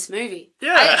love this movie.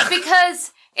 Yeah.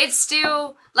 Because it's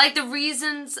still, like, the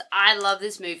reasons I love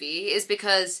this movie is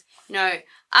because, you know,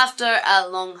 after a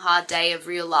long, hard day of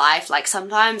real life, like,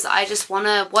 sometimes I just want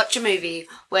to watch a movie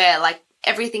where, like,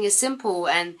 everything is simple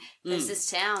and there's this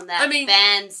town that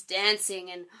band's dancing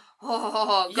and,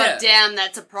 oh, Yeah. goddamn,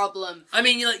 that's a problem. I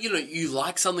mean, you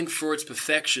like something for its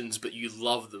perfections, but you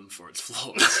love them for its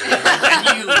flaws.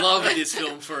 And you love this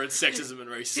film for its sexism and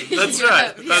racism. That's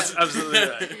right. That's absolutely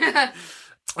right.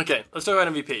 Okay, let's talk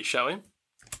about MVP, shall we?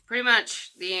 Pretty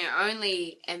much the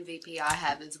only MVP I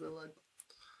have is Willard.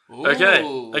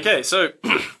 Okay, so,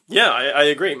 yeah, I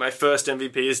agree. My first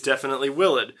MVP is definitely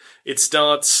Willard. It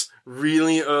starts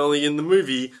really early in the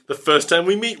movie, the first time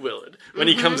we meet Willard, when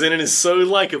he comes in and is so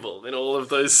likable in all of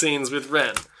those scenes with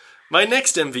Ren. My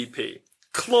next MVP,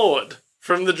 Claude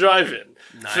from the drive-in.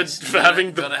 Nice. For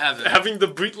having Gotta have it. having the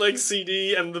bootleg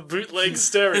CD and the bootleg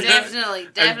stereo. Definitely.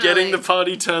 And getting the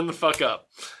party turned the fuck up.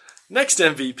 Next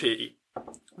MVP,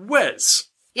 Wes.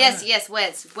 Yes,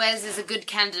 Wes. Wes is a good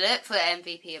candidate for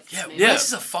MVP of this Yeah, movie. Wes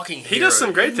is a fucking hero. He does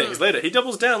some great things later. He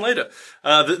doubles down later.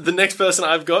 The next person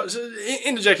I've got,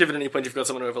 interject if at any point you've got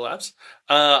someone who overlaps.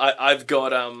 I've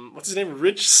got, what's his name?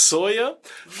 Rich Sawyer.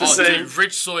 For saying, Dude,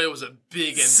 Rich Sawyer was a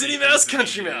big MVP. City Mouse,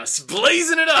 Country Mouse,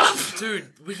 blazing it up. Dude,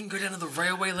 we can go down to the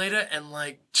railway later and,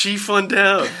 like... Chief on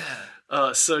down.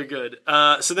 Oh, so good.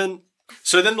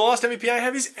 So then the last MVP I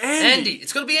have is Andy.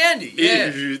 It's gotta be Andy. Yeah.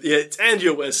 Yeah, it's Andy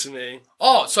or Wes for me.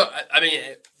 Oh, so, I mean,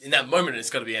 in that moment, it's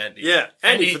gotta be Andy. Yeah,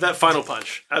 Andy for that final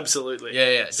punch. Absolutely.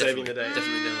 Yeah, Saving definitely. the day.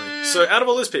 Definitely. So out of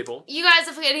all those people... You guys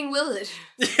are forgetting Willard.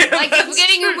 Yeah, Like, you're that's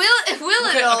forgetting true.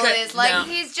 Willard all okay, this. Like, now-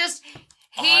 he's just...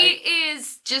 He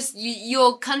is just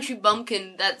your country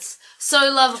bumpkin that's so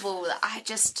lovable.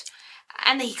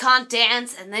 And he can't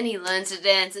dance, and then he learns to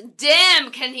dance, and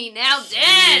damn, can he now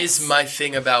dance! Here's my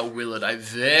thing about Willard. I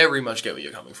very much get where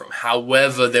you're coming from.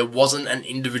 However, there wasn't an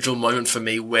individual moment for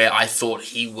me where I thought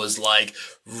he was, like,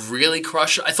 really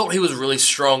crushing. I thought he was really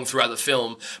strong throughout the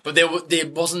film, but there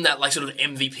wasn't that, like, sort of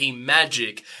MVP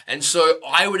magic. And so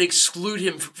I would exclude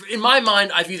him. In my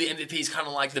mind, I view the MVP as kind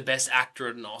of like the best actor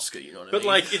at an Oscar, you know what I mean? But,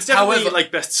 like, it's definitely, However,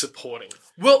 like, best supporting.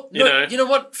 well, You know? you know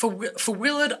what? For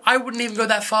Willard, I wouldn't even go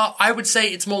that far. I would say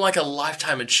it's more like a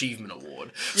Lifetime Achievement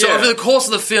Award. So Yeah. over the course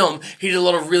of the film, he did a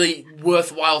lot of really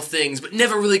worthwhile things, but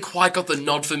never really quite got the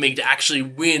nod for me to actually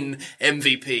win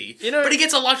MVP. You know- but he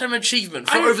gets a Lifetime Achievement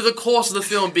for over the course of the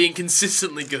film being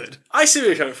consistently good. I see where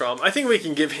you're coming from. I think we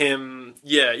can give him...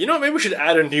 Yeah, you know what? Maybe we should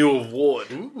add a new award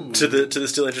to the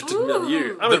Still Interested in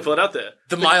W. I'm going to pull it out there.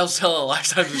 The Miles Teller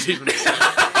Lifetime Achievement Award.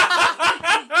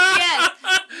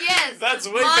 Yes,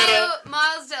 That's way better.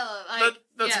 Miles Teller.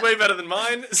 That's way better than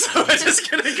mine, so we're just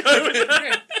going to go with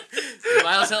that.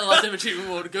 Miles Teller Lifetime Achievement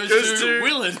Award goes to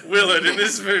Willard. Willard in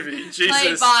this movie. Jesus.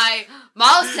 Played by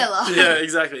Miles Teller. Yeah,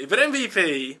 exactly. But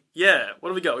MVP, what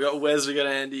do we got? We got Wes, we got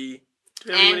Andy.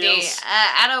 Andy.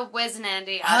 Out of Wes and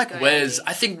Andy, I like Wes. Andy.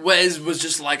 I think Wes was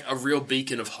just like a real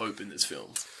beacon of hope in this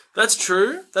film. That's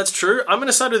true. I'm going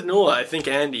to side with Noah. I think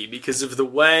Andy, because of the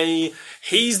way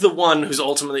he's the one who's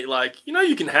ultimately like,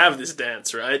 you can have this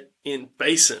dance, right? In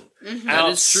Basin,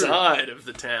 outside of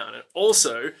the town. And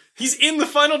also, he's in the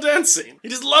final dance scene. He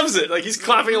just loves it. Like, he's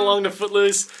clapping along to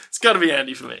Footloose. It's got to be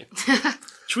Andy for me.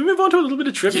 Should we move on to a little bit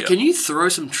of trivia? Yeah, can you throw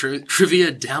some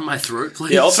trivia down my throat,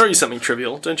 please? Yeah, I'll throw you something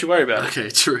trivial. Don't you worry about it. Okay,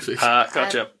 terrific.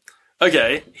 Gotcha.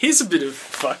 Okay, here's a bit of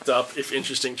fucked up, if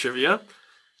interesting trivia.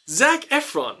 Zac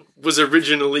Efron was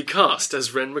originally cast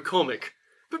as Ren McCormick,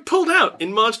 but pulled out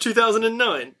in March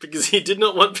 2009 because he did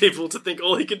not want people to think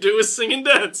all he could do was sing and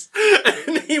dance.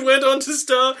 And he went on to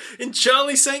star in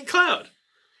Charlie St. Cloud.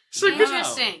 So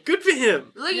Interesting. Good for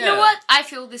him. Look, you know what? I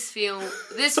feel this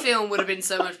film would have been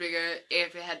so much bigger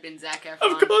if it had been Zac Efron.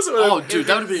 Of course it would have. Oh, dude,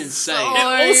 that would have been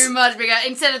insane. So much bigger.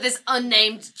 Instead of this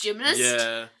unnamed gymnast.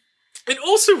 Yeah. It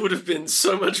also would have been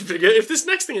so much bigger if this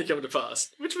next thing had come to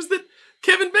pass, which was that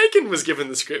Kevin Bacon was given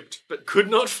the script, but could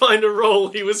not find a role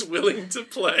he was willing to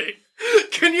play.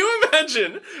 Can you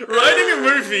imagine writing a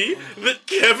movie that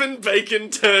Kevin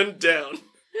Bacon turned down?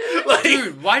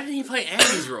 Dude, why didn't he play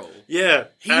Andy's role? Yeah,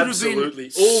 he absolutely. Would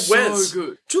have been Or Wes. so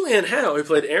good. Julianne Howe, who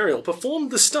played Ariel,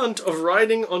 performed the stunt of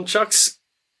riding on Chuck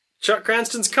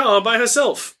Cranston's car by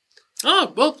herself.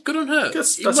 Oh, well, good on her.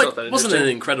 That's It not that wasn't interesting. an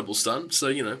incredible stunt, so,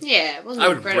 Yeah, it wasn't I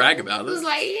would incredible. brag about it. It was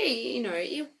like,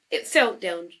 it felt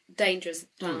dangerous at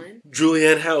the time.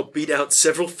 Julianne Howe beat out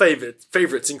several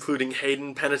favourites, including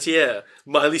Hayden Panettiere,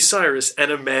 Miley Cyrus,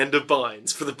 and Amanda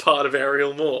Bynes for the part of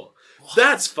Ariel Moore.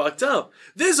 That's fucked up.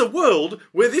 There's a world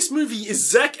where this movie is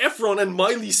Zac Efron and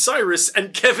Miley Cyrus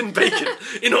and Kevin Bacon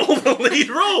in all the lead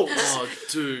roles. Oh,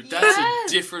 dude, that's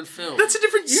a different film. That's a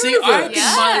different universe. See, I think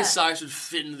Miley Cyrus would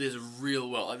fit into this real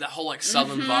well. Like, that whole,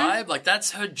 Southern vibe,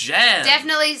 that's her jam.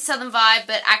 Definitely Southern vibe,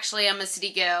 but actually I'm a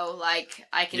city girl. Like,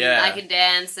 I can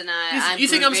dance and You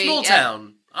think I'm small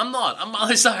town? I'm not. I'm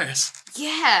Miley Cyrus.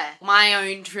 Yeah. My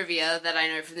own trivia that I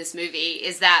know from this movie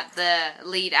is that the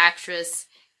lead actress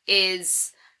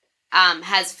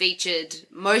has featured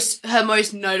her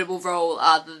most notable role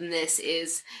other than this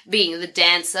is being the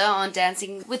dancer on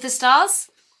Dancing with the Stars.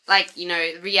 Like,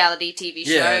 reality TV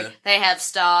show. Yeah. They have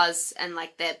stars and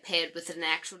they're paired with an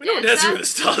actual dancer. Dancing with the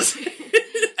Stars.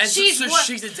 And she's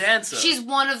a dancer. She's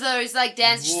one of those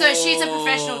dancers. So she's a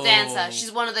professional dancer.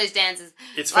 She's one of those dancers.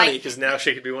 It's funny because now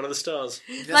she could be one of the stars.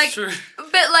 That's true.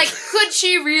 But could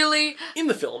she really? In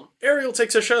the film, Ariel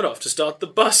takes her shirt off to start the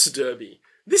bus derby.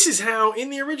 This is how, in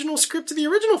the original script of the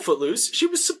original Footloose, she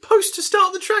was supposed to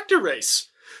start the tractor race.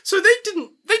 So they did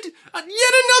yet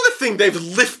another thing they've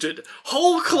lifted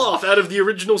whole cloth out of the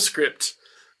original script.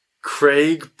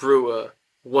 Craig Brewer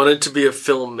wanted to be a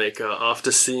filmmaker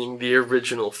after seeing the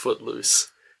original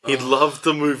Footloose. He loved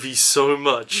the movie so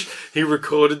much, he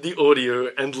recorded the audio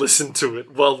and listened to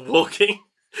it while walking.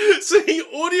 So he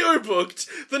audiobooked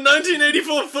the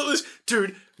 1984 Footloose.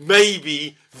 Dude,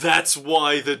 maybe that's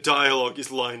why the dialogue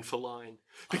is line for line.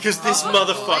 Because this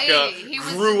motherfucker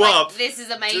grew up This is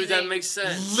amazing. Dude, that makes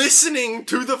sense. listening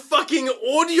to the fucking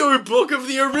audiobook of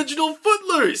the original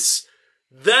Footloose.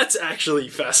 That's actually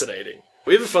fascinating.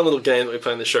 We have a fun little game that we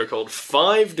play on the show called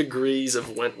 5 Degrees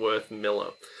of Wentworth Miller.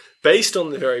 Based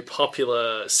on the very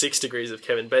popular 6 Degrees of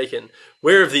Kevin Bacon,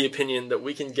 we're of the opinion that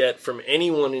we can get from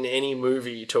anyone in any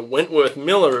movie to Wentworth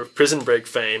Miller of Prison Break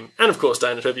fame, and of course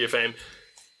Dinotopia fame,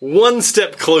 one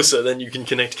step closer than you can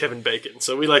connect Kevin Bacon.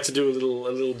 So we like to do a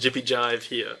little jippy jive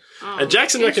here. And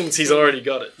Jackson reckons he's already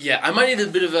got it. Yeah, I might need a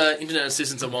bit of internet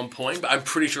assistance at one point, but I'm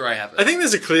pretty sure I have it. I think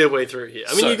there's a clear way through here.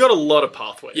 I mean, you got a lot of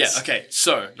pathways. Yeah, okay.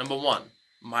 So, number 1,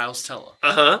 Miles Teller.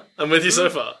 Uh-huh. I'm with you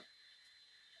so far.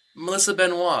 Melissa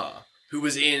Benoit, who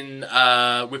was in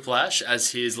Whiplash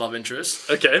as his love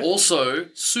interest. Okay. Also,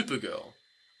 Supergirl.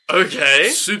 Okay.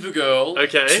 Supergirl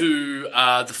to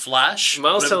The Flash.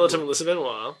 Miles Teller to Melissa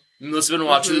Benoit. Melissa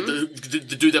Benoit to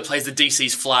the dude that plays the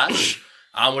DC's Flash.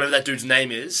 Whatever that dude's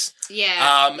name is.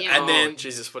 Yeah. And then...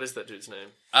 Jesus, what is that dude's name?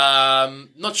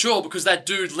 Not sure, because that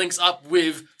dude links up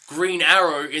with Green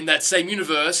Arrow in that same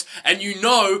universe, and you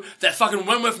know that fucking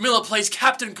Wentworth Miller plays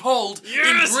Captain Cold in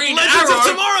Green Legends Arrow. of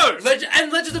Tomorrow!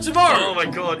 And Legends of Tomorrow! Oh my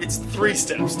god, it's 3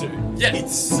 steps, dude. Yeah.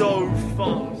 It's so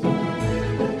fun.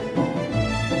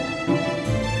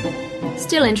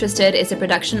 Still Interested is a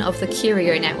production of the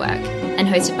Curio Network and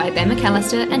hosted by Ben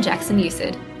McAllister and Jackson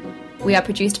Usard. We are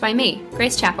produced by me,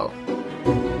 Grace Chappell.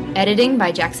 Editing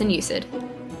by Jackson Usid.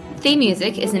 Theme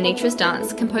music is Anitra's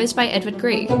Dance, composed by Edward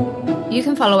Grieg. You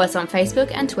can follow us on Facebook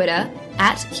and Twitter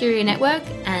 @Curio Network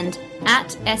and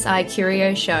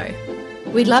 @SI Show.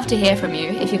 We'd love to hear from you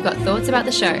if you've got thoughts about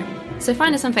the show, so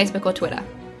find us on Facebook or Twitter.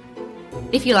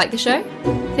 If you like the show,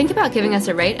 think about giving us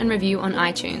a rate and review on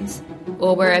iTunes,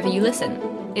 or wherever you listen.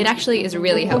 It actually is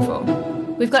really helpful.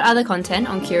 We've got other content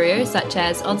on Curio, such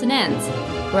as Odds and Ends,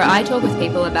 where I talk with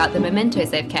people about the mementos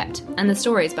they've kept and the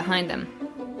stories behind them.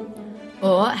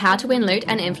 Or How to Win Loot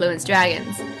and Influence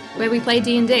Dragons, where we play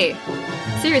D&D.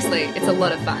 Seriously, it's a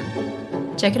lot of fun.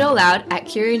 Check it all out at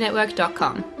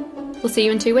curionetwork.com. We'll see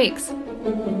you in 2 weeks.